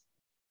dangerous.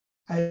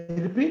 I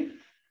repeat,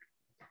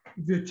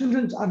 if your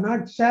children are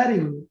not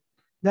sharing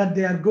that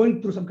they are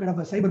going through some kind of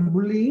a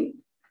cyberbullying,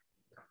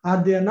 or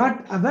they are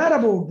not aware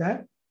about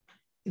that,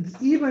 it's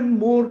even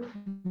more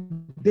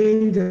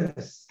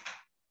dangerous.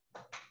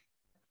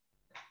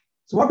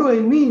 So what do I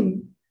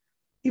mean?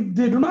 If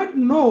they do not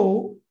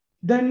know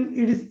then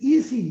it is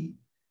easy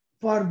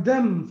for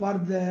them, for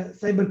the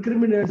cyber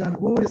criminals or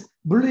who is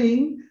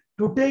bullying,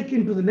 to take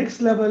into the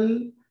next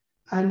level.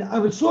 And I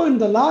will show in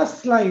the last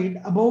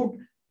slide about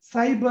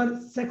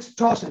cyber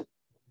sextortion.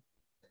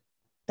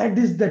 That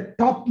is the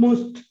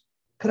topmost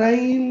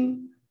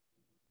crime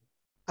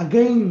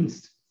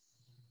against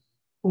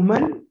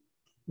women,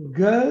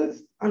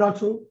 girls, and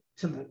also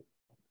children.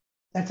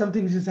 That's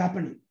something which is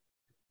happening.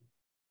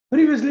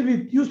 Previously,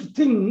 we used to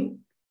think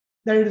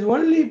that it is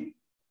only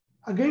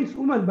against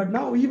women, but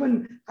now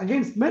even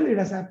against men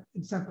it's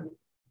happening.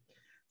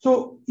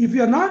 So if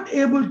you are not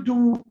able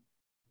to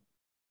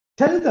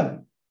tell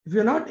them, if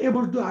you're not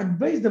able to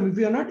advise them, if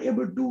you're not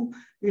able to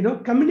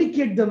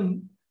communicate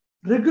them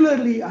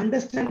regularly,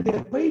 understand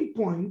their pain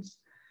points,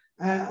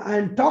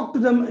 and talk to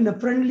them in a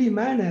friendly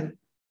manner,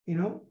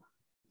 and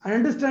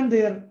understand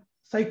their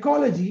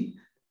psychology,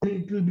 then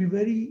it will be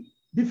very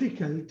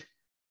difficult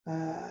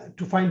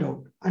to find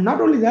out. And not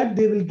only that,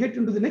 they will get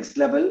into the next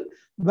level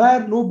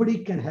where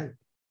nobody can help.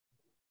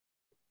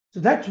 So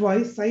that's why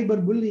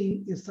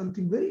cyberbullying is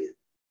something very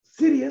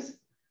serious,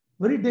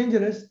 very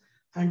dangerous,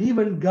 and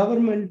even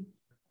government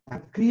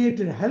have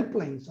created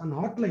helplines and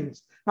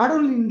hotlines, not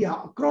only in India,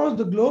 across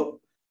the globe.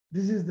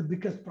 This is the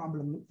biggest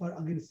problem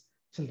against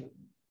children.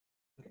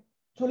 Okay.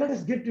 So let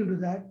us get into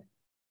that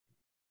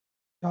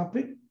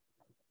topic,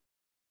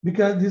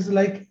 because this is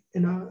like,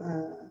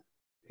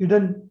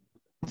 hidden,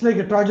 it's like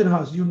a Trojan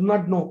horse. You do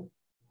not know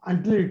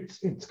until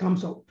it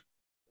comes out.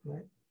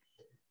 Right?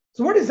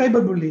 So what is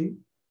cyberbullying?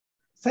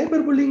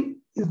 Cyberbullying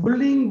is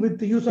bullying with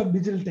the use of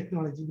digital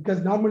technology,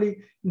 because normally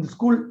in the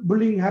school,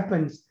 bullying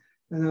happens.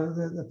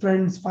 The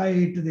friends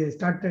fight, they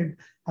started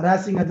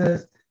harassing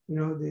others,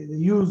 they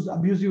use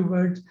abusive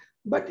words,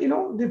 but they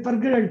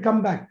forget and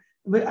come back.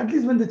 Well, at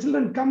least when the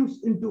children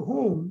comes into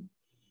home,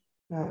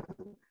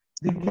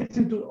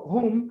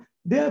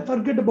 they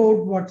forget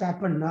about what's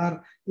happened,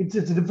 or it's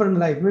a different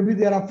life. Maybe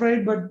they are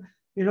afraid, but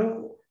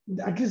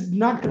at least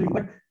not really.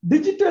 But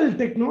digital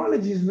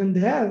technologies, when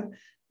they have,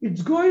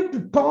 it's going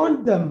to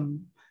taunt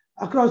them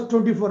across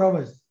 24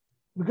 hours,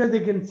 because they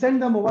can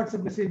send them a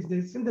WhatsApp message,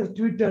 they send us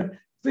Twitter,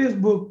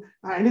 Facebook,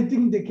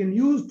 anything they can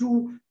use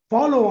to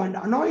follow and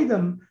annoy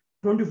them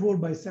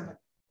 24/7.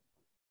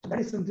 That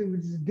is something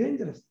which is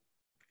dangerous.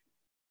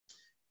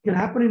 It can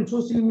happen in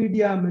social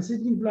media,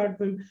 messaging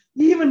platform,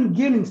 even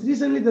gaming.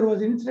 Recently, there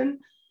was an incident.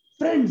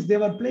 Friends, they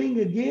were playing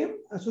a game,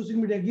 a social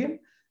media game,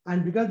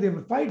 and because they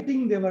were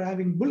fighting, they were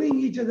bullying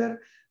each other,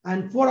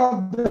 and 4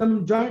 of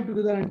them joined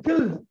together and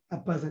killed a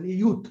person, a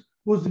youth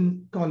who was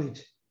in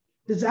college.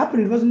 This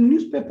happened. It was in the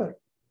newspaper.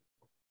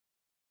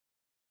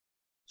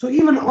 So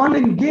even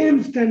online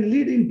games can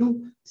lead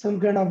into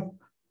some kind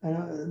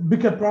of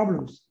bigger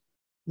problems.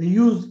 They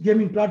use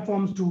gaming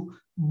platforms to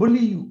bully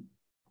you.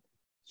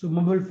 So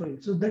mobile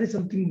phones. So that is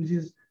something which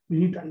we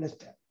need to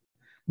understand.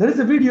 There is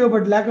a video,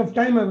 but lack of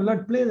time, I will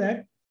not play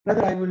that.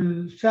 Rather, I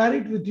will share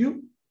it with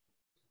you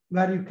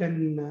where you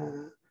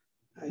can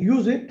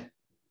use it.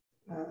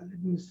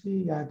 Let me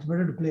see. Yeah, it's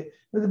better to play.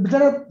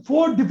 There are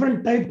 4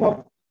 different types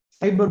of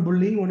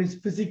cyberbullying. One is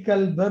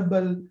physical,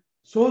 verbal,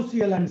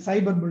 social, and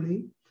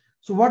cyberbullying.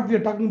 So what we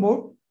are talking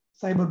about,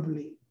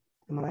 cyberbullying.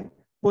 Am I right?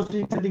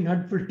 Posting, sending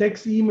hurtful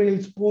text,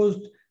 emails,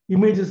 post,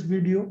 images,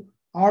 video,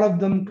 all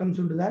of them comes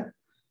into that.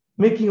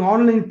 Making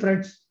online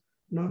threats,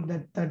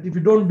 that if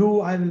you don't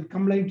do, I will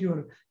complain to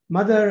your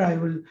mother, I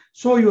will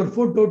show your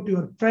photo to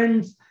your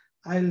friends,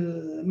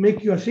 I'll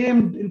make you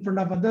ashamed in front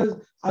of others,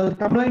 I will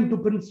complain to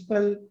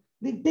principal.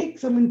 They take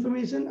some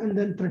information and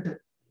then threaten.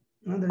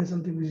 That is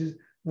something which is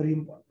very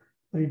important,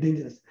 very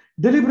dangerous.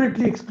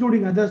 Deliberately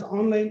excluding others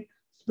online,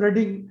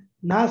 spreading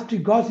nasty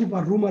gossip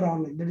or rumor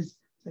online. That is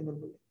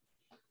cyberbullying.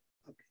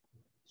 Okay.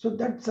 So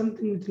that's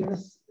something which, let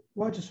us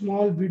watch a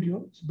small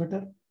video. It's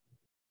better.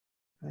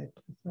 I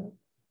prefer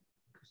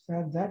to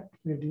share that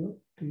video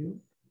to you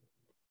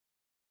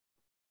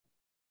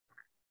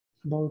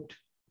about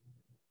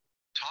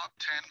top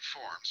 10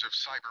 forms of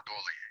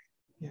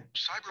cyberbullying. Yeah.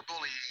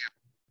 Cyberbullying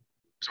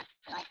is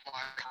a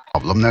worldwide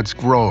problem that's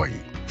growing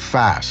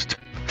fast.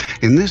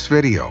 In this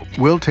video,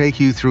 we'll take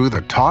you through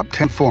the top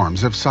 10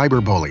 forms of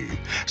cyberbullying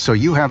so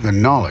you have the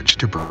knowledge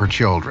to protect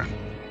children.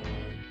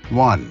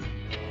 1.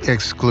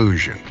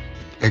 Exclusion.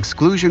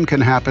 Exclusion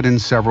can happen in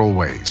several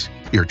ways.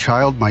 Your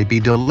child might be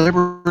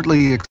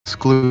deliberately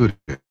excluded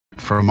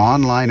from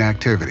online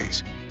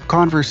activities,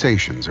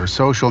 conversations, or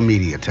social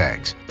media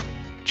tags.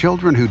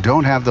 Children who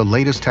don't have the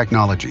latest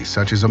technology,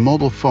 such as a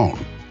mobile phone,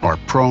 are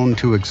prone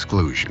to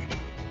exclusion.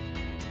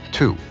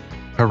 2.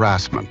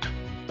 Harassment.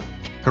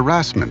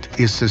 Harassment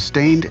is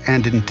sustained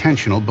and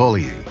intentional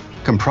bullying,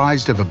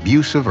 comprised of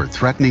abusive or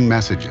threatening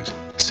messages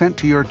sent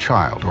to your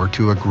child or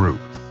to a group.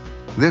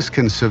 This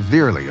can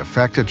severely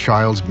affect a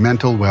child's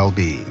mental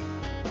well-being.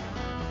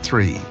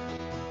 3.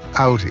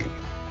 Outing.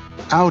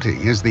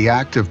 Outing is the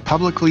act of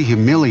publicly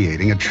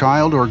humiliating a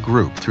child or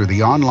group through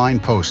the online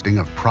posting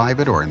of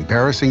private or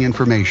embarrassing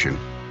information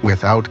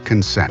without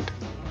consent.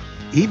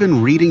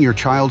 Even reading your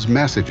child's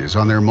messages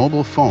on their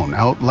mobile phone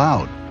out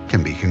loud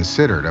can be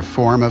considered a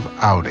form of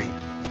outing.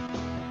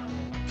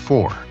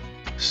 4.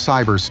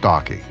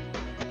 Cyberstalking.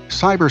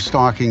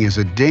 Cyberstalking is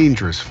a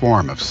dangerous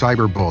form of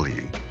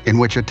cyberbullying in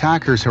which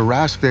attackers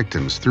harass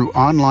victims through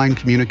online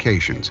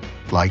communications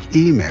like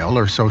email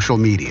or social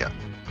media.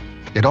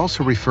 It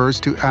also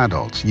refers to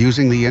adults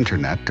using the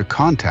internet to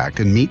contact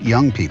and meet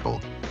young people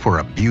for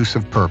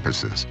abusive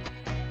purposes.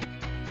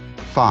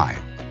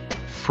 5.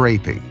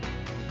 Fraping.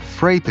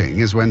 Fraping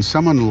is when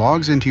someone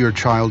logs into your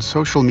child's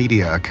social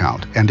media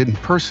account and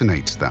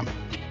impersonates them,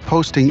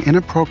 posting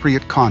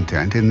inappropriate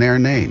content in their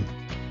name.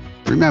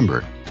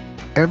 Remember,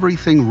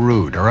 everything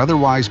rude or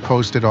otherwise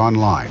posted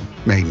online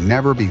may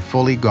never be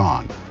fully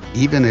gone,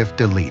 even if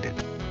deleted.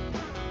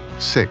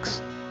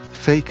 6.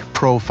 Fake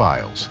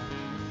profiles.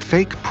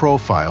 Fake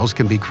profiles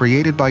can be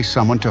created by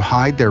someone to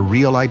hide their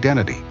real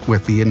identity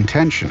with the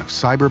intention of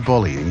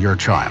cyberbullying your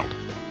child.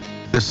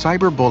 The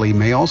cyberbully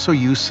may also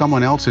use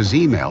someone else's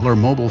email or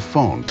mobile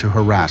phone to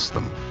harass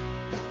them.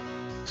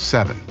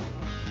 7.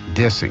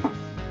 Dissing.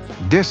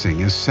 Dissing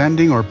is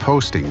sending or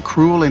posting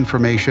cruel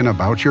information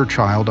about your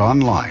child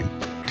online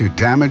to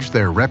damage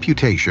their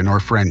reputation or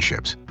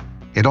friendships.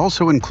 It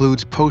also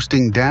includes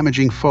posting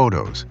damaging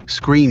photos,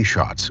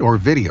 screenshots, or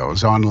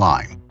videos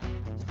online.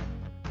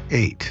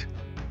 8.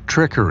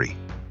 Trickery.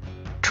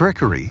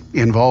 Trickery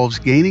involves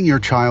gaining your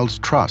child's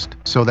trust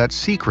so that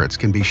secrets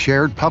can be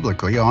shared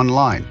publicly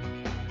online.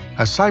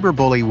 A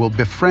cyberbully will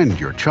befriend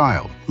your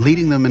child,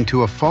 leading them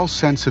into a false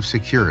sense of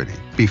security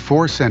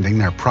before sending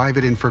their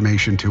private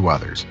information to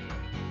others.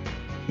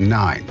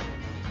 9.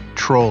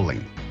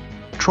 Trolling.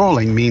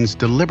 Trolling means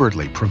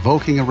deliberately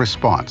provoking a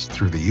response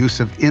through the use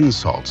of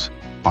insults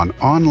on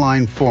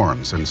online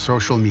forums and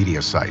social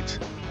media sites.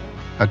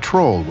 A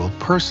troll will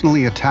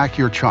personally attack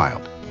your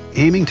child,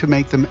 aiming to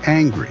make them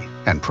angry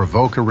and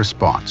provoke a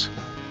response.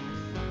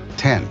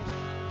 10.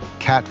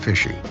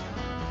 Catfishing.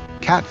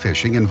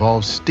 Catfishing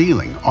involves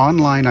stealing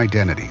online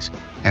identities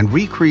and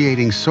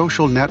recreating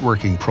social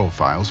networking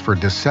profiles for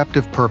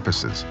deceptive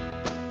purposes.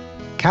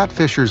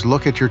 Catfishers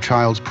look at your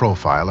child's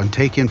profile and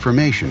take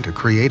information to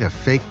create a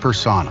fake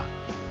persona.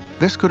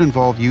 This could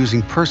involve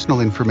using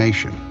personal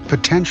information,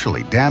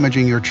 potentially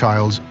damaging your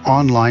child's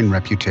online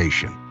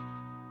reputation.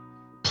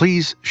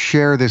 Please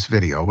share this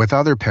video with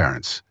other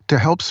parents to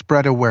help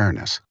spread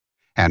awareness.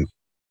 And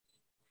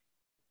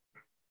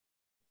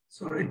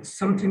so it's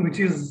something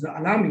which is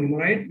alarming,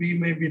 right? We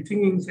may be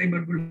thinking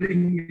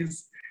cyberbullying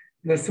is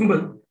a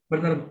symbol,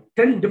 but there are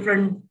 10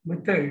 different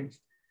methods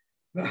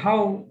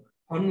how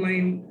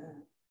online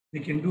they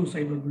can do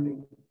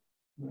cyberbullying,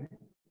 right?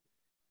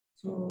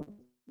 So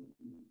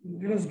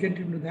let us get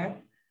into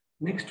that.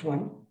 Next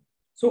one.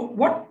 So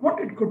what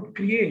it could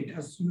create,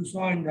 as you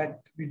saw in that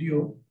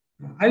video,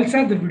 I'll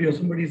share the video.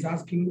 Somebody is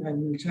asking, I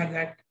will share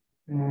that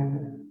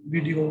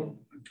video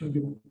to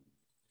you.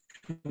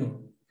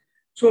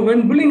 So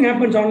when bullying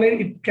happens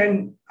online, it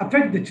can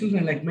affect the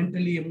children like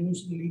mentally,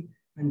 emotionally,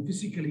 and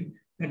physically.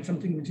 That's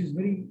something which is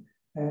very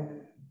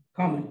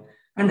common.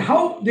 And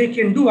how they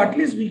can do, at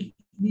least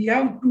we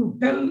have to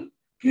tell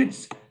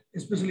kids,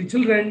 especially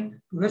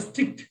children, to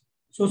restrict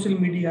social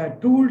media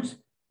tools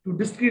to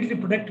discreetly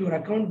protect your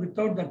account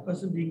without that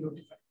person being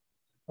notified.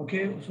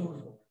 Okay,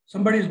 so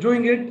somebody is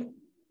doing it,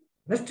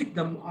 restrict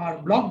them or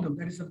block them.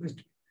 That is the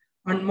best.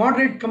 And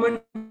moderate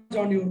comments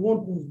on your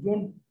own post.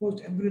 Don't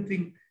post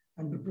everything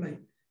and reply.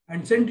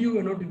 And send you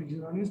a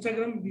notification. On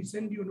Instagram, we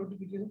send you a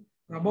notification.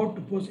 We're about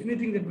to post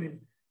anything that will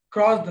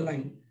cross the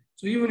line.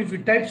 So even if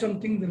you type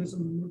something, there is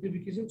some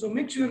notification. So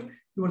make sure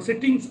your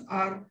settings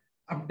are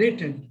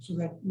updated so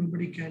that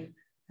nobody can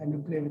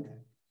play with that.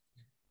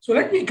 So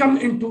let me come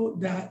into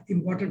the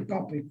important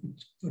topic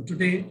for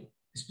today,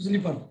 especially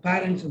for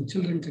parents and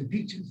children and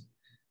teachers.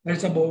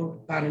 That's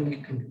about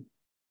parental control.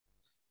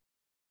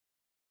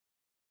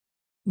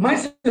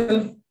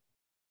 Myself,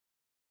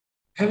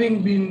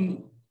 having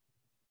been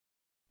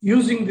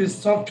using this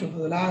software for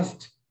the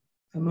last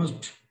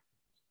almost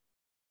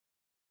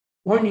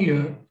 1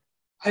 year,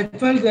 I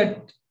felt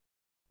that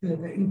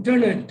the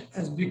internet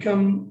has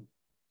become,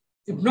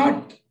 if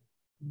not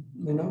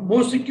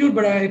more secure,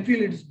 but I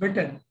feel it's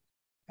better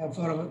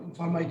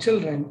for my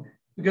children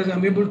because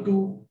I'm able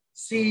to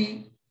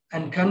see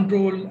and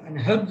control and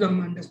help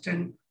them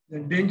understand the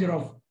danger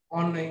of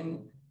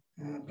online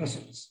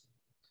presence.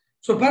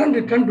 So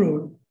parental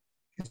control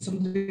is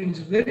something that is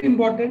very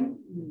important.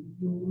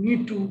 You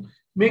need to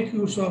make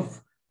use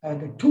of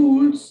the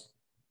tools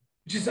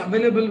which is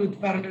available with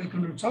parental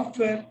control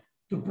software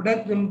to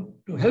protect them,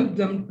 to help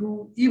them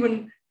to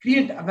even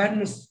create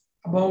awareness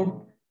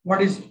about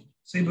what is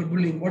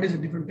cyberbullying, what is a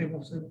different type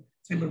of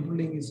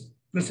cyberbullying is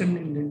present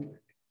in the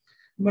internet.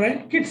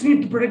 Right? Kids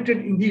need to protect it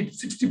indeed.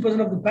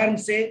 60% of the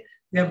parents say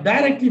they have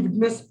directly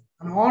witnessed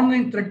an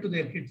online threat to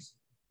their kids.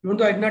 Even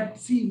though I did not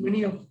see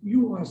many of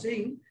you are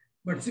saying,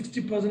 but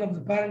 60% of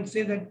the parents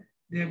say that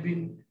they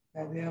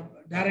have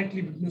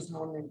directly witnessed an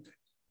online threat.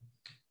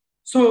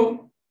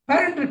 So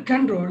parental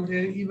control,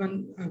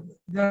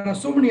 there are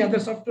so many other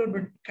software,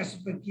 but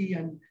Kaspersky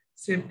and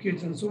Safe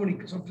Kids and so many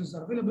softwares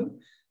are available.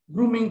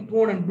 Grooming,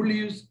 porn, and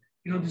bullies,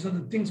 these are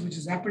the things which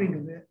is happening to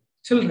the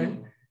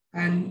children.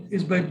 And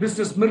is by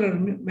Business Mirror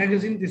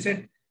magazine, they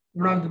said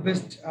one of the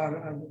best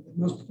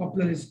most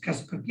popular is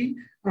Kaspersky,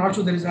 and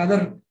also there is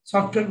other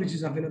software which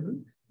is available.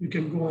 You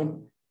can go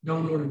and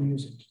download and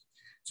use it.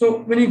 So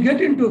when you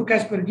get into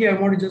Kaspersky, I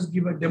want to just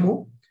give a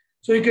demo.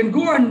 So you can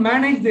go and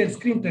manage their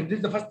screen time. This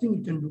is the first thing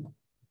you can do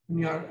when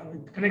you are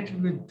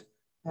connected with,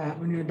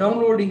 when you're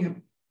downloading a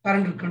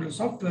parental control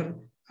software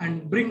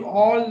and bring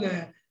all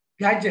the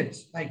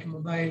gadgets like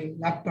mobile,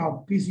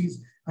 laptop, PCs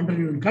under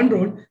your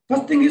control.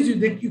 First thing is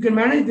you can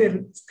manage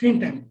their screen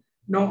time.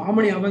 Now, how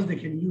many hours they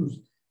can use.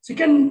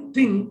 Second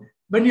thing,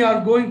 when you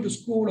are going to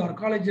school or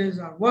colleges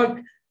or work,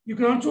 you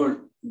can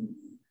also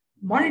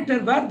monitor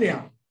where they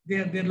are,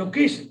 their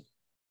location,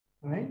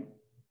 right?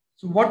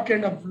 So what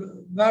kind of,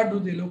 where do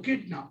they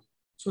locate now?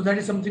 So that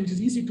is something which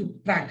is easy to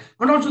track.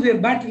 And also their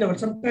battery level.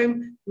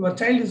 Sometimes your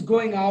child is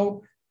going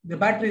out, the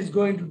battery is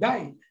going to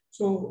die.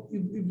 So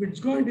if it's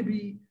going to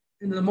be,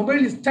 the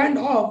mobile is turned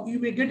off, you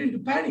may get into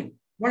panic.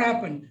 What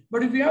happened?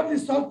 But if you have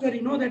this software,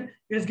 you know that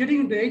it is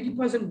getting into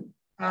 80%,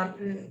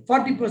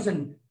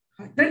 40%,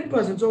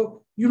 10%.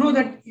 So you know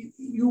that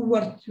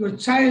your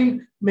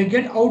child may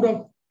get out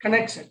of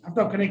connection, out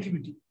of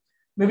connectivity.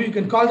 Maybe you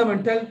can call them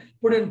and tell,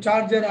 put in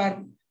charger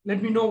or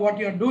let me know what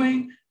you're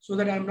doing so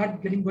that I'm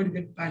not going to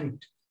get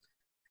panicked.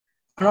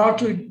 And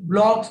also it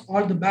blocks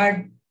all the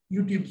bad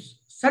YouTube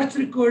search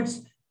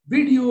records,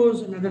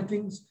 videos and other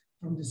things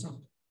from the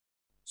software.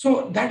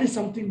 So that is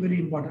something very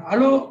important.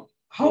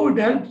 How it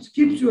helps,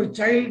 keeps your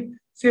child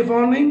safe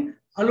online,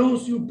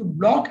 allows you to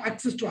block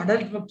access to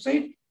adult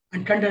website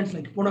and contents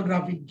like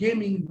pornography,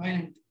 gaming,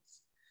 violent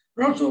things.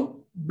 But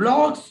also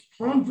blocks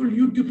harmful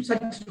YouTube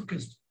search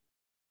requests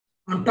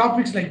on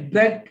topics like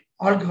drug,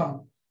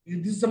 alcohol.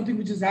 This is something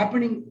which is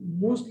happening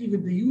mostly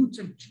with the youths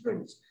and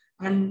children,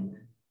 and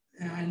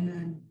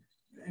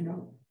you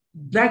know,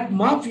 drug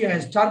mafia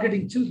is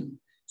targeting children.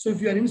 So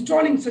if you are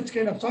installing such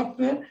kind of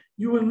software,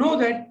 you will know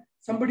that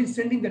somebody is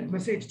sending that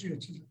message to your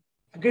children.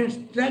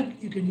 Against drug,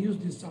 you can use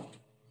this software.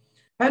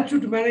 Helps you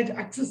to manage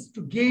access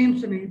to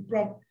games and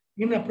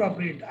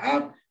inappropriate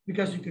app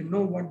because you can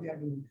know what they are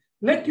doing.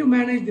 Let you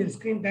manage their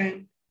screen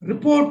time,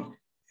 report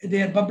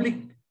their public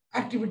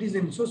activities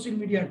in social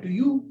media to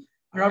you,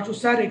 and also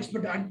share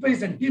expert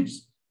advice and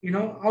tips,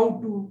 how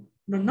to,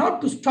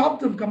 not to stop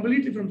them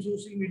completely from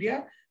social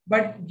media,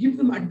 but give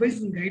them advice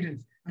and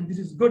guidance. And this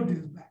is good, this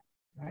is bad,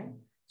 right?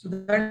 So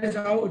that is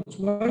how it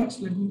works.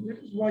 Let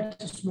us watch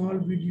a small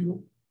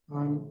video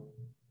on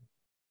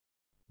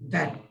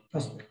that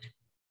perspective.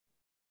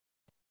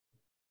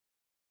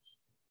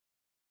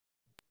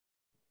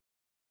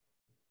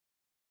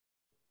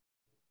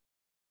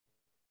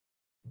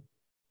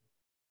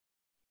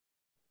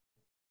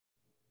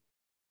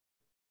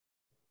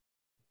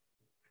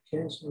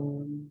 Okay, so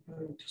I'm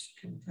going to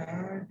skip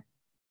that.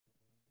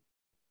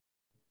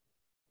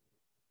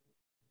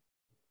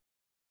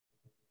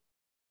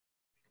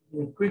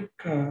 A quick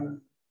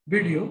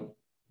video.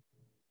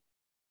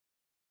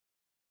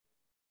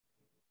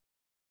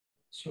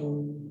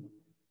 So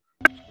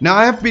now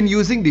I have been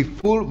using the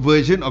full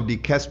version of the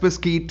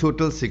Kaspersky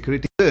Total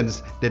Security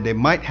concerns that they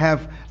might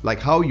have, like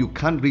how you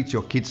can't reach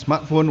your kid's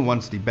smartphone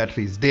once the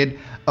battery is dead,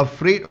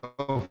 afraid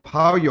of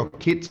how your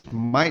kids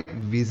might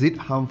visit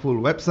harmful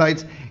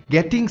websites,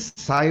 getting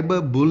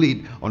cyber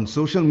bullied on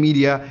social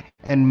media,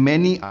 and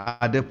many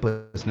other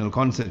personal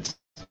concerns.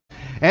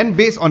 And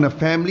based on a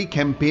family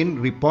campaign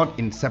report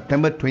in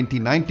September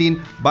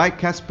 2019 by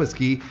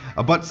Kaspersky,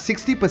 about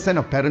 60%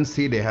 of parents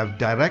say they have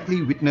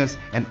directly witnessed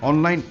an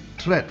online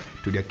threat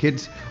to their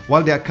kids,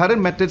 while their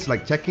current methods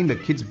like checking the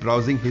kids'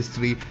 browsing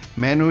history,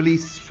 manually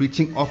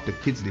switching off the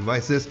kids'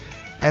 devices,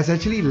 has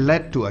actually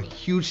led to a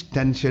huge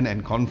tension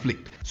and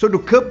conflict. So to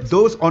curb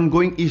those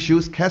ongoing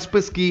issues,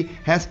 Kaspersky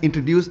has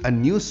introduced a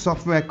new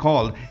software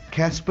called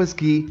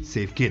Kaspersky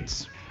Safe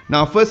Kids.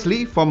 Now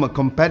firstly, from a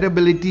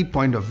compatibility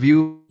point of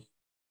view,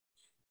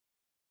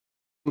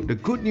 the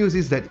good news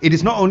is that it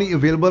is not only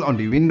available on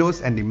the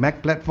Windows and the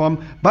Mac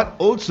platform, but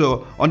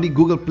also on the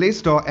Google Play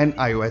Store and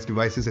iOS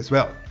devices as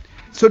well.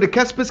 So the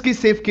Kaspersky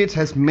Safe Kids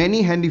has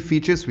many handy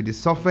features with the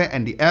software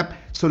and the app.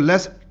 So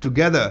let's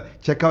together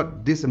check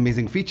out these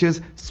amazing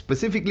features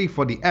specifically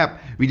for the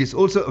app, which is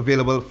also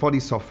available for the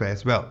software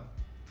as well.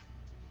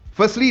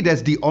 Firstly,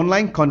 there's the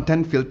online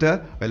content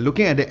filter. When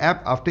looking at the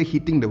app, after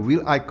hitting the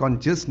wheel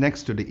icon just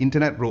next to the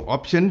internet row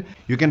option,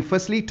 you can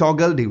firstly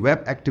toggle the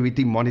web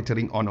activity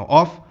monitoring on or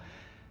off.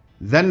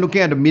 Then looking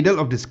at the middle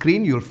of the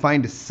screen, you'll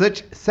find the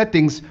search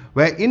settings,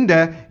 where in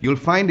there you'll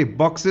find the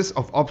boxes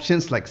of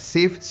options like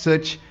safe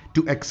search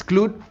to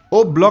exclude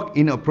or block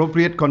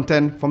inappropriate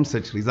content from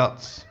search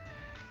results.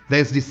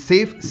 There's the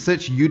safe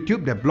search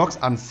YouTube that blocks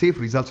unsafe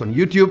results on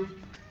YouTube.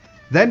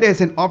 Then there's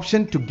an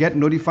option to get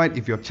notified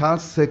if your child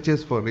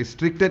searches for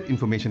restricted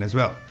information as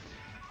well.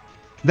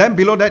 Then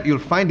below that you'll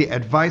find the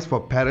advice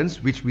for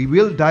parents, which we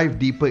will dive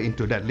deeper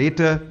into that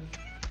later.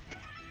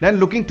 Then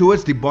looking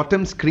towards the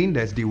bottom screen,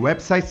 there's the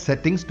website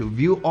settings to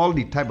view all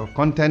the type of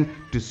content,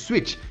 to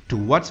switch to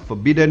what's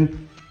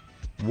forbidden,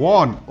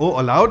 warn or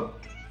allowed,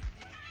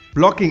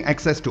 blocking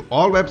access to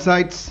all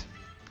websites,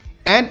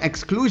 and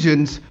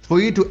exclusions for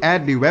you to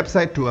add the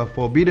website to a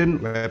forbidden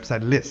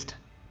website list.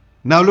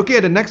 Now looking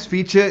at the next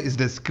feature is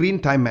the screen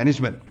time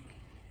management.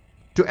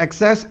 To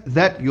access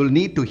that, you'll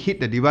need to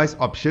hit the device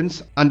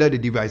options under the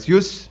device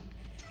use.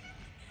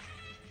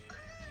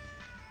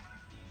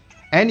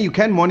 And you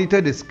can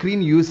monitor the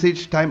screen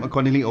usage time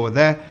accordingly over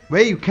there,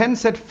 where you can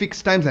set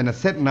fixed times and a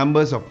set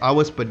numbers of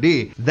hours per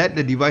day that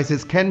the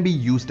devices can be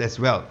used as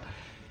well.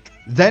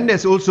 Then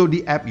there's also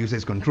the app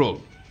usage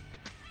control.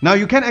 Now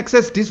you can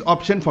access this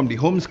option from the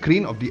home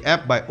screen of the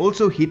app by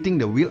also hitting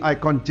the wheel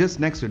icon just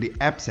next to the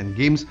apps and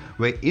games,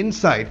 where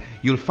inside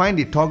you'll find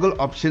the toggle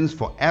options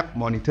for app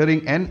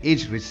monitoring and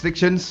age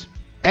restrictions.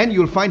 And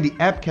you'll find the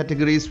app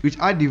categories, which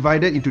are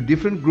divided into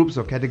different groups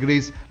of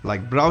categories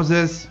like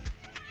browsers,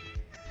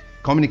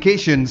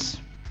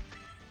 communications,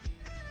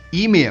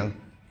 email,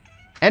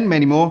 and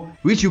many more,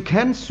 which you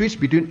can switch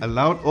between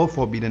allowed or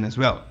forbidden as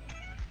well.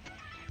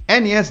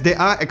 And yes, there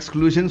are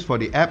exclusions for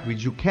the app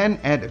which you can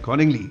add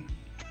accordingly.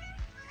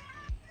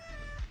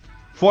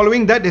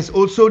 Following that, there's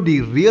also the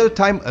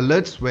real-time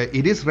alerts, where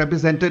it is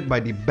represented by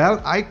the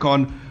bell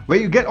icon, where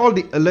you get all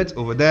the alerts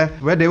over there,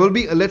 where there will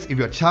be alerts if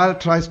your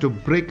child tries to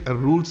break a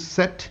rule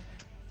set,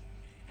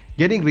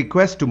 getting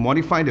requests to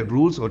modify the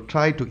rules, or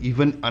try to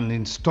even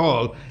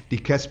uninstall the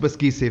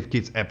Kaspersky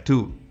SafeKids app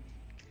too.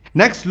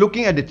 Next,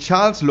 looking at the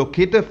child's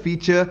locator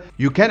feature,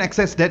 you can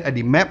access that at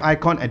the map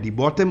icon at the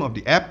bottom of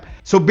the app.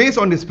 So based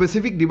on the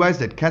specific device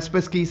that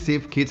Kaspersky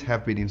SafeKids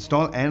have been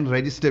installed and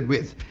registered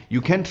with,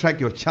 you can track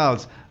your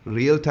child's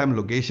real-time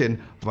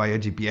location via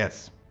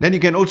GPS. Then you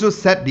can also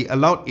set the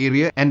allowed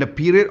area and the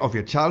period of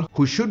your child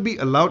who should be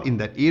allowed in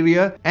that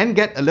area, and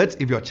get alerts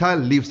if your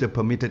child leaves the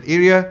permitted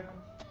area.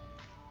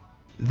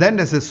 Then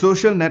there's a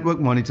social network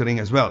monitoring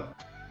as well.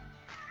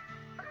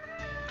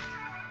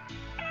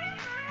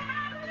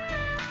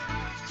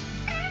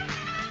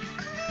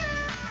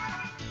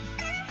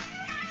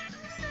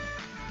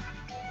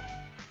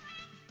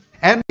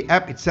 And the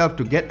app itself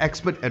to get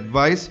expert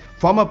advice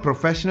from a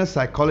professional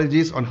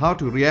psychologist on how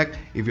to react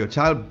if your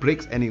child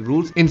breaks any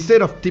rules,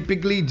 instead of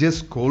typically just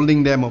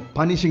scolding them or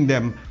punishing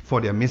them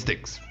for their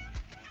mistakes.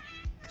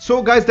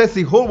 So guys, that's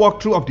the whole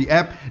walkthrough of the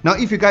app. Now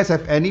if you guys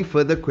have any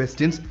further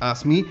questions,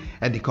 ask me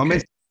at the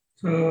comments.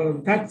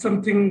 So that's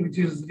something which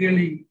is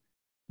really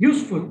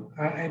useful.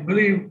 I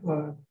believe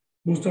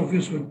most of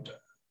you should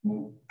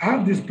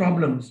have these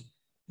problems.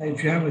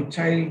 If you have a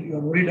child, you're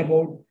worried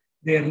about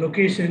their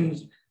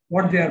locations,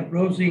 what they are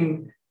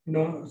browsing,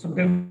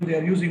 sometimes they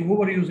are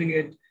overusing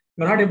it.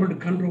 You're not able to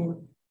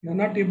control. You're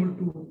not able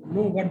to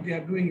know what they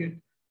are doing it.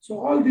 So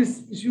all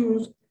these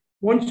issues,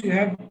 once you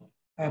have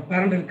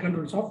parental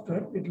control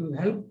software, it will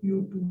help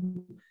you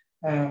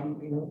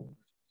to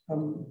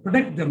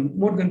protect them.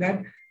 More than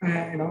that,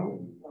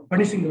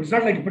 punishing them. It's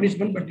not like a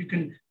punishment, but you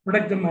can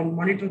protect them and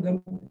monitor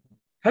them,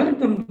 help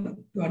them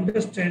to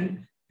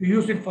understand, to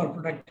use it for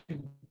productive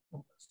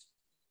purpose.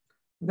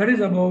 That is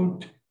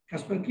about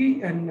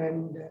Kaspersky, and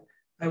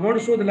I want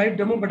to show the live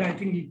demo, but I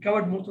think he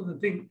covered most of the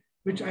thing,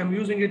 which I'm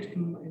using it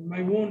in my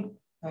own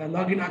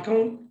login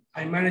account.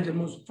 I manage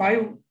almost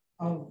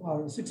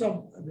 6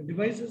 of the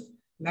devices,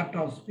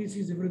 laptops,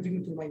 PCs,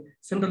 everything through my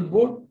central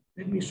board.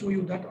 Let me show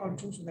you that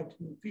also so that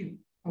you feel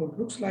how it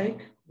looks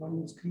like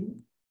on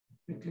screen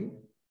quickly.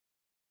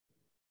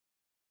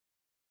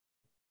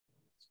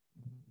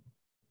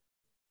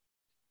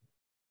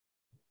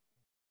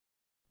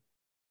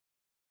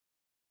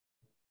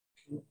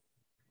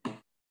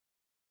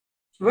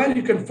 Well,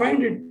 you can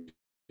find it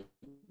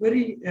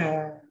very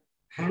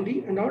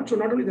handy, and also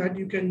not only that,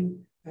 you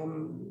can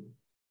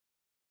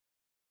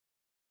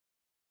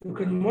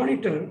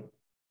monitor.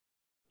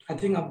 I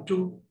think up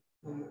to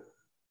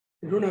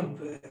you don't have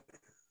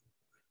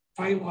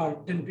 5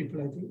 or 10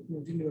 people, I think,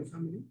 within your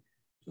family.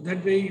 So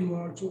that way you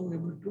are also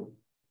able to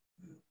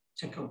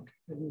check out.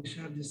 Let me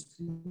share this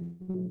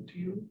screen to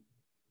you.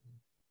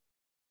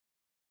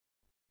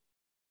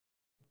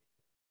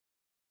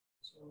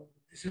 So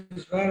this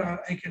is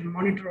where I can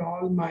monitor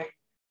all my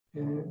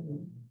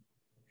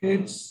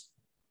kids,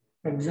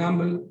 for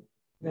example.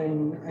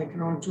 Then I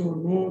can also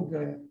know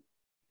the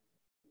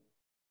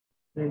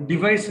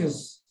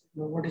devices,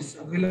 what is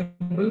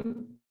available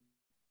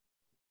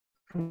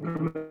under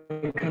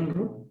my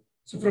control.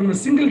 So from a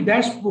single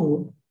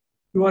dashboard,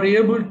 you are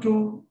able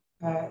to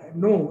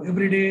know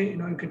every day,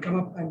 you can come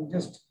up and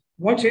just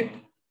watch it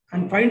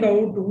and find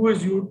out who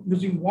is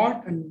using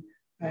what, and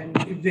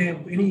if they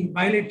have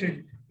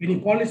violated any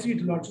policy,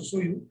 it will also show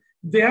you.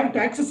 If they have to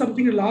access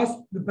something, it will ask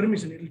the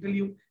permission. It will tell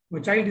you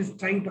your child is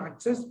trying to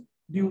access.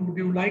 Do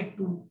you like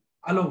to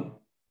allow?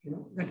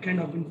 That kind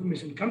of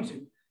information comes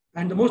in.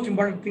 And the most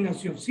important thing,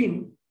 as you have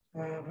seen,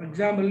 for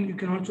example, you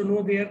can also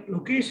know their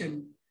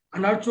location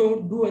and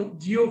also do a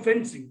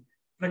geofencing.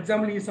 For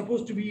example, he is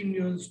supposed to be in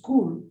your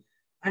school,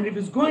 and if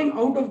it's going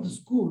out of the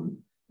school,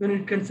 then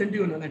it can send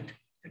you an alert.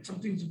 That's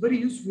something that's very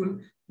useful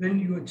when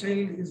your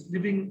child is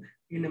living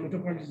in a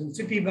metropolitan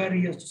city where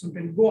he has to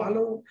sometimes go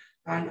alone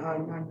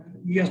and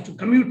he has to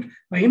commute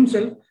by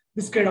himself.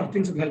 This kind of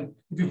things will help.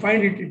 If you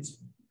find it's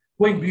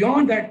going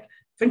beyond that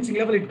fencing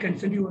level, it can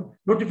send you a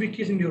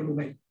notification in your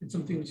mobile. It's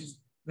something which is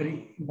very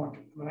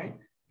important, right?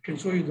 It can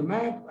show you the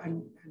map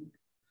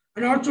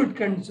and also it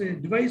can say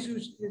device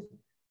use,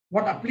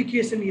 what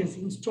application he has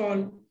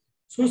installed,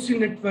 social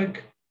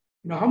network,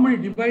 how many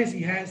devices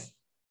he has.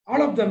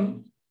 All of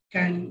them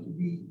can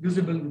be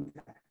visible with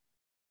that.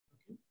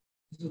 Okay.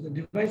 So the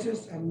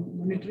devices I'm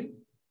monitoring.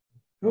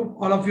 I hope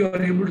all of you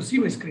are able to see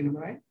my screen,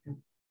 right? Yeah.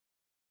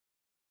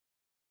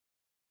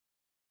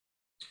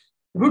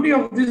 The beauty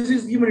of this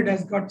is even it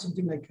has got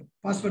something like a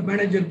password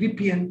manager,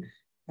 VPN,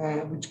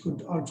 which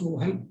could also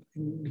help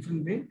in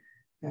different way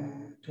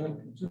to help.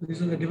 So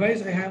this is the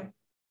device I have,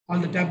 all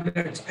the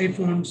tablets,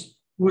 iPhones,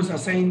 who is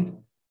assigned,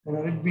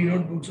 Redmi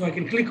notebook. So I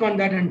can click on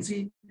that and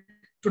see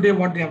today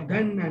what they have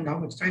done and how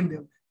much time they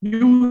have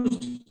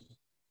used.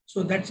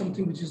 So that's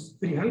something which is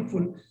very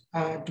helpful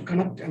to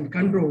connect and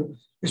control,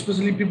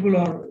 especially people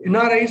are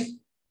NRIs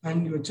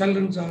and your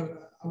children are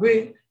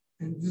away,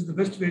 and this is the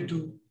best way to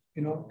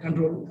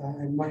control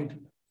and monitor.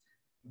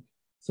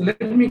 So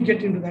let me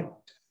get into that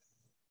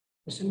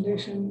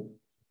presentation.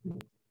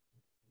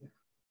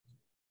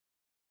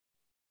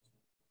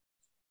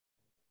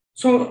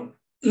 So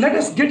let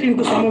us get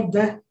into some of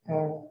the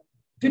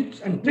tips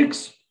and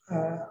tricks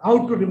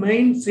how to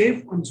remain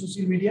safe on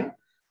social media.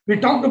 We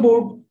talked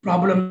about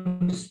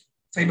problems,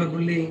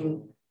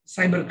 cyberbullying,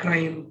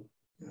 cybercrime,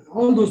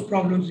 all those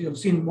problems you have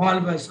seen,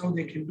 malwares, how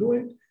they can do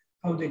it,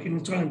 how they can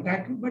install and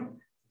tackle, but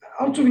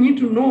also we need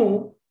to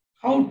know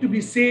how to be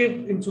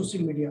safe in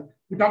social media.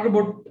 We talked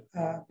about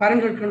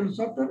parental control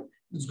software.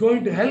 It's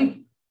going to help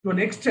to an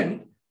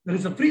extent. There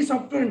is a free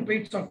software and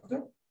paid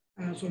software.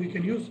 So we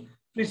can use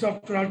free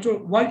software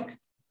also work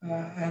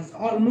as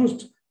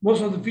almost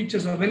most of the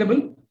features are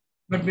available,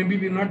 but maybe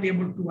we're not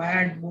able to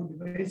add more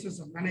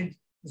devices or manage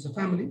as a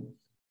family.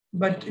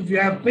 But if you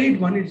have paid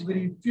one, it's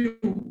very few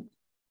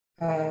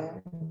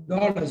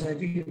dollars. I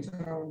think it's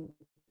around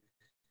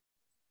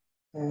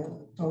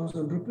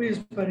 1,000 rupees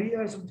per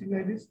year, something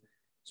like this.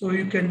 So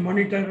you can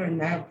monitor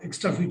and have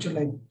extra feature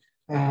like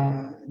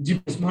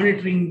GPS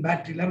monitoring,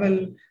 battery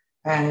level,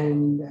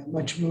 and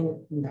much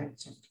more in that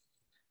software.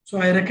 So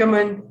I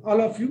recommend all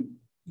of you,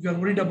 if you are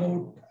worried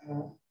about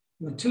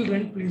your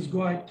children, please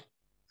go ahead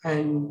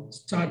and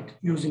start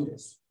using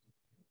this.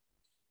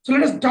 So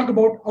let us talk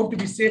about how to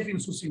be safe in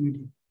social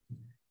media.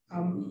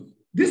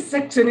 This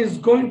section is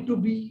going to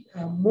be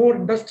more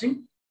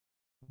interesting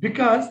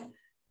because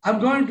I'm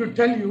going to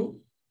tell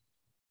you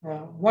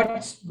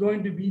what's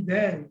going to be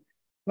there,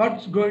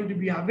 what's going to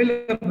be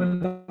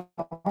available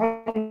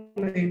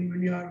online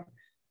when you are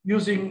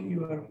using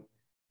your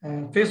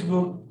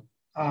Facebook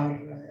or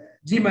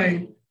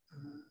Gmail,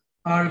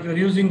 or if you're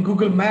using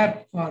Google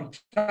Map for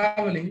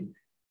traveling.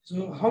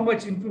 So how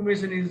much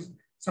information is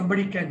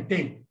somebody can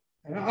take,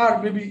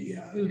 or maybe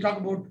we'll talk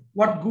about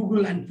what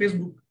Google and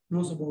Facebook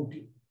knows about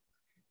you.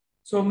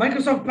 So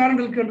Microsoft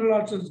Parental Control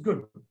also is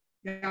good.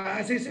 Yeah,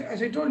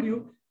 as I told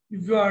you,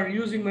 if you are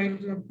using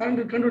Microsoft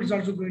Parental Control, it's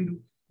also going to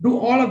do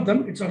all of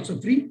them. It's also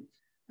free.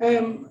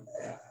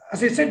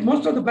 As I said,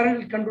 most of the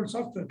parental control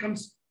software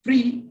comes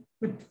free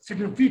with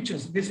certain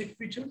features, basic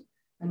features.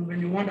 And when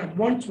you want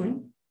advanced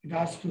one, it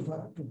asks you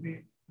to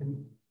pay.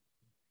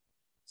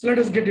 So let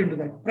us get into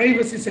that.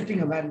 Privacy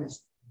setting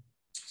awareness.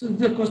 So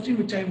this is a question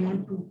which I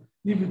want to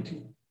leave with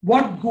you.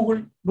 What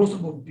Google knows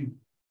about you?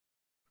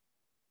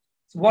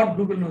 So what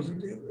Google knows?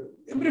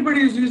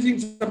 Everybody is using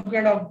some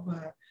kind of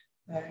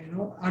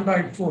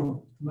Android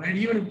phone, right?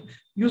 Even if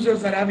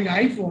users are having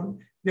iPhone,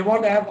 they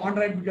want to have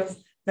Android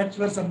because that's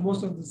where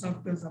most of the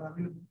softwares are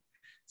available.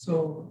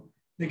 So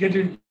they get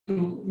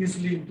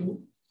easily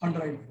into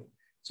Android phone.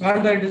 So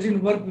Android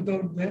doesn't work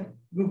without the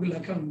Google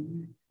account.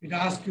 It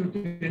asks you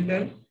to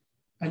enter,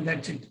 and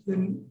that's it.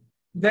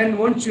 Then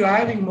once you're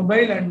having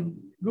mobile and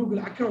Google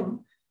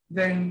account,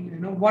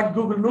 then what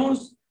Google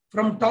knows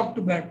from top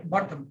to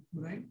bottom,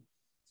 right?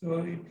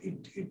 So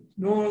it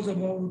knows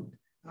about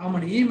how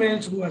many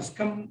emails, who has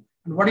come,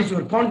 and what is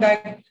your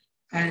contact,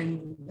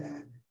 and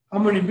how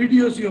many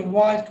videos you have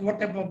watched, what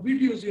type of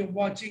videos you are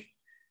watching,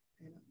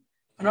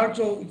 and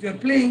also if you are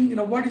playing,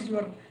 what is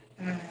your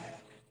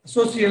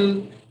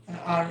social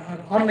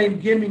or online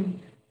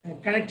gaming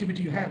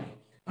connectivity you have,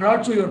 and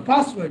also your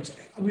passwords.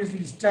 Obviously,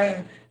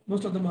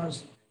 most of them are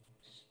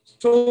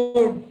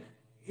stored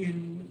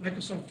in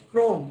Microsoft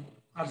Chrome,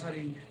 or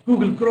sorry,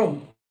 Google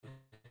Chrome,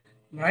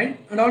 right?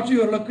 And also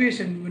your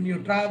location when you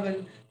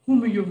travel,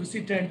 whom you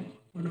visited,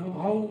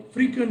 how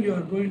frequent you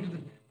are going to the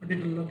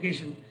particular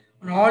location,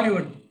 and all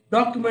your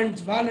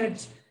documents,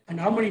 wallets, and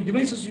how many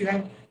devices you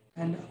have,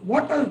 and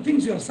what are the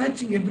things you are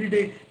searching every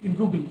day in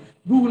Google.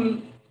 Google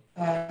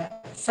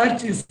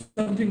search is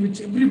something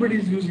which everybody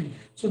is using.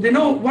 So they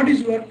know what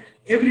is your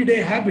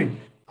everyday habit.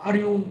 Are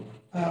you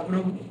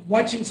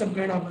watching some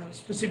kind of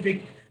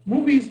specific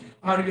movies?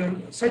 Are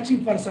you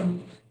searching for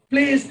some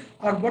place?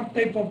 Or what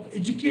type of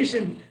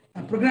education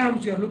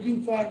programs you are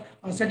looking for,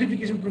 or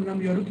certification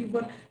program you are looking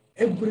for?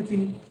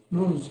 Everything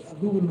knows,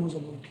 Google knows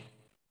about it.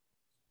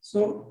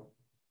 So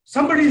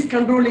somebody is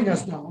controlling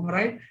us now,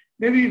 right?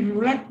 Maybe we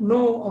will not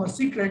know our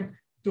secret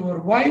to our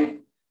wife,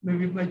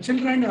 maybe my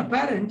children or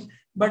parents,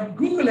 but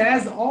Google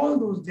has all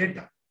those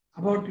data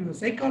about your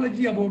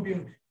psychology, about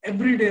your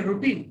everyday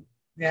routine.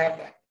 They have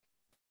that.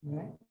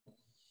 Right?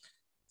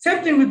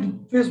 Same thing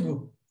with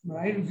Facebook.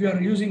 Right? If you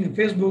are using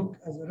Facebook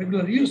as a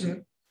regular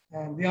user,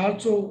 they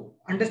also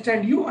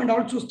understand you and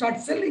also start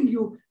selling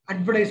you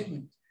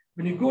advertisements.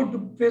 When you go to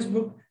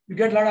Facebook, you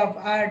get a lot of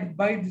ads,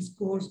 buy this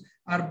course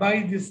or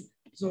buy this.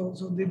 So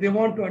they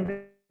want to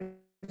understand,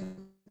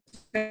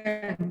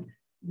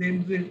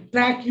 they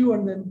track you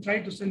and then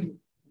try to sell you.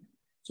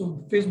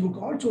 So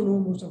Facebook also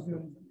knows most of your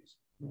information.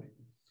 Right?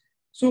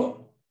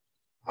 So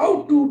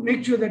how to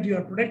make sure that you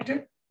are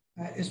protected,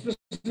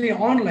 especially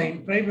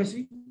online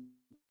privacy.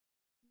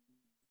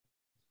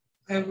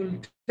 I will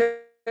tell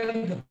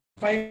the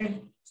 5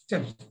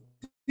 steps.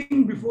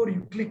 Think before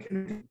you click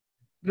anything.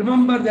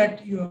 Remember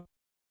that your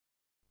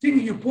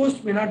thing you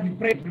post may not be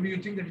private. Maybe you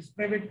think that it's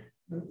private,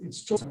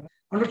 it's true.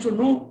 And also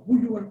know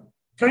who your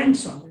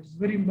friends are. It's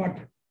very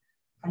important.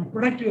 And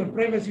protect your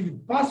privacy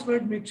with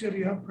password. Make sure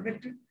you have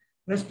protected.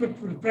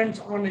 Respectful friends,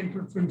 online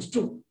friends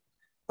too.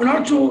 And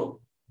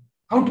also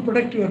how to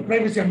protect your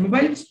privacy on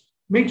mobiles.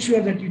 Make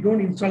sure that you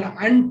don't install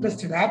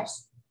untrusted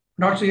apps.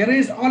 And also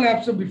erase all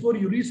apps before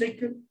you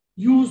recycle.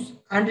 Use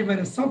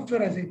antivirus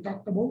software as I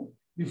talked about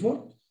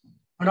before.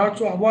 And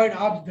also avoid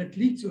apps that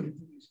leaks your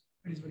information.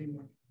 That is very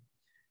important.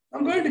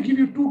 I'm going to give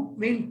you 2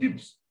 main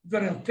tips if you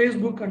are a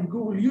Facebook and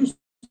Google user.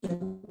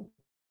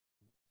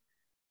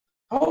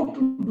 How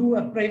to do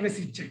a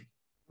privacy check.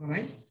 All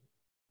right.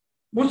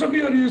 Most of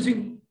you are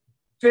using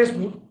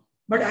Facebook,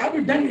 but have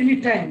you done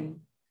any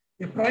time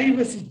a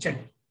privacy check?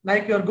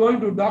 Like you're going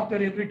to a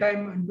doctor every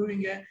time and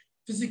doing a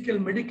physical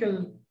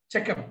medical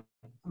checkup,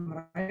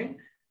 right?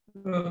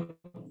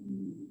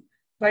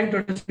 Trying to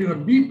understand your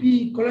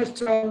BP,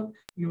 cholesterol,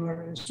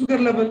 your sugar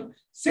level.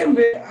 Same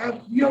way,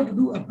 you have to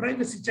do a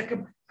privacy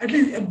checkup at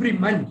least every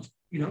month,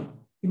 in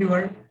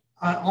your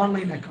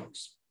online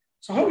accounts.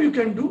 So how you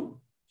can do?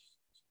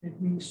 Let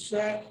me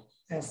share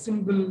a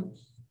simple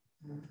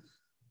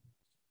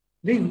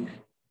link.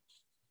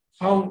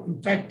 How,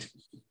 in fact,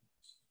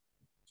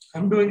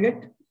 I'm doing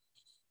it.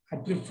 I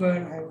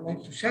would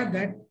like to share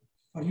that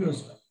for you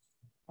as well.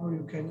 How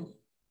you can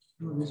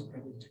do this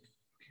private check.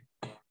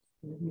 Okay.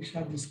 Let me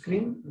share the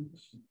screen.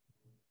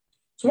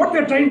 So what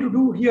we're trying to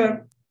do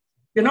here,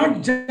 we're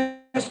not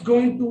just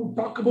going to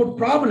talk about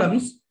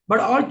problems, but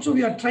also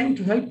we are trying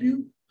to help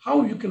you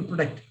how you can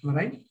protect,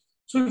 right?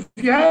 So if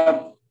you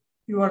have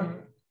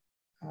your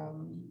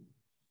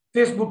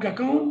Facebook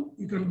account,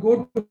 you can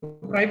go to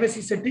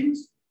privacy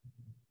settings.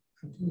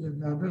 I think that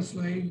the other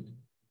slide,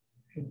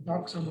 it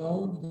talks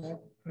about that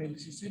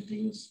privacy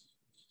settings.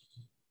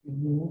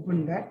 When you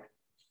open that,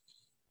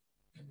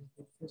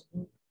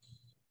 Facebook.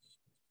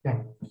 Yeah.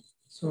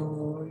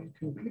 So you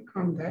can click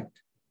on that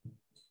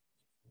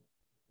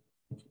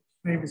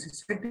privacy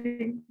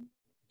setting.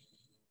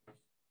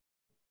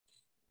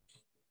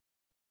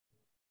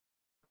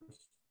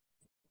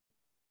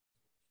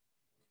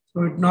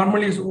 So it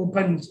normally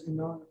opens,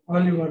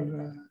 all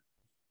your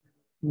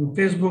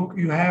Facebook.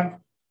 You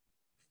have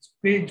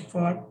page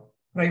for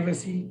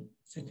privacy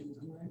settings.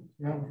 Right?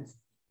 You have this.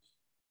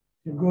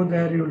 You go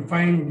there, you will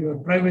find your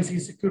privacy,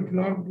 security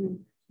login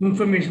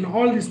information.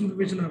 All this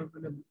information are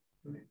available.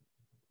 Right?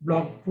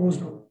 Blog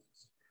post.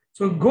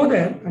 So go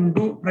there and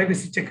do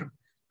privacy checkup.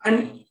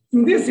 And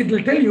in this, it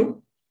will tell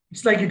you,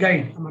 it's like a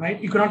guide. Am I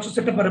right? You can also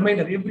set up a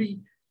reminder every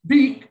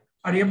week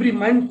or every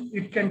month.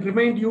 It can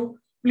remind you,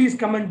 please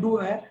come and do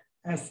a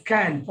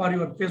scan for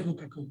your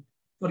Facebook account,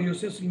 for your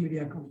social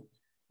media account.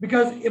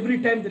 Because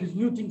every time there is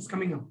new things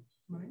coming up.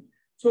 Right?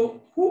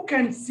 So who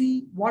can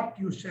see what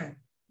you share?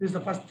 This is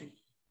the first thing.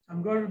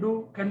 I'm going to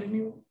do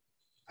continue.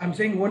 I'm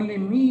saying only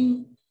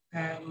me,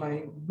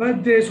 my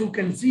birthdays, who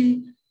can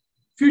see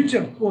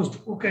future post,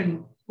 who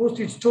can post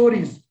its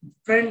stories,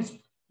 friends,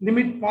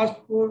 limit past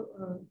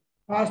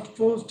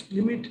post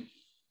limit,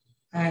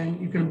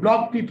 and you can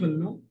block people.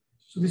 No?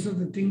 So these are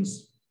the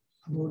things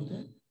about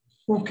that.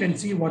 Who can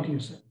see what you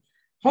said.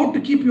 How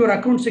to keep your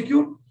account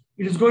secure?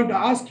 It is going to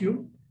ask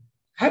you,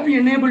 have you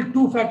enabled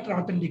 2-factor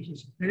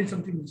authentication? That is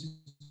something which is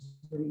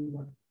very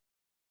important.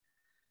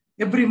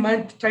 Every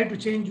month, try to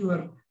change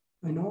your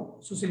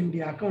social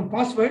media account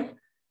password.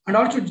 And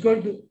also it's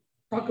going to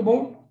talk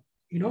about,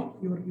 your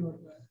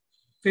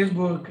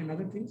Facebook and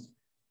other things.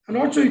 And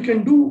also you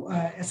can do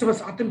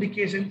SMS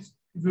authentications.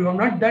 If you have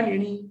not done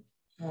any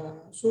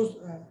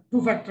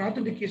 2-factor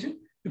authentication,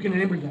 you can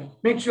enable that.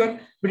 Make sure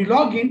when you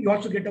log in, you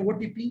also get a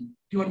OTP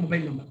to your mobile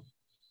number.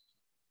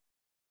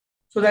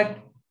 So that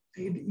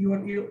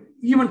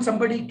even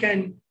somebody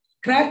can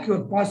crack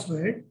your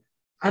password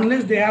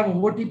unless they have a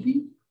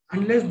OTP,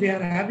 unless they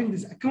are having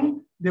this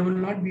account, they will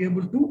not be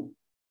able to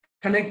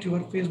connect your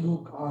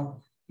Facebook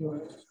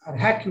or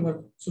hack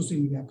your social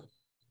media account,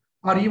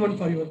 or even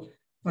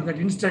for that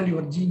instant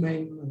your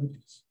Gmail and other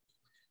things.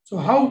 So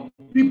how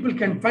people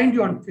can find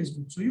you on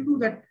Facebook? So you do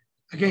that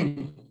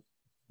again.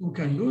 Who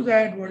can do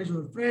that? What is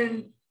your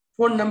friend?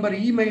 Phone number,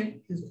 email.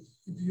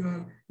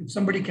 If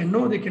somebody can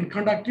know, they can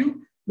contact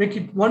you. Make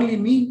it only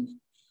me.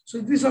 So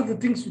these are the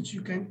things which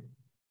you can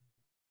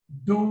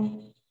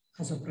do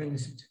as a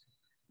privacy check.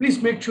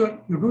 Please make sure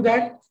you do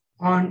that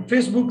on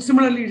Facebook.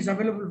 Similarly, it is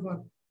available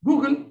for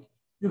Google.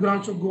 You can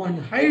also go and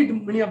hide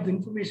many of the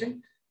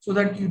information so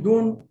that you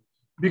don't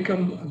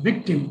become a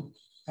victim,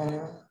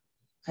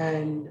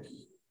 and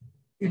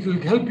it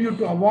will help you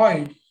to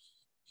avoid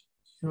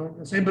the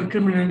cyber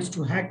criminals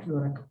to hack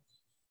your account.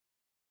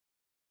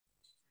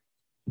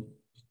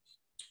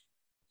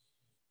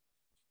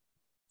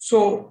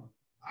 So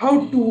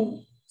how to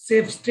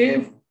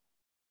stay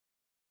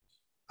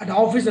at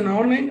office and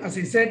online? As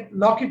I said,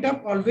 lock it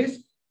up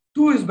always.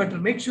 2 is better.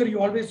 Make sure you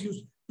always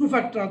use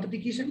two-factor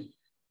authentication.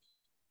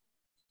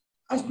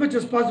 As much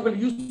as possible,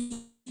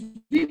 use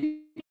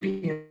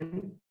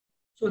VPN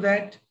so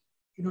that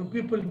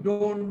people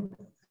don't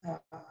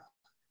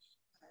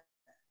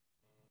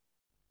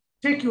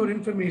take your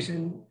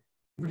information.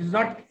 If it is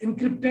not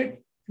encrypted,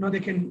 they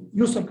can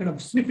use some kind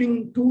of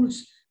sniffing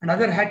tools and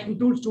other hacking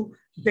tools to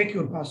take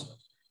your password.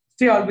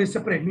 Stay always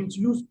separate. Means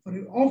use for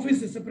your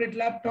office a separate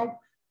laptop,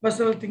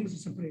 personal things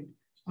is separate.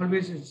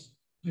 Always is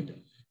better.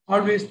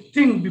 Always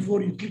think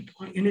before you click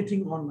on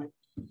anything online.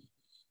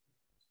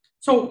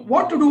 So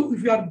what to do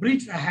if you are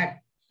breached a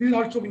hack? This is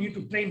also we need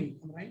to train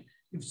you, right?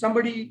 If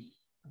somebody,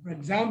 for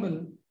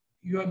example,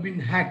 you have been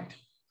hacked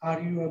or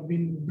you have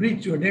been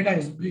breached, your data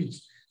is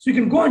breached. So you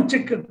can go and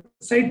check a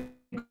site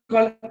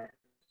called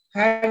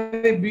Have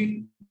I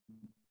Been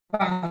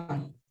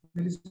Banned.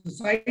 There is a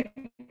site.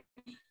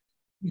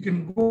 You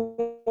can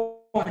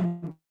go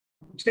and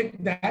check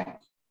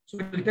that. So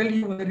it will tell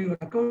you whether your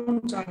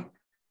accounts are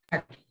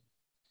hacked.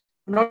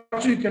 And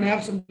also you can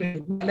have some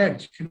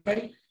alerts,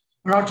 right?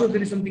 And also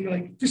there is something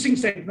like phishing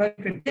site where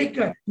you can take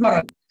a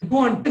URL,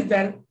 go and click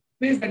there,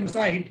 paste that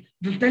site.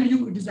 It will tell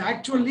you it is an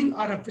actual link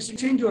or a phishing.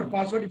 Change your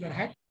password if you are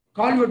hacked.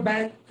 Call your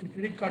bank and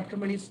credit card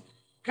companies.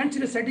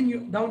 Consider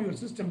setting down your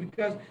system,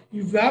 because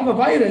if you have a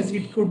virus,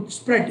 it could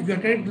spread. If you are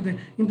connected to the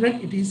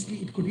internet,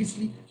 it could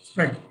easily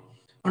spread.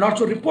 And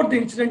also report the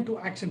incident to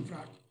Action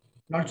Fraud.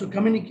 And also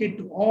communicate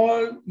to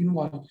all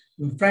involved,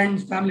 your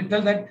friends, family.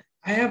 Tell that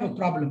I have a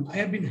problem. I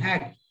have been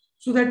hacked.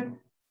 So that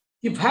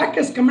if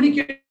hackers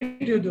communicate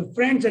to the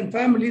friends and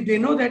family, they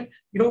know that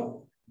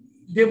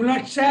they will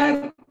not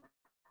share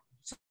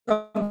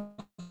some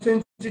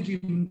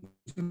sensitive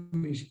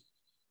information.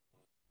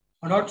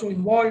 And also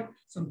involve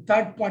some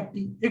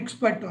third-party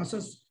expert to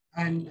assess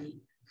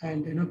and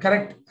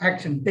correct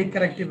action, take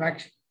corrective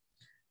action,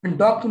 and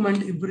document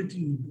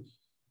everything you do.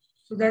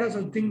 So that is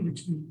something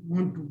which we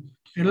want to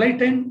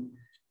enlighten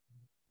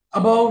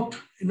about.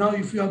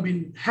 If you have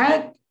been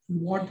hacked,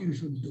 what you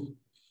should do.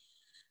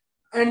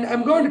 And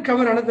I'm going to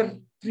cover another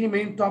 3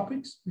 main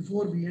topics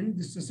before we end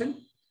this session.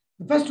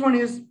 The first one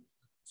is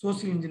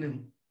social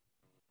engineering.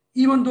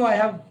 Even though I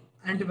have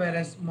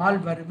antivirus,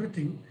 malware,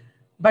 everything,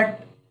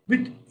 but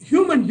with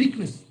human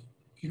weakness,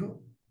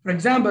 for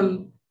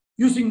example,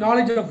 using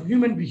knowledge of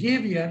human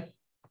behavior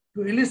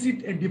to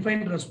elicit a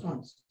defined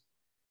response.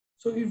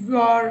 So if you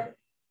are,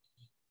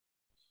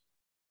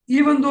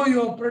 even though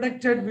you are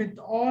protected with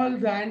all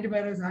the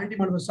antivirus,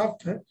 anti-malware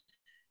software,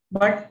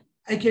 but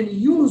I can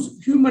use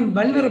human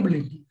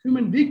vulnerability,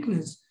 human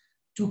weakness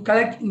to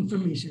collect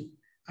information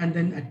and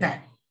then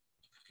attack.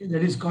 Okay,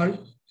 that is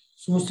called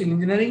social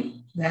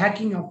engineering, the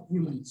hacking of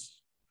humans.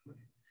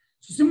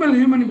 So similar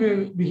human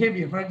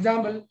behavior, for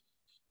example,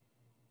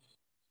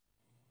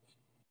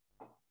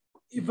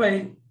 if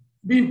I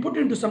been put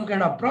into some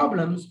kind of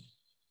problems,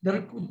 there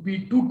could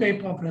be 2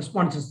 types of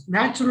responses,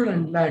 natural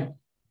and learned.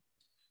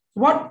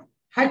 What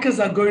hackers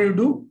are going to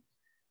do,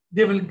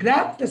 they will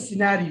grab the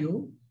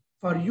scenario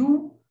for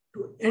you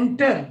to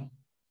enter,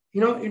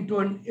 into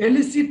an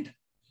illicit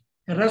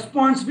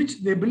response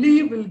which they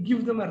believe will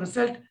give them a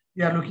result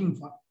they are looking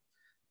for.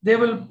 They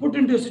will put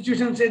into a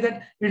situation and say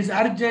that it is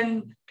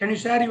urgent. Can you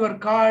share your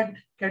card?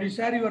 Can you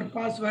share your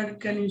password?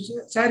 Can you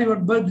share your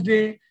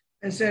birthday?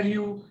 And share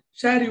your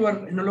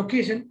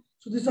location.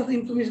 So these are the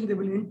information they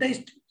will entice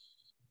to.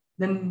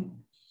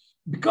 Then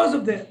because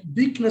of the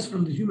weakness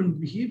from the human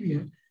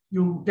behavior,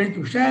 you tend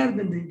to share,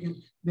 then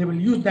they will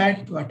use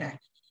that to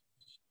attack.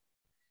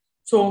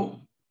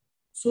 So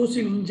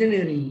social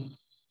engineering,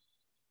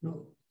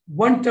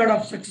 1/3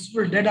 of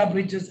successful data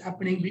breaches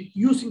happening with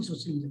using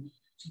social engineering.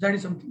 So that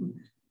is something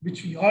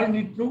which we all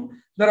need to know.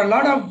 There are a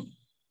lot of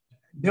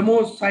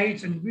demo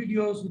sites and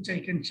videos which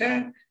I can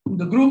share in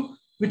the group,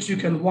 which you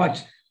can watch.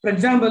 For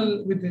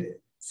example, with a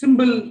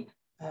simple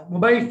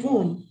mobile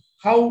phone,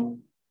 how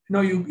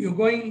you're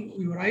going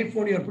your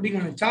iPhone, you're putting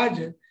on a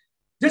charger,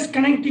 just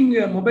connecting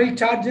your mobile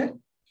charger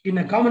in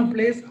a common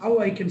place, how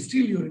I can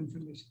steal your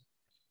information.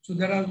 So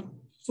there are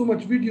so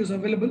much videos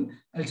available.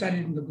 I'll share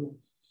it in the group.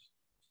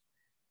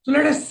 So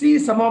let us see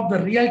some of the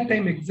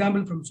real-time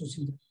example from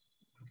social media.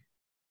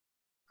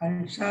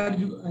 I'll share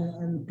you,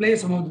 I'll play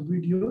some of the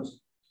videos.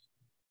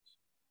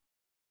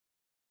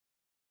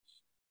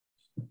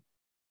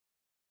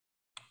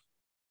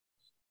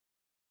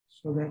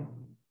 So that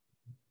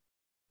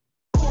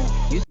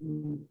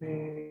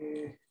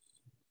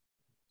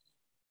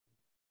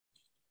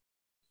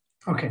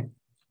okay.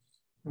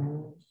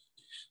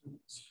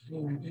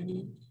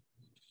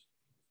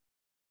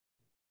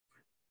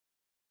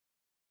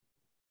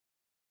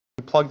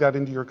 plug that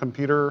into your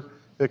computer.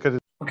 It could.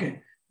 Okay,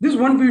 this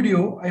one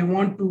video I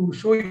want to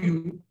show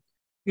you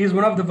is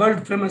one of the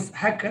world famous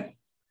hacker.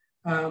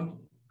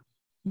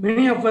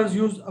 Many of us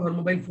use our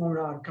mobile phone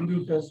or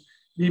computers.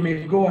 We may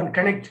go and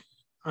connect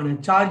on a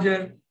charger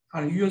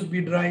or a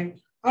USB drive,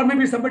 or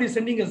maybe somebody is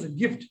sending us a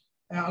gift,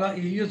 a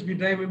USB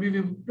drive, maybe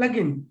we plug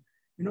in,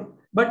 you know.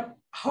 But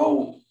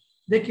how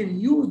they can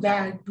use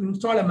that to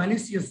install a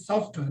malicious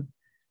software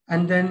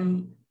and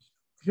then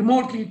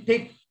remotely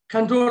take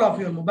control of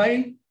your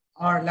mobile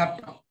or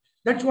laptop.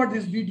 That's what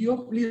this video,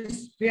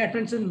 please pay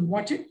attention and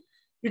watch it.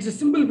 It's a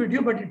simple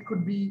video, but it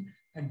could be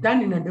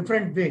done in a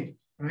different way,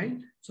 right?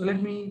 So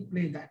let me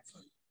play that for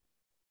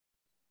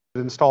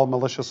you. Install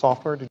malicious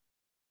software. Did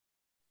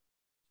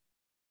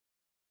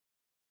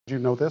you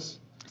know this?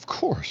 Of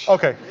course.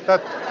 Okay,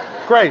 that's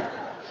great.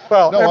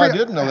 Well, no, I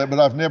didn't know that, but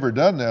I've never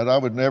done that. I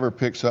would never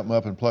pick something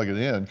up and plug it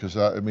in because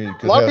I mean,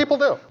 a lot of people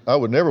do. I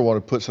would never want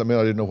to put something in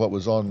I didn't know what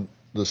was on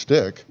the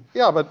stick.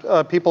 Yeah,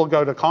 but people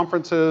go to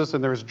conferences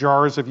and there's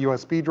jars of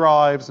USB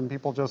drives and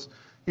people just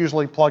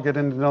usually plug it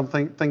in and don't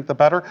think the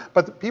better.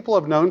 But people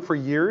have known for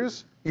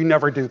years you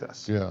never do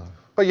this. Yeah.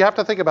 But you have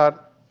to think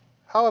about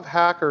how have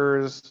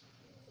hackers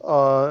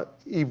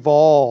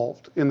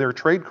evolved in their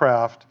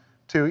tradecraft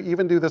to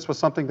even do this with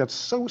something that's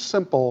so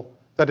simple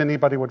that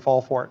anybody would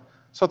fall for it.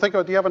 So think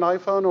about, do you have an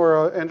iPhone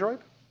or an Android?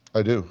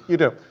 I do. You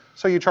do.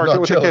 So you charge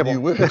it with the cable.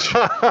 You which.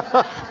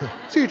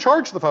 So you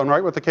charge the phone,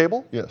 right, with the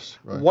cable? Yes,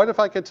 right. What if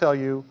I could tell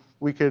you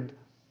we could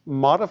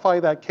modify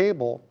that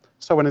cable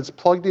so when it's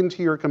plugged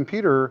into your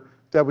computer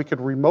that we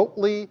could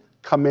remotely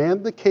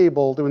command the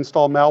cable to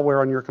install malware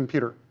on your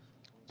computer?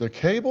 The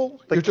cable?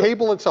 The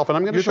cable itself, and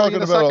I'm going to show you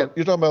in a second.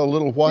 You're talking about a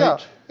little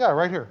white? Yeah,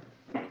 right here.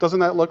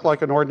 Doesn't that look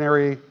like an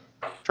ordinary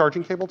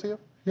charging cable to you?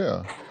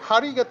 Yeah. How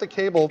do you get the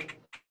cable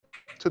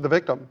to the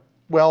victim?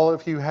 Well,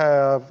 if you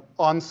have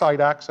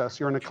on-site access,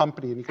 you're in a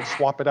company and you can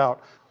swap it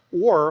out.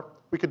 Or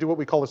we could do what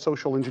we call a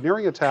social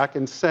engineering attack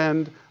and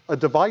send a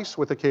device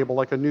with a cable,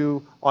 like a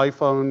new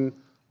iPhone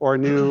or a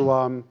new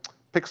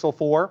Pixel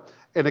 4,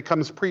 and it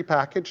comes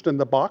pre-packaged in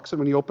the box. And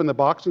when you open the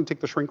box and you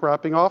take the shrink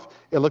wrapping off,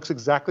 it looks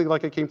exactly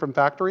like it came from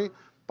factory.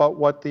 But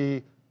what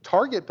the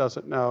target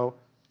doesn't know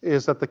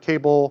is that the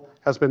cable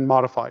has been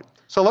modified.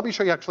 So let me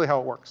show you actually how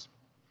it works.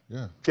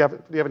 Yeah. Do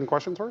you have any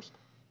questions first?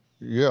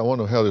 Yeah, I want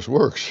to know how this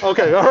works.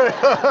 Okay, all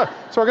right.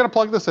 So we're going to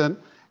plug this in.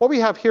 What we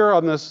have here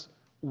on this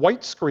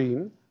white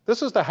screen,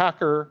 this is the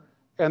hacker,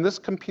 and this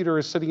computer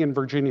is sitting in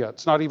Virginia.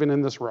 It's not even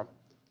in this room.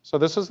 So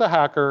this is the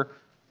hacker.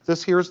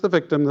 This here is the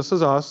victim. This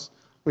is us.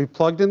 We've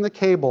plugged in the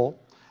cable.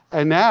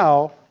 And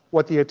now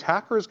what the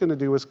attacker is going to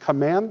do is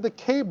command the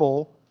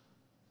cable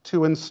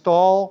to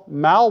install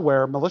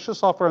malware, malicious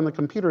software on the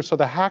computer so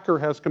the hacker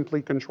has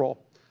complete control.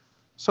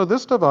 So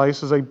this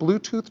device is a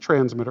Bluetooth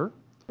transmitter.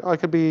 I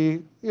could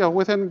be,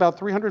 within about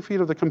 300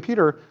 feet of the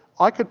computer.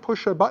 I could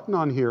push a button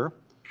on here,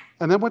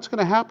 and then what's going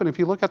to happen, if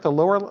you look at the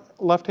lower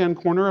left-hand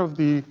corner of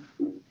the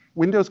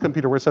Windows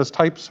computer where it says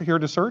types here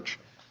to search,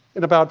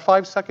 in about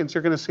 5 seconds,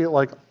 you're going to see it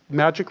like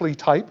magically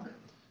type.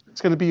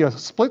 It's going to be a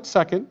split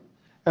second,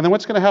 and then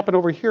what's going to happen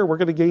over here, we're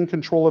going to gain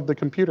control of the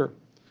computer.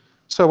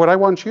 So what I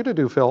want you to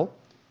do, Phil,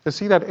 is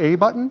see that A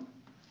button?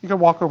 You can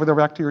walk over there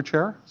back to your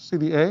chair. See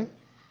the A?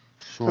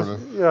 Sort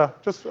of. Yeah,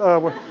 just...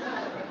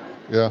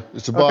 yeah,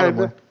 it's the bottom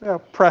one. Yeah,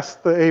 press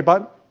the A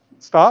button.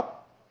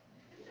 Stop.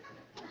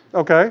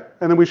 Okay,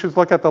 and then we should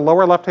look at the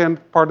lower left-hand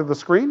part of the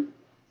screen.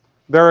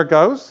 There it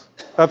goes.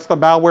 That's the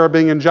malware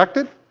being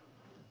injected.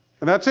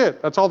 And that's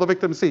it. That's all the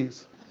victim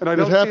sees. And I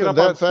don't see it up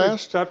that on screen.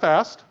 fast? That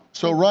fast.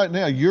 So right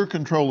now, you're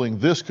controlling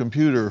this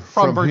computer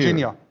from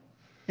Virginia. Here.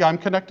 Yeah, I'm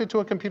connected to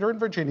a computer in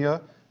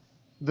Virginia.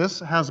 This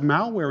has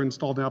malware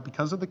installed now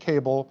because of the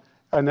cable,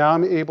 and now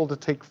I'm able to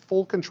take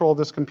full control of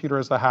this computer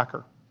as the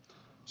hacker.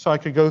 So I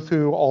could go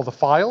through all the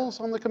files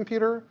on the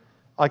computer.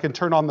 I can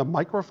turn on the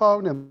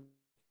microphone and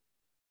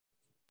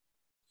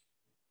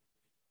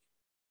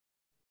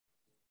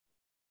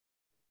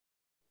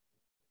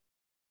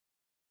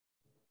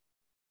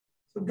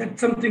so that's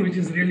something which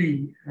is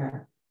really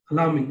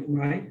alarming,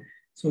 right?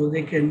 So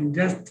they can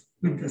just,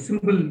 with a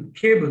simple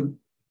cable,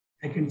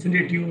 I can send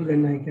it to you,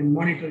 then I can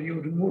monitor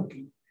you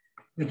remotely.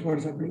 That's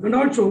what's happening. And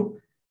also,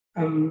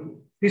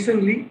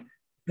 recently,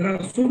 there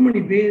are so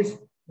many ways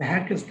the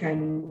hackers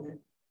can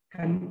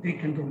take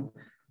control.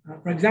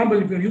 For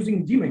example, if you're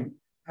using Gmail,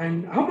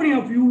 and how many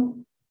of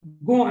you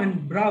go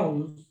and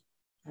browse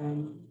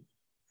in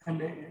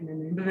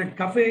an internet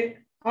cafe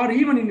or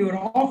even in your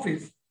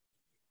office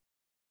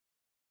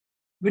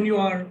when you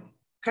are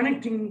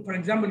connecting, for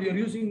example, you're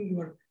using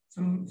your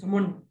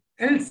someone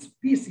else's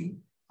PC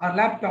or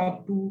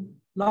laptop to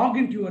log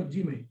into your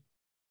Gmail.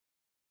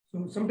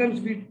 So sometimes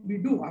we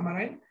do, am I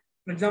right?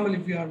 For example,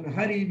 if we are in a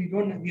hurry,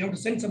 we have to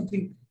send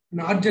something on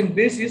an urgent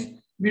basis,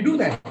 we do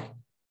that.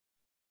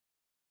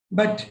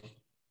 But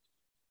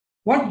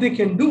what they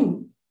can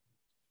do,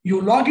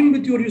 you log in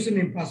with your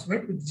username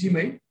password with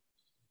Gmail,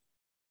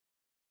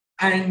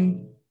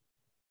 and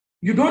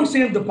you don't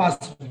save the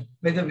password,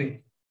 by the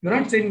way. You're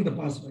not saving the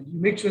password.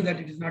 You make sure that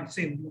it is not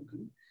saved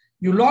locally.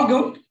 You log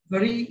out,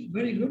 very,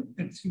 very good.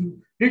 That's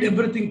you did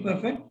everything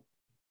perfect.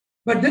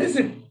 But there is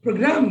a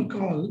program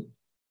called,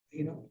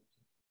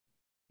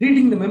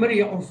 reading the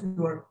memory of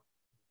your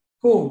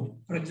code.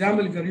 For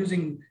example, if you're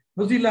using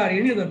Mozilla or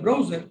any other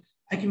browser,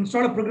 I can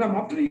install a program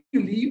after you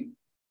leave.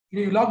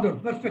 You logged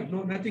out, perfect,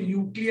 no, nothing.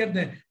 You clear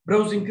the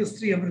browsing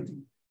history,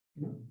 everything.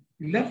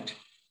 You left.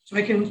 So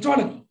I can install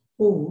a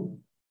code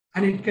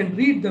and it can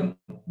read the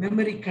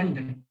memory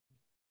content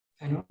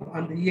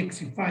on the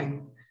exe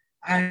file.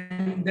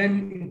 And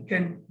then it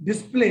can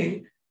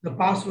display the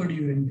password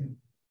you entered.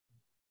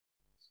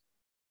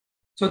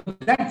 So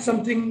that's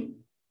something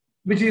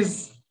which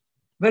is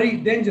very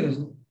dangerous.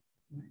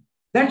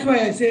 That's why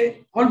I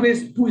say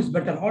always 2 is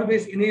better.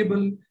 Always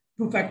enable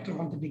 2-factor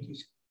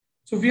authentication.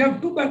 So if you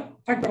have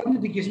 2-factor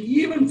authentication,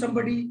 even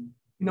somebody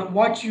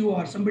watch you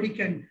or somebody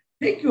can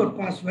take your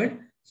password,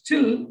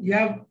 still you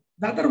have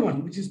the other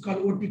one, which is called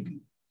OTP.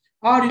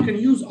 Or you can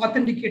use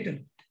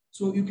authenticator.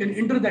 So you can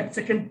enter that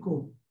second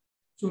code.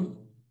 So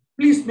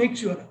please make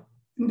sure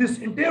in this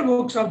entire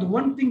workshop, the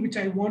one thing which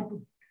I want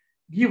to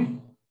give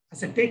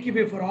as a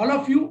takeaway for all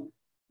of you,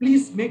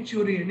 please make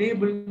sure you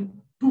enable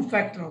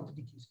 2-factor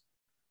authentication.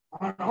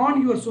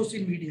 On your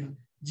social media,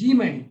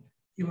 Gmail,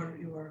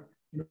 your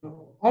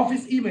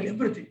office email,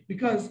 everything.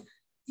 Because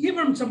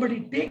even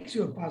somebody takes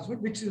your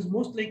password, which is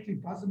most likely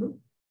possible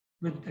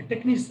with the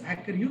techniques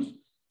hacker use.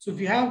 So if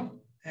you have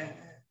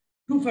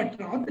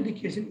 2-factor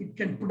authentication, it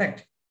can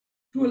protect.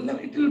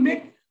 It will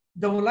make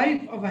the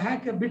life of a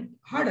hacker a bit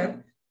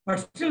harder, but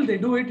still they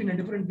do it in a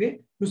different way,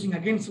 using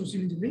again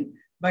social engineering.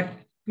 But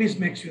please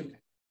make sure that.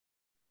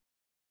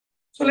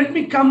 So let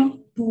me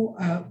come to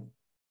the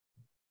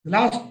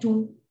last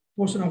 2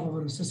 portion of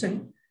our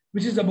session,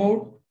 which is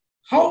about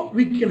how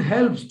we can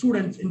help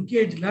students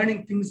engage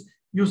learning things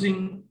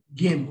using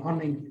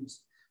online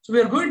games. So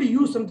we are going to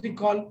use something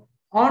called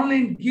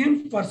online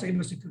games for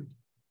cybersecurity.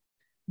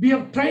 We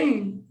have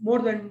trained more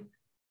than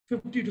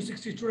 50 to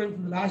 60 students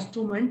in the last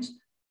 2 months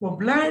who have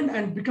learned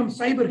and become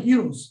cyber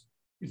heroes.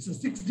 It's a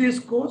 6-day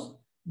course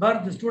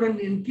where the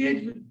student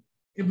engage with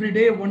every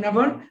day, 1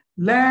 hour,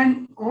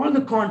 learn all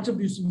the concepts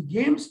using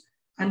games,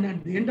 and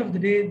at the end of the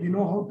day, they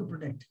know how to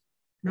protect.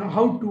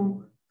 How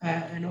to,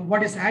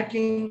 what is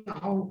hacking,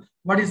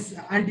 what is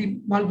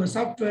anti-malware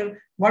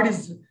software, what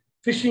is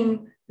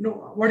phishing,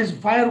 what is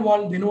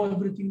firewall, they know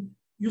everything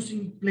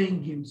using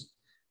playing games.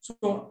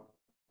 So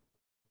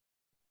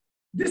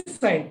this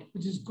site,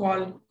 which is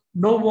called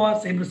Nova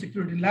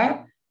Cybersecurity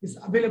Lab, is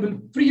available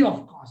free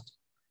of cost.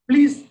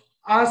 Please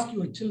ask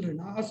your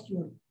children, ask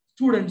your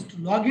students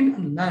to log in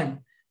and learn.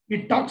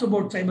 It talks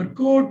about cyber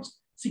codes,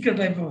 secret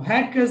life of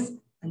hackers,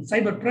 and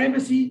cyber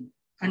privacy,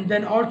 and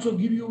then also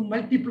give you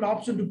multiple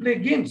options to play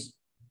games.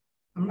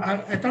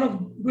 I thought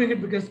of doing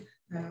it because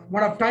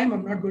one of time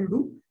I'm not going to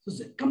do. So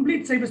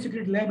complete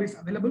cybersecurity lab is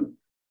available.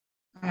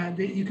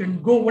 You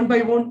can go one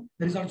by one.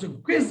 There is also a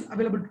quiz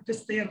available to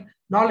test their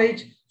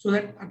knowledge so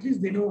that at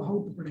least they know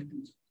how to protect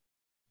themselves.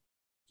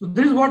 So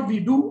this is what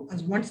we do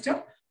as one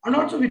step. And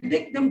also we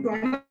take them to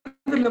another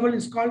level.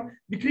 It's called,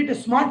 we create a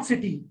smart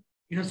city,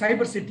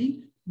 cyber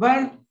city,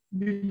 where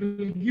we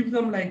will give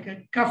them like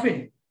a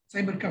cafe,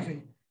 cyber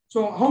cafe.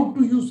 So how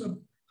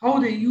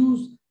they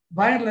use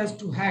wireless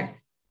to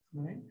hack,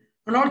 right?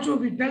 And also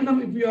we tell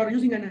them if we are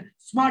using a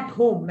smart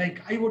home,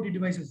 like IoT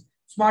devices,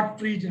 smart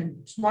fridge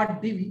and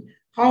smart TV,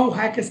 how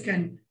hackers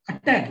can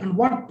attack and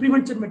what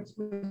prevention methods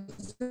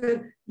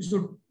you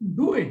should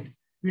do it.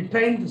 We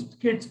train the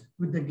kids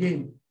with the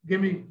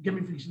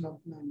gamification of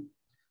learning.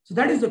 So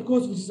that is the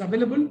course which is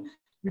available,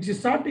 which is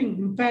starting,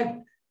 in fact,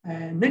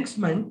 next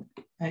month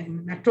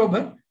in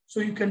October. So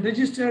you can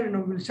register,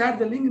 we'll share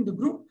the link in the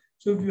group.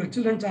 So if your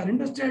children are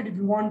interested, if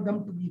you want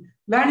them to be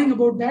learning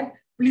about that,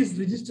 please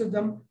register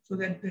them so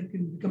that they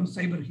can become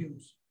cyber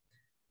heroes.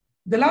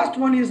 The last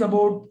one is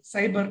about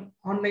cyber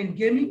online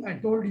gaming. I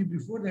told you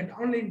before that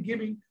online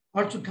gaming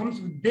also comes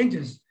with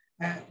dangers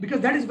because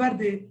that is where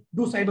they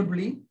do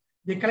cyberbullying.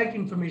 They collect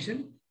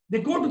information. They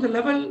go to the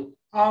level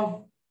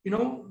of,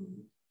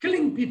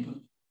 killing people.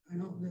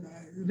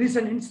 The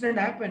recent incident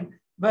happened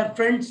where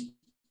friends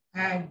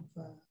have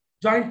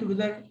joined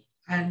together,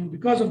 and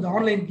because of the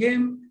online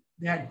game,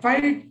 they had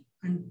fight,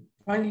 and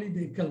finally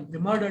they killed. They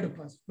murdered a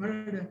person,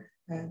 murdered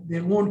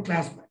their own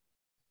classmate.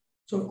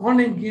 So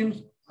online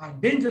games are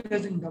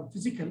dangerous in the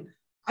physical.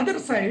 Other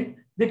side,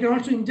 they can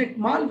also inject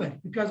malware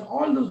because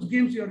all those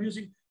games you are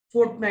using,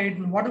 Fortnite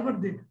and whatever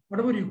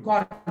you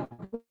call it,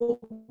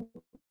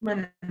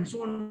 and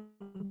so on,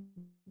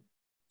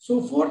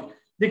 so forth,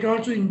 they can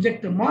also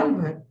inject a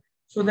malware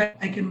so that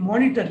I can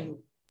monitor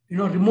you,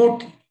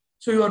 remotely.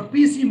 So your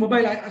PC,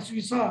 mobile, as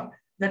we saw,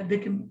 that they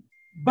can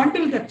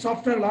bundle that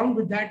software along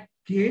with that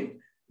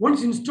game.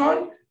 Once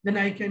installed, then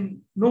I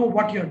can know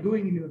what you're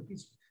doing in your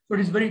PC. So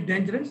it is very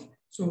dangerous.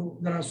 So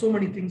there are so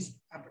many things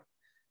happen.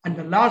 And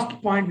the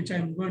last point, which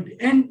I'm going to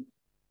end,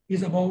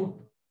 is about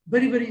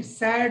very, very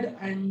sad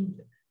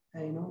and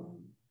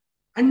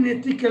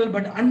unethical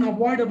but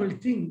unavoidable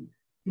thing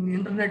in the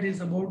internet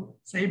is about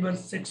cyber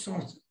sex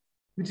sources,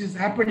 which is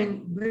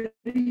happening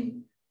very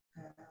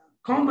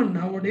common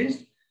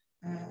nowadays.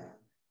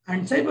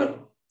 And cyber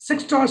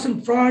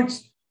sextortion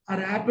frauds are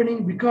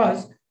happening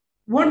because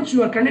once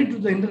you are connected to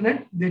the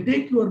internet, they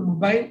take your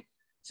mobile,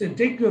 say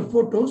take your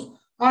photos,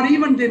 or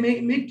even they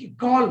may make a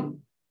call,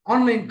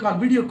 online call,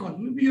 video call.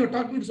 Maybe you're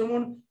talking to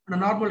someone on a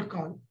normal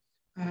call.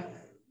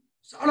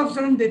 So all of a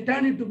sudden they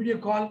turn into video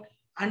call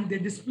and they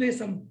display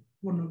some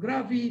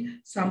pornography,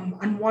 some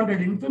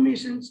unwanted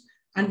information,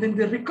 and then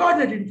they record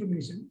that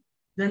information.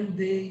 Then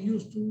they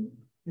used to,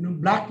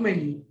 blackmail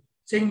you,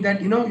 saying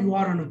that, you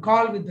are on a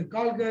call with the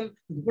call girl,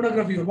 with the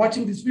pornography, you're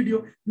watching this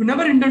video. You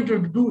never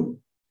intended to do it,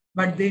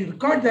 but they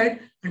record that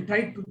and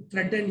try to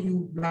threaten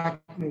you,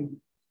 blackmail you.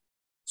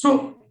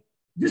 So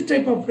this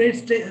type of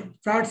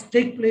frauds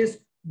take place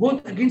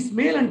both against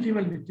male and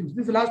female victims.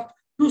 This is the last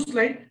 2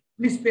 slides.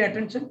 Please pay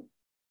attention.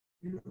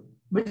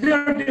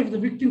 Majority of the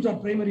victims are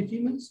primary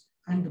females,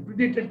 and the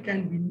predator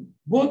can be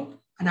both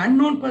an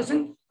unknown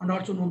person and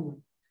also known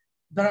one.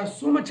 There are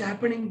so much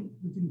happening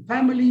within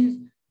families,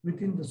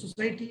 within the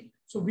society.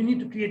 So we need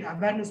to create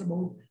awareness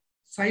about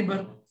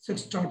cyber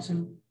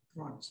sextortion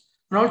frauds.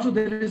 And also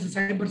there is a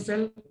cyber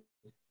cell.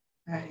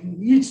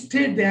 In each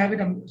state they have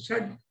it. I'm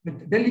sure the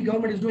Delhi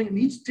government is doing, and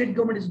each state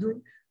government is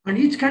doing, and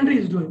each country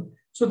is doing.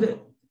 So the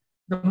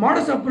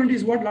modus operandi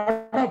is what a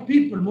lot of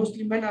people,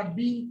 mostly men, are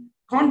being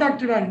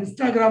contacted on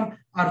Instagram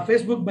or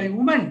Facebook by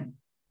women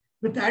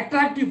with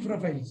attractive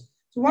profiles.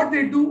 So what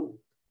they do,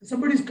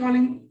 somebody is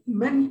calling,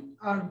 men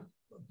are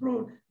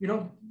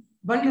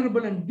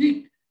vulnerable and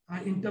weak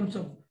in terms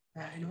of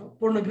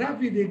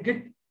pornography. They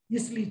get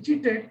easily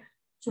cheated.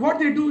 So what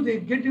they do, they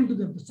get into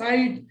the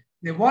site,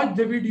 they watch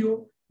the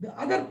video, the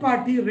other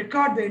party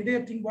record the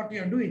entire thing what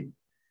you are doing,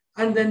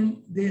 and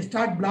then they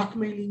start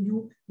blackmailing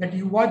you that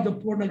you watch the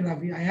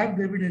pornography. I have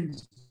the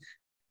evidence.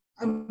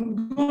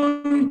 I'm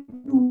going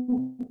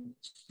to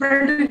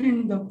spread it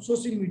in the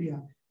social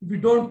media if you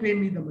don't pay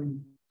me the money.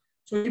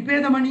 So you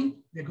pay the money,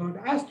 they're going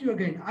to ask you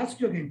again.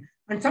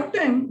 And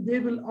sometimes they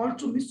will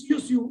also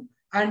misuse you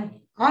and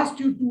ask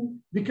you to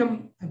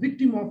become a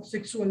victim of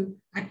sexual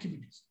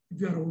activities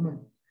if you are a woman.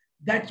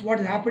 That's what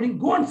is happening.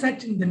 Go and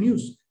search in the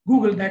news,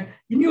 Google that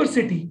in your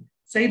city,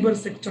 cyber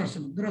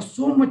sextortion. There are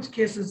so much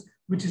cases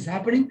which is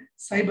happening,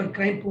 cyber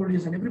crime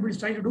police, and everybody is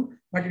trying to do,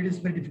 but it is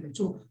very difficult.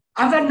 So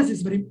awareness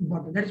is very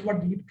important. That is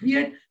what we need to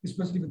create,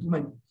 especially with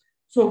women.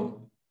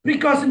 So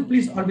precaution,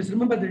 please always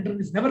remember the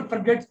internet is never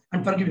forgets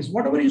and forgives.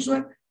 Whatever you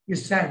share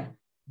is shared.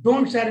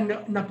 Don't share in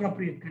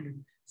inappropriate content.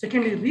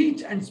 Secondly,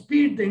 reach and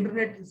speed the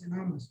internet is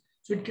enormous.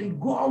 So it can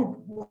go out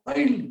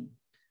widely.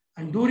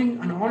 And during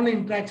an online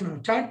interaction or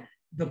chat,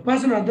 the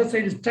person on the other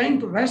side is trying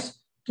to rush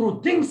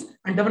through things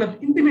and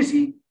develop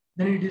intimacy,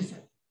 then it is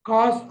a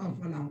cause of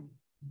alarm.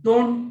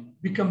 Don't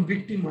become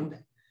victim on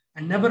that.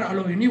 And never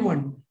allow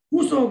anyone,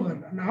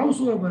 whosoever and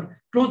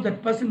howsoever close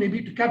that person may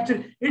be, to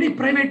capture any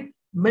private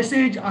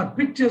message or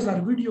pictures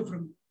or video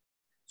from you.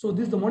 So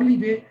this is the only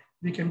way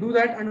we can do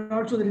that. And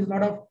also there is a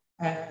lot of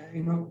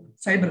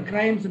cyber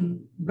crimes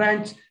and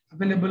branch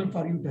available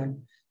for you to help.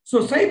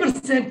 So cyber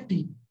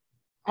safety,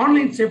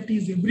 online safety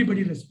is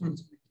everybody's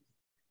responsibility.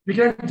 We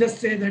cannot just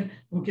say that,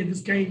 okay,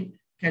 this guy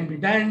can be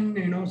done,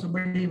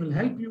 somebody will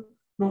help you.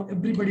 No,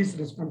 everybody's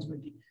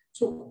responsibility.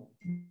 So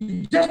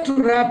just to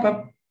wrap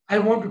up, I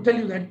want to tell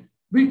you that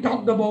we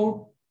talked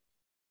about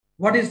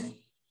what is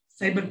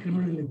cyber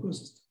criminal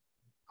ecosystem,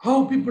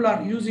 how people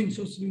are using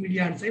social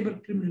media and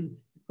cyber criminal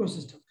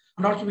ecosystem.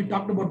 And also we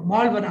talked about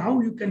malware, how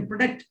you can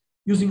protect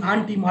using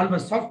anti-malware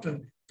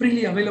software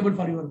freely available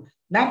for your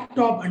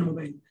laptop and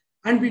mobile.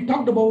 And we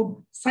talked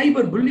about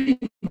cyber bullying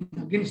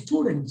against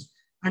students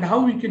and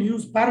how you can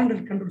use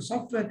parental control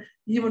software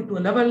even to a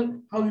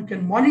level how you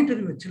can monitor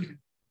your children,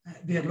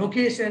 their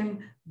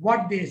location,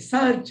 what they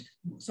search,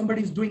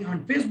 somebody is doing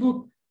on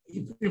Facebook.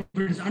 If it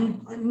is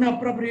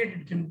inappropriate,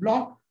 it can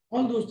block.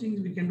 All those things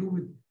we can do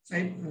with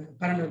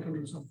parental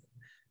control software.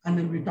 And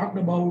then we talked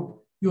about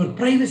your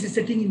privacy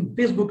setting in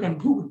Facebook and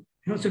Google,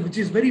 so which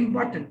is very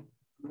important,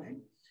 right?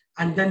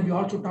 And then we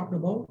also talked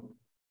about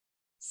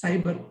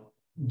cyber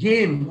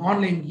game,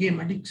 online game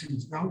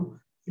addictions. Now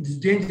it is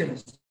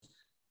dangerous.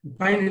 And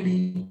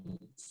finally,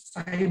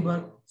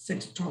 cyber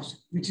sextortion,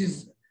 which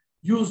is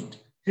used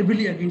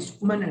heavily against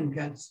women and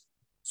girls.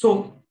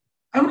 So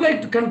I would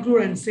like to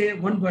conclude and say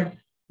one word: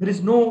 there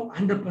is no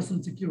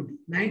 100% security,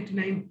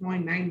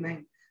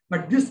 99.99,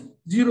 but this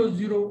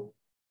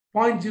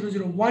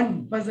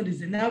 0.001%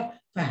 is enough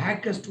for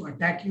hackers to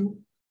attack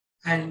you,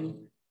 and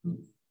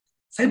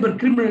cyber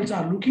criminals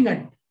are looking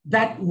at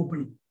that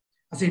opening.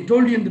 As I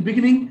told you in the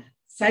beginning,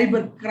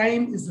 cyber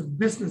crime is a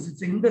business,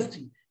 it's an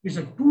industry. It's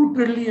a $2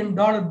 trillion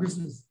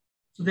business.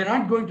 So they're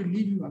not going to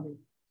leave you away.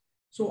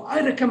 So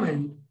I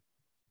recommend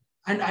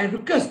and I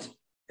request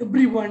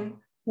everyone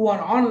who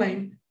are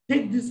online,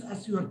 take this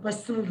as your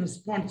personal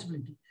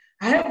responsibility.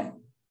 I have a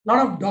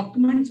lot of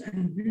documents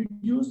and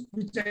videos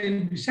which I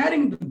will be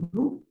sharing in the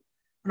group,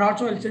 and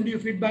also I'll send you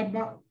feedback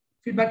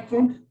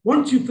form.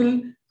 Once you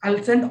fill,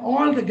 I'll send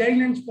all the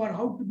guidelines for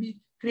how to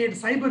create a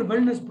cyber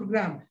wellness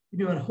program in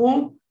your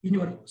home, in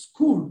your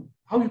school,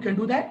 how you can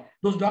do that.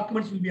 Those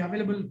documents will be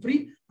available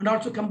free, and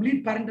also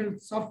complete parental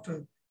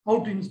software, how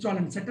to install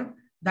and set up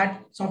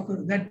that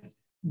software. That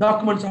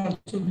documents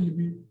also will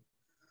be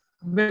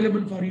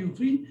available for you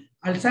free.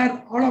 I'll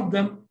share all of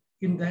them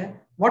in the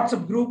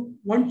WhatsApp group.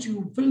 Once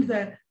you fill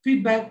the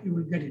feedback, you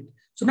will get it.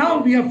 So now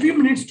we have a few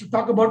minutes to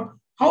talk about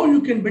how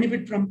you can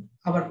benefit from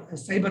our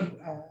cyber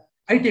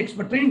IT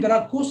expert training. There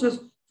are courses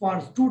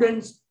for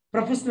students,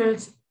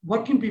 professionals,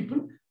 working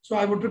people. So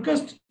I would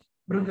request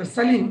Brother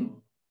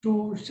Salim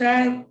to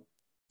share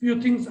few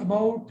things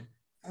about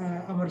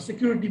our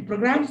security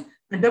programs.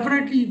 And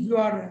definitely, if you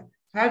are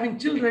having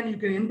children, you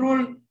can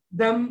enroll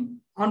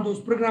them on those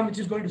programs, which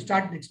is going to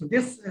start next month.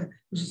 Yes,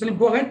 Mr. Salim,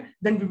 go ahead.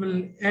 Then we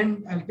will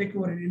end. I'll take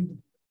over and end.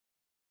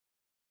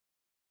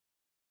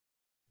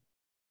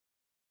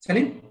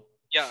 Salim?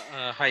 Yeah,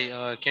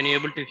 hi. Can you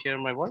able to hear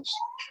my voice?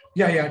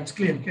 Yeah, it's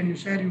clear. Can you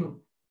share your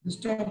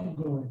desktop?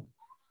 Go ahead.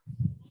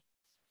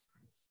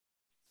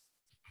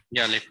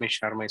 Yeah, let me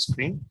share my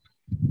screen.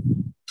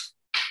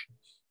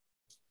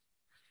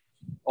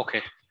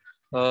 Okay.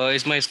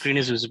 Is my screen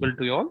is visible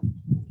to you all?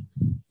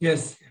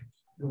 Yes.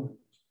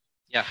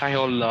 Yeah, hi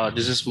all.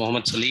 This is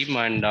Mohammed Salim,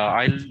 and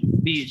I'll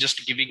be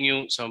just giving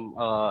you some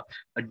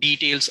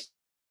details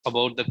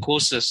about the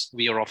courses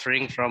we are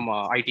offering from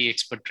IT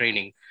expert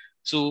training.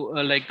 So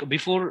like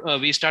before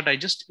we start, I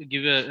just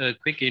give a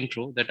quick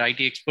intro that IT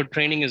expert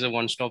training is a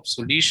one-stop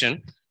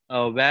solution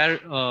where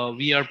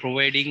we are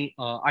providing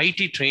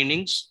IT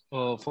trainings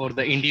for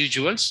the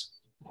individuals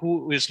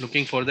who is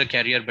looking for the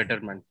career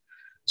betterment.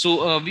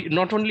 So we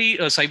not only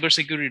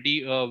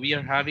cybersecurity, we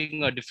are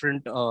having a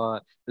different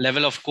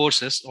level of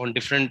courses on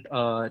different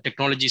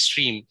technology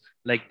stream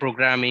like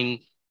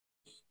programming,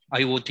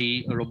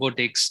 IoT,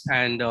 robotics,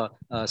 and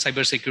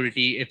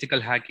cybersecurity,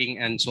 ethical hacking,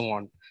 and so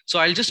on. So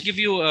I'll just give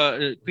you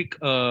a quick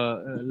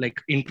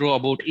like intro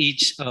about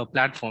each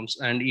platforms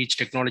and each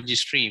technology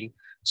stream.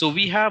 So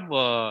we have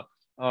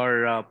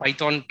our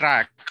Python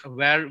track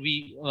where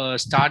we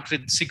start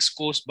with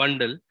 6-course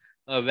bundle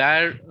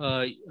where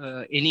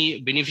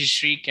any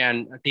beneficiary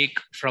can take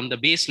from the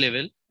base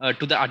level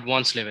to the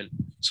advanced level.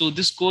 So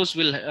this course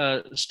will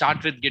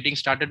start with getting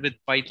started with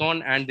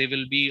Python, and they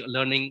will be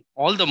learning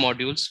all the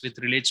modules with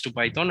relates to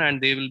Python,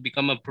 and they will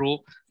become a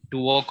pro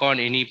to work on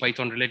any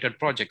Python related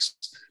projects.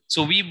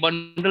 So we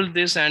bundled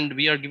this, and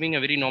we are giving a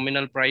very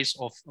nominal price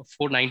of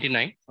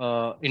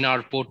 $499 in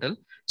our portal.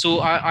 So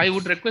I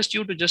would request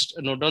you to just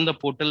note down the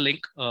portal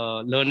link,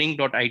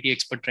 learning.it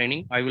expert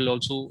training. I will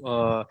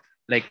also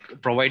like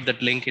provide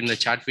that link in the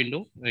chat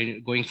window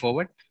going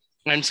forward.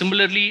 And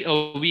similarly,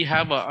 we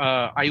have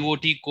a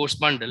IoT course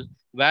bundle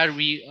where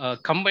we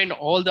combine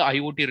all the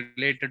IoT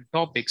related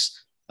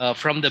topics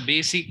from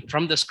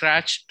the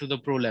scratch to the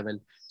pro level.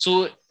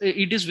 So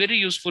it is very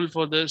useful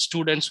for the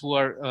students who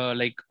are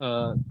like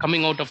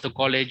coming out of the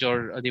college,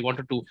 or they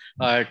wanted to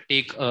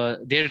take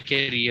their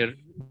career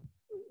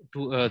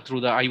to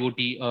through the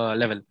IoT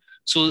level.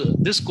 So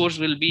this course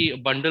will be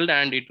bundled,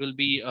 and it will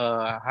be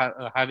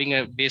having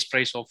a base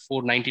price of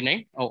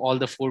 $499. All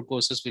the 4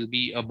 courses will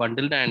be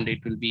bundled, and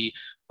it will be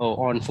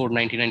on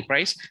 $499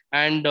 price.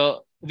 And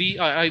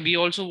we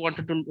also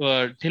wanted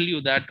to tell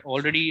you that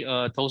already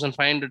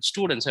 1,500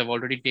 students have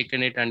already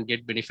taken it and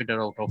get benefited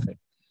out of it.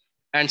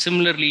 And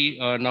similarly,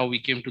 now we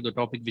came to the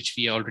topic which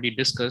we already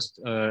discussed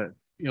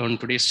on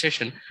today's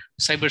session,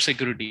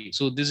 cybersecurity.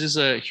 So this is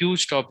a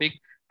huge topic,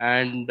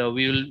 and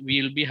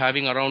we'll be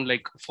having around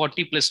like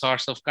 40 plus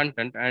hours of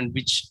content, and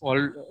which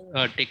all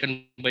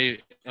taken by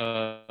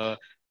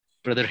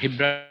Brother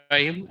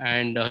Ibrahim,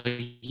 and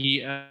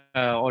he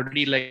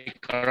already like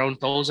around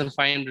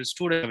 1,500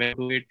 students have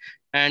into it,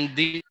 and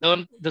they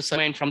learn the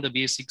science from the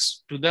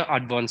basics to the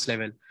advanced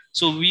level.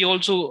 So we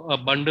also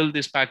bundle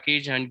this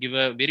package and give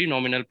a very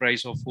nominal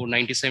price of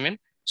 $497.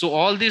 So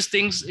all these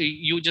things,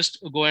 you just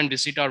go and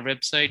visit our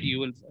website. You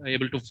will be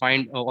able to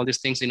find all these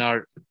things in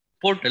our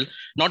portal,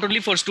 not only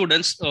for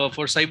students,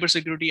 for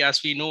cybersecurity,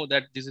 as we know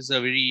that this is a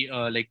very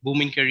like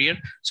booming career.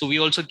 So we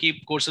also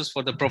keep courses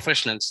for the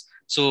professionals.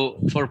 So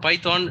for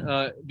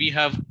Python, we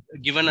have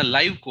given a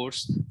live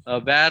course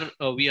where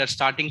we are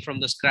starting from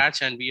the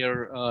scratch, and we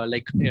are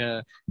like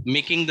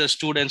making the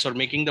students or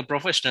making the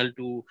professional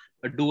to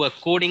do a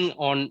coding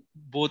on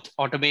both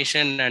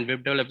automation and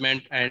web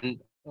development and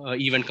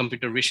even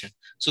computer vision.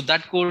 So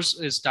that course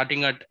is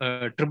starting at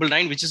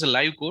 $999, which is a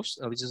live course,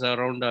 which is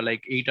around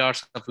like 8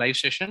 hours of live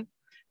session.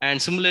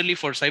 And similarly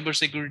for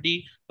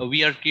cybersecurity,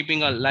 we are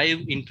keeping a live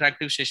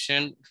interactive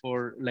session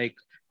for like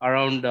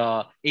around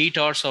 8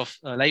 hours of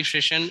live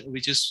session,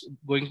 which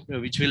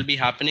will be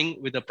happening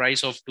with a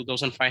price of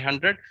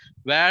 2,500,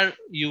 where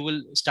you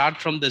will start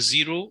from the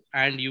zero,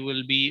 and you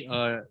will be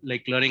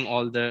like learning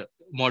all the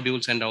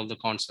modules and all the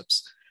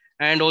concepts.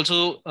 And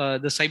also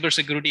the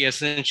cybersecurity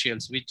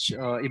essentials, which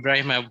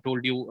Ibrahim have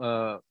told you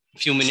a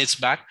few minutes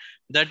back,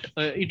 that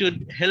it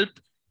would help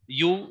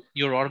you,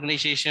 your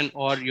organization,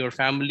 or your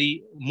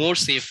family more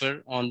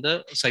safer on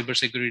the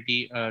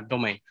cybersecurity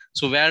domain.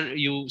 So where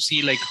you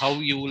see like how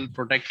you will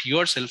protect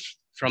yourself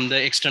from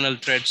the external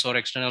threats or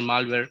external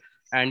malware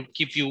and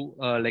keep you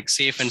like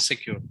safe and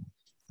secure.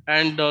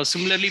 And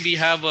similarly, we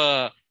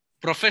have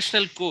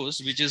professional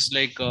course, which is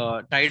like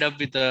tied up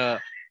with a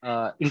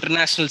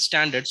international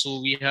standard. So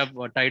we have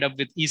tied up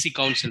with EC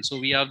Council. So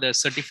we have the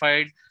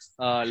certified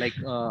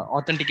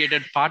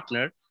authenticated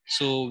partner.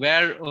 So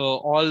where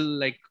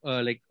all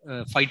 5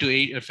 to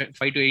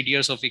 8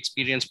 years of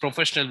experience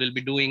professional will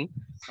be doing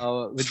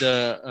with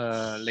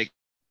the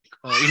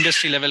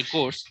industry level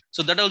course.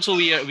 So that also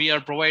we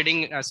are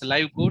providing as a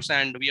live course,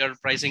 and we are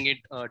pricing it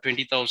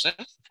 20,000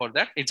 for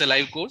that. It's a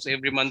live course.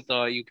 Every month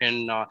you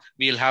can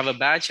we'll have a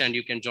batch, and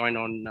you can join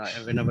on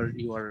whenever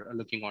you are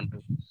looking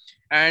onto.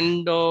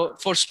 And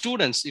for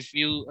students, if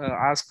you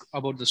ask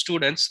about the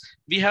students,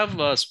 we have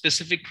a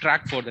specific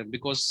track for them,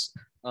 because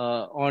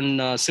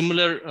on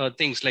similar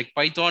things like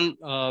Python,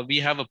 we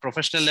have a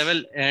professional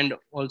level and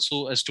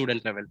also a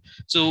student level.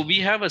 So we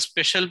have a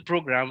special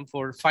program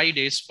for 5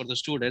 days for the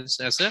students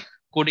as a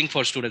coding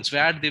for students,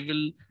 where they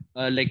will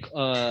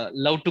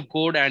love to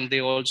code, and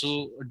they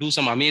also do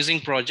some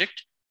amazing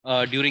project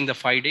during the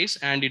 5 days.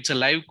 And it's a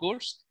live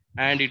course,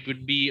 and it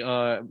would be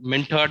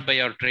mentored by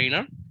our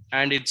trainer.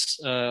 And it's,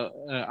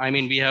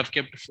 we have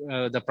kept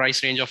the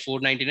price range of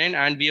 $499,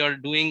 and we are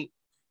doing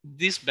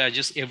these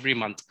badges every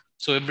month.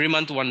 So every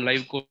month, one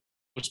live course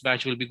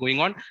batch will be going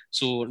on.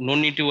 So no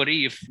need to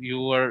worry. If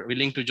you are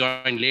willing to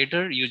join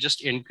later, you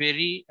just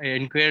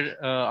inquire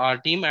our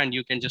team, and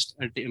you can just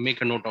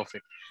make a note of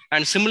it.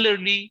 And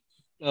similarly,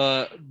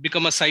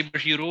 Become a Cyber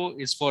Hero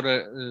is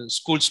for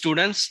school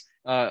students,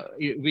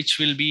 which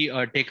will be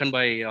taken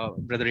by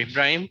Brother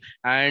Ibrahim.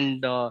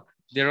 And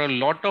there are a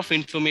lot of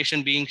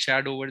information being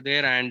shared over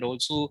there, and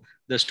also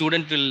the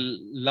student will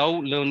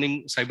love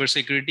learning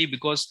cybersecurity,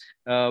 because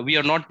we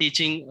are not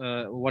teaching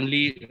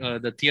only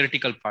the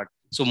theoretical part.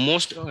 So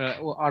most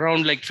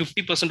around like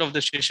 50% of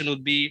the session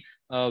would be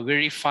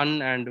very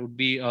fun, and would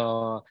be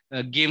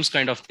games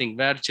kind of thing,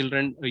 where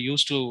children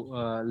used to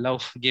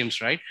love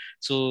games, right?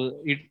 So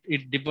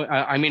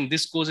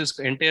this course is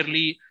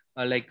entirely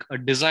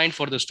designed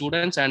for the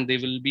students, and they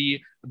will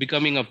be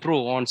becoming a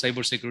pro on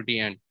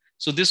cybersecurity end.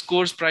 So this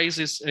course price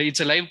is, it's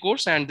a live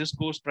course, and this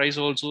course price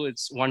also,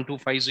 it's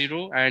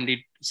 1250, and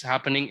it's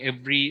happening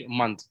every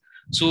month.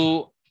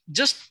 So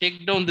just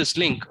take down this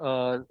link,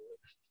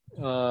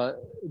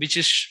 which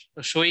is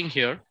showing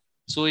here.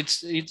 So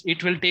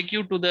it will take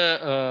you to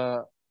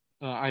the,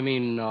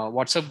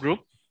 WhatsApp group.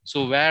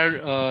 So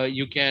where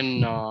you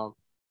can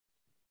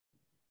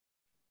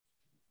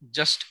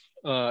just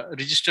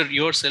register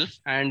yourself,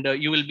 and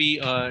you will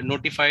be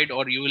notified,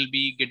 or you will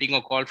be getting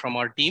a call from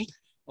our team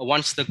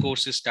once the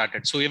course is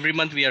started. So every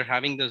month we are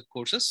having the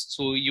courses.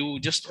 So you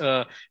just,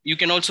 you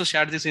can also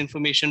share this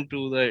information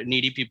to the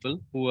needy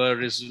people who are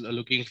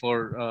looking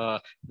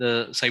for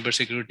the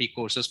cybersecurity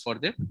courses for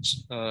their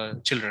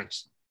children.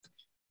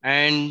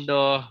 And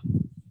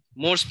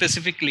more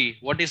specifically,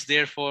 what is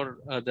there for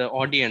the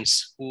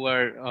audience who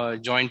are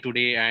joined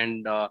today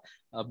and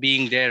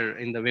being there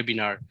in the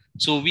webinar.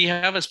 So we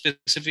have a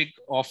specific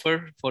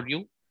offer for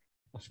you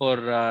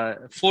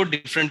for 4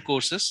 different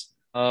courses.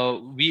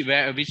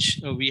 Which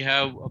we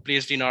have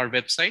placed in our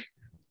website.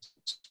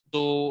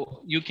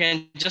 So you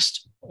can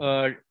just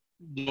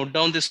note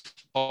down this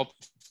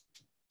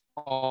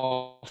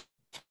offer,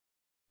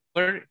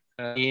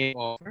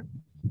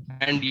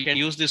 and you can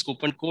use this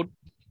coupon code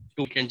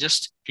to, you can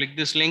just click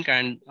this link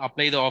and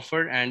apply the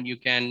offer, and you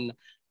can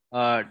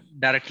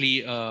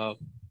directly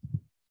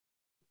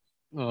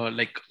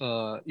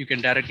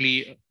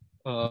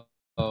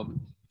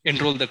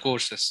enroll the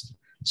courses.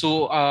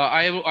 So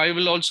I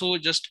will also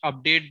just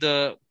update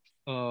the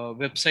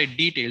website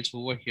details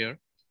over here.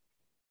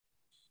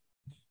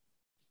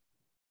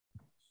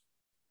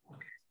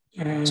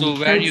 So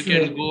where you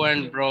can go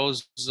and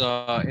browse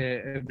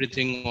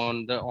everything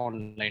on the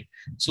online.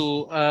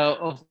 So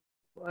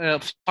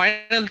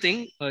final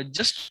thing,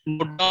 just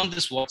note down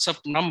this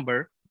WhatsApp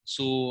number.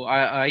 So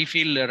I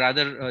feel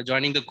rather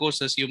joining the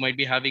courses, you might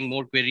be having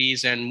more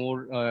queries and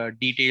more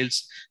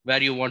details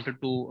where you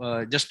wanted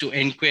to just to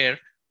inquire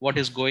what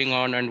is going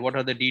on and what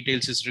are the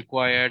details is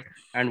required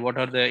and what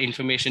are the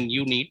information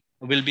you need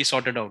will be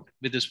sorted out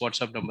with this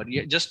WhatsApp number.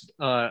 Yeah, just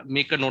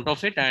make a note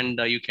of it, and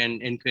you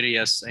can inquiry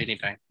us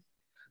anytime.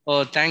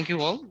 Thank you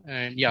all.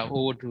 And yeah,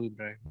 over to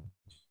Ibrahim.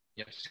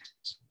 Yes.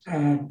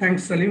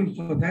 Thanks, Salim,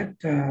 for that.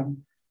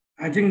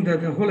 I think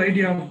that the whole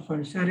idea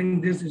of sharing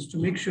this is to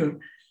make sure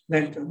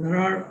that there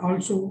are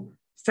also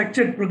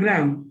structured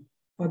program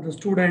for the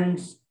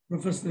students,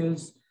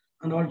 professionals,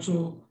 and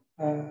also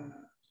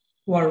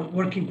who are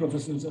working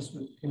professionals as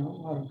well,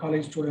 or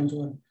college students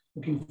who are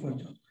looking for a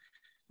job.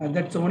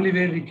 That's the only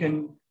way we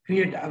can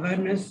create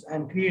awareness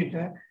and create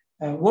a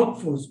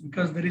workforce,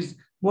 because there is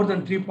more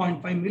than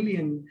 3.5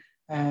 million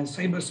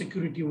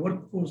cybersecurity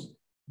workforce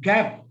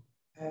gap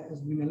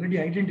has been already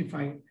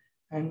identified.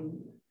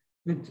 And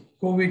with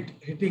COVID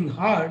hitting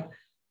hard,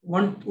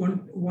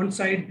 one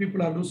side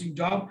people are losing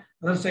job,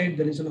 other side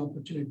there is an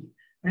opportunity.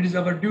 And it is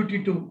our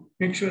duty to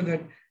make sure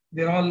that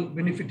they're all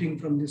benefiting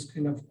from this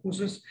kind of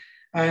courses.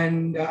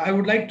 And I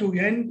would like to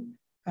end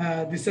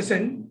this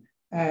session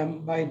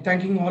by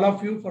thanking all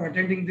of you for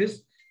attending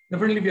this.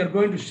 Definitely we are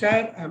going to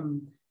share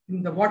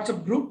in the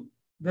WhatsApp group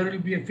there will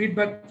be a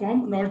feedback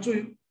form, and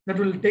also that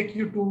will take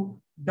you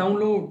to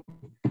download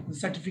the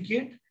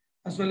certificate,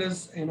 as well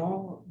as, you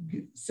know,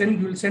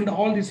 we'll send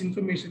all this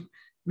information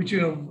which you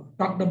have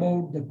talked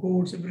about, the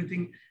codes,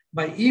 everything,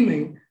 by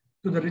email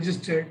to the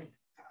registered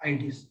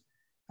IDs.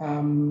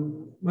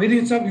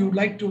 Mohideen sir, you would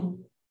like to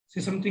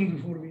say something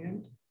before we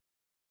end?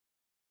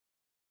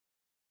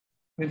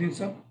 Mohideen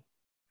sir?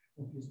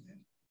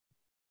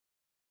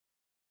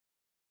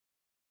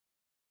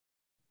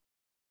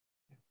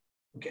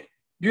 Okay.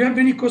 Do you have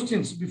any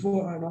questions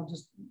before, not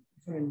just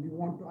before, and you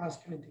want to ask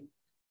anything?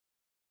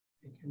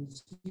 I can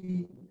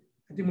see,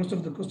 I think most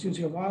of the questions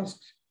you have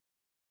asked.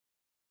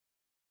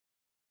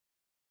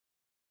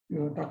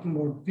 You are talking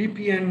about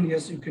VPN.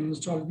 Yes, you can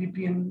install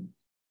VPN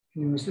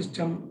in your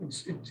system.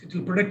 It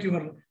will protect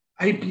your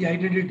IP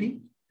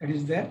identity that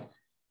is there.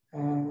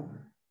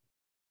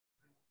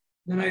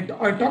 Then I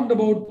talked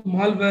about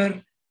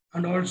malware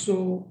and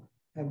also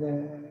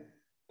the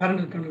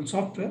parental control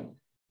software.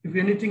 If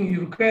anything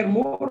you require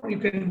more, you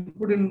can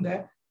put in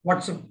the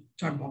WhatsApp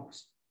chat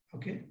box.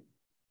 Okay,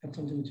 that's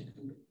something which you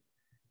can do.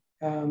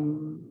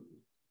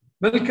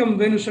 Welcome,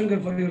 Venu Shankar,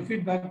 for your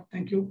feedback.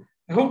 Thank you.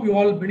 I hope you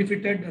all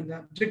benefited, and the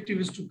objective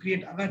is to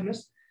create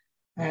awareness.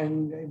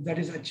 And if that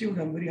is achieved,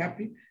 I'm very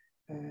happy.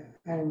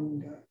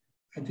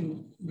 I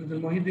think Brother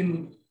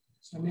Mohideen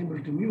is unable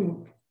to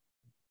mute.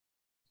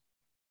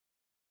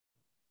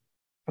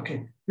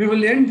 Okay, we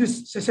will end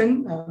this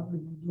session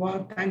with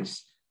dua.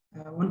 Thanks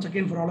once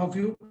again for all of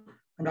you,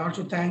 and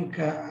also thank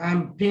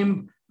AM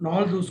team and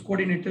all those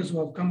coordinators who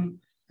have come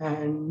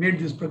and made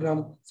this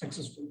program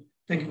successful.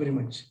 Thank you very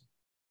much.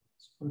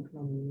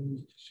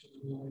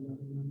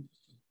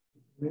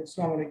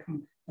 Assalamu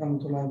alaikum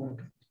warahmatullahi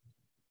wabarakatuh.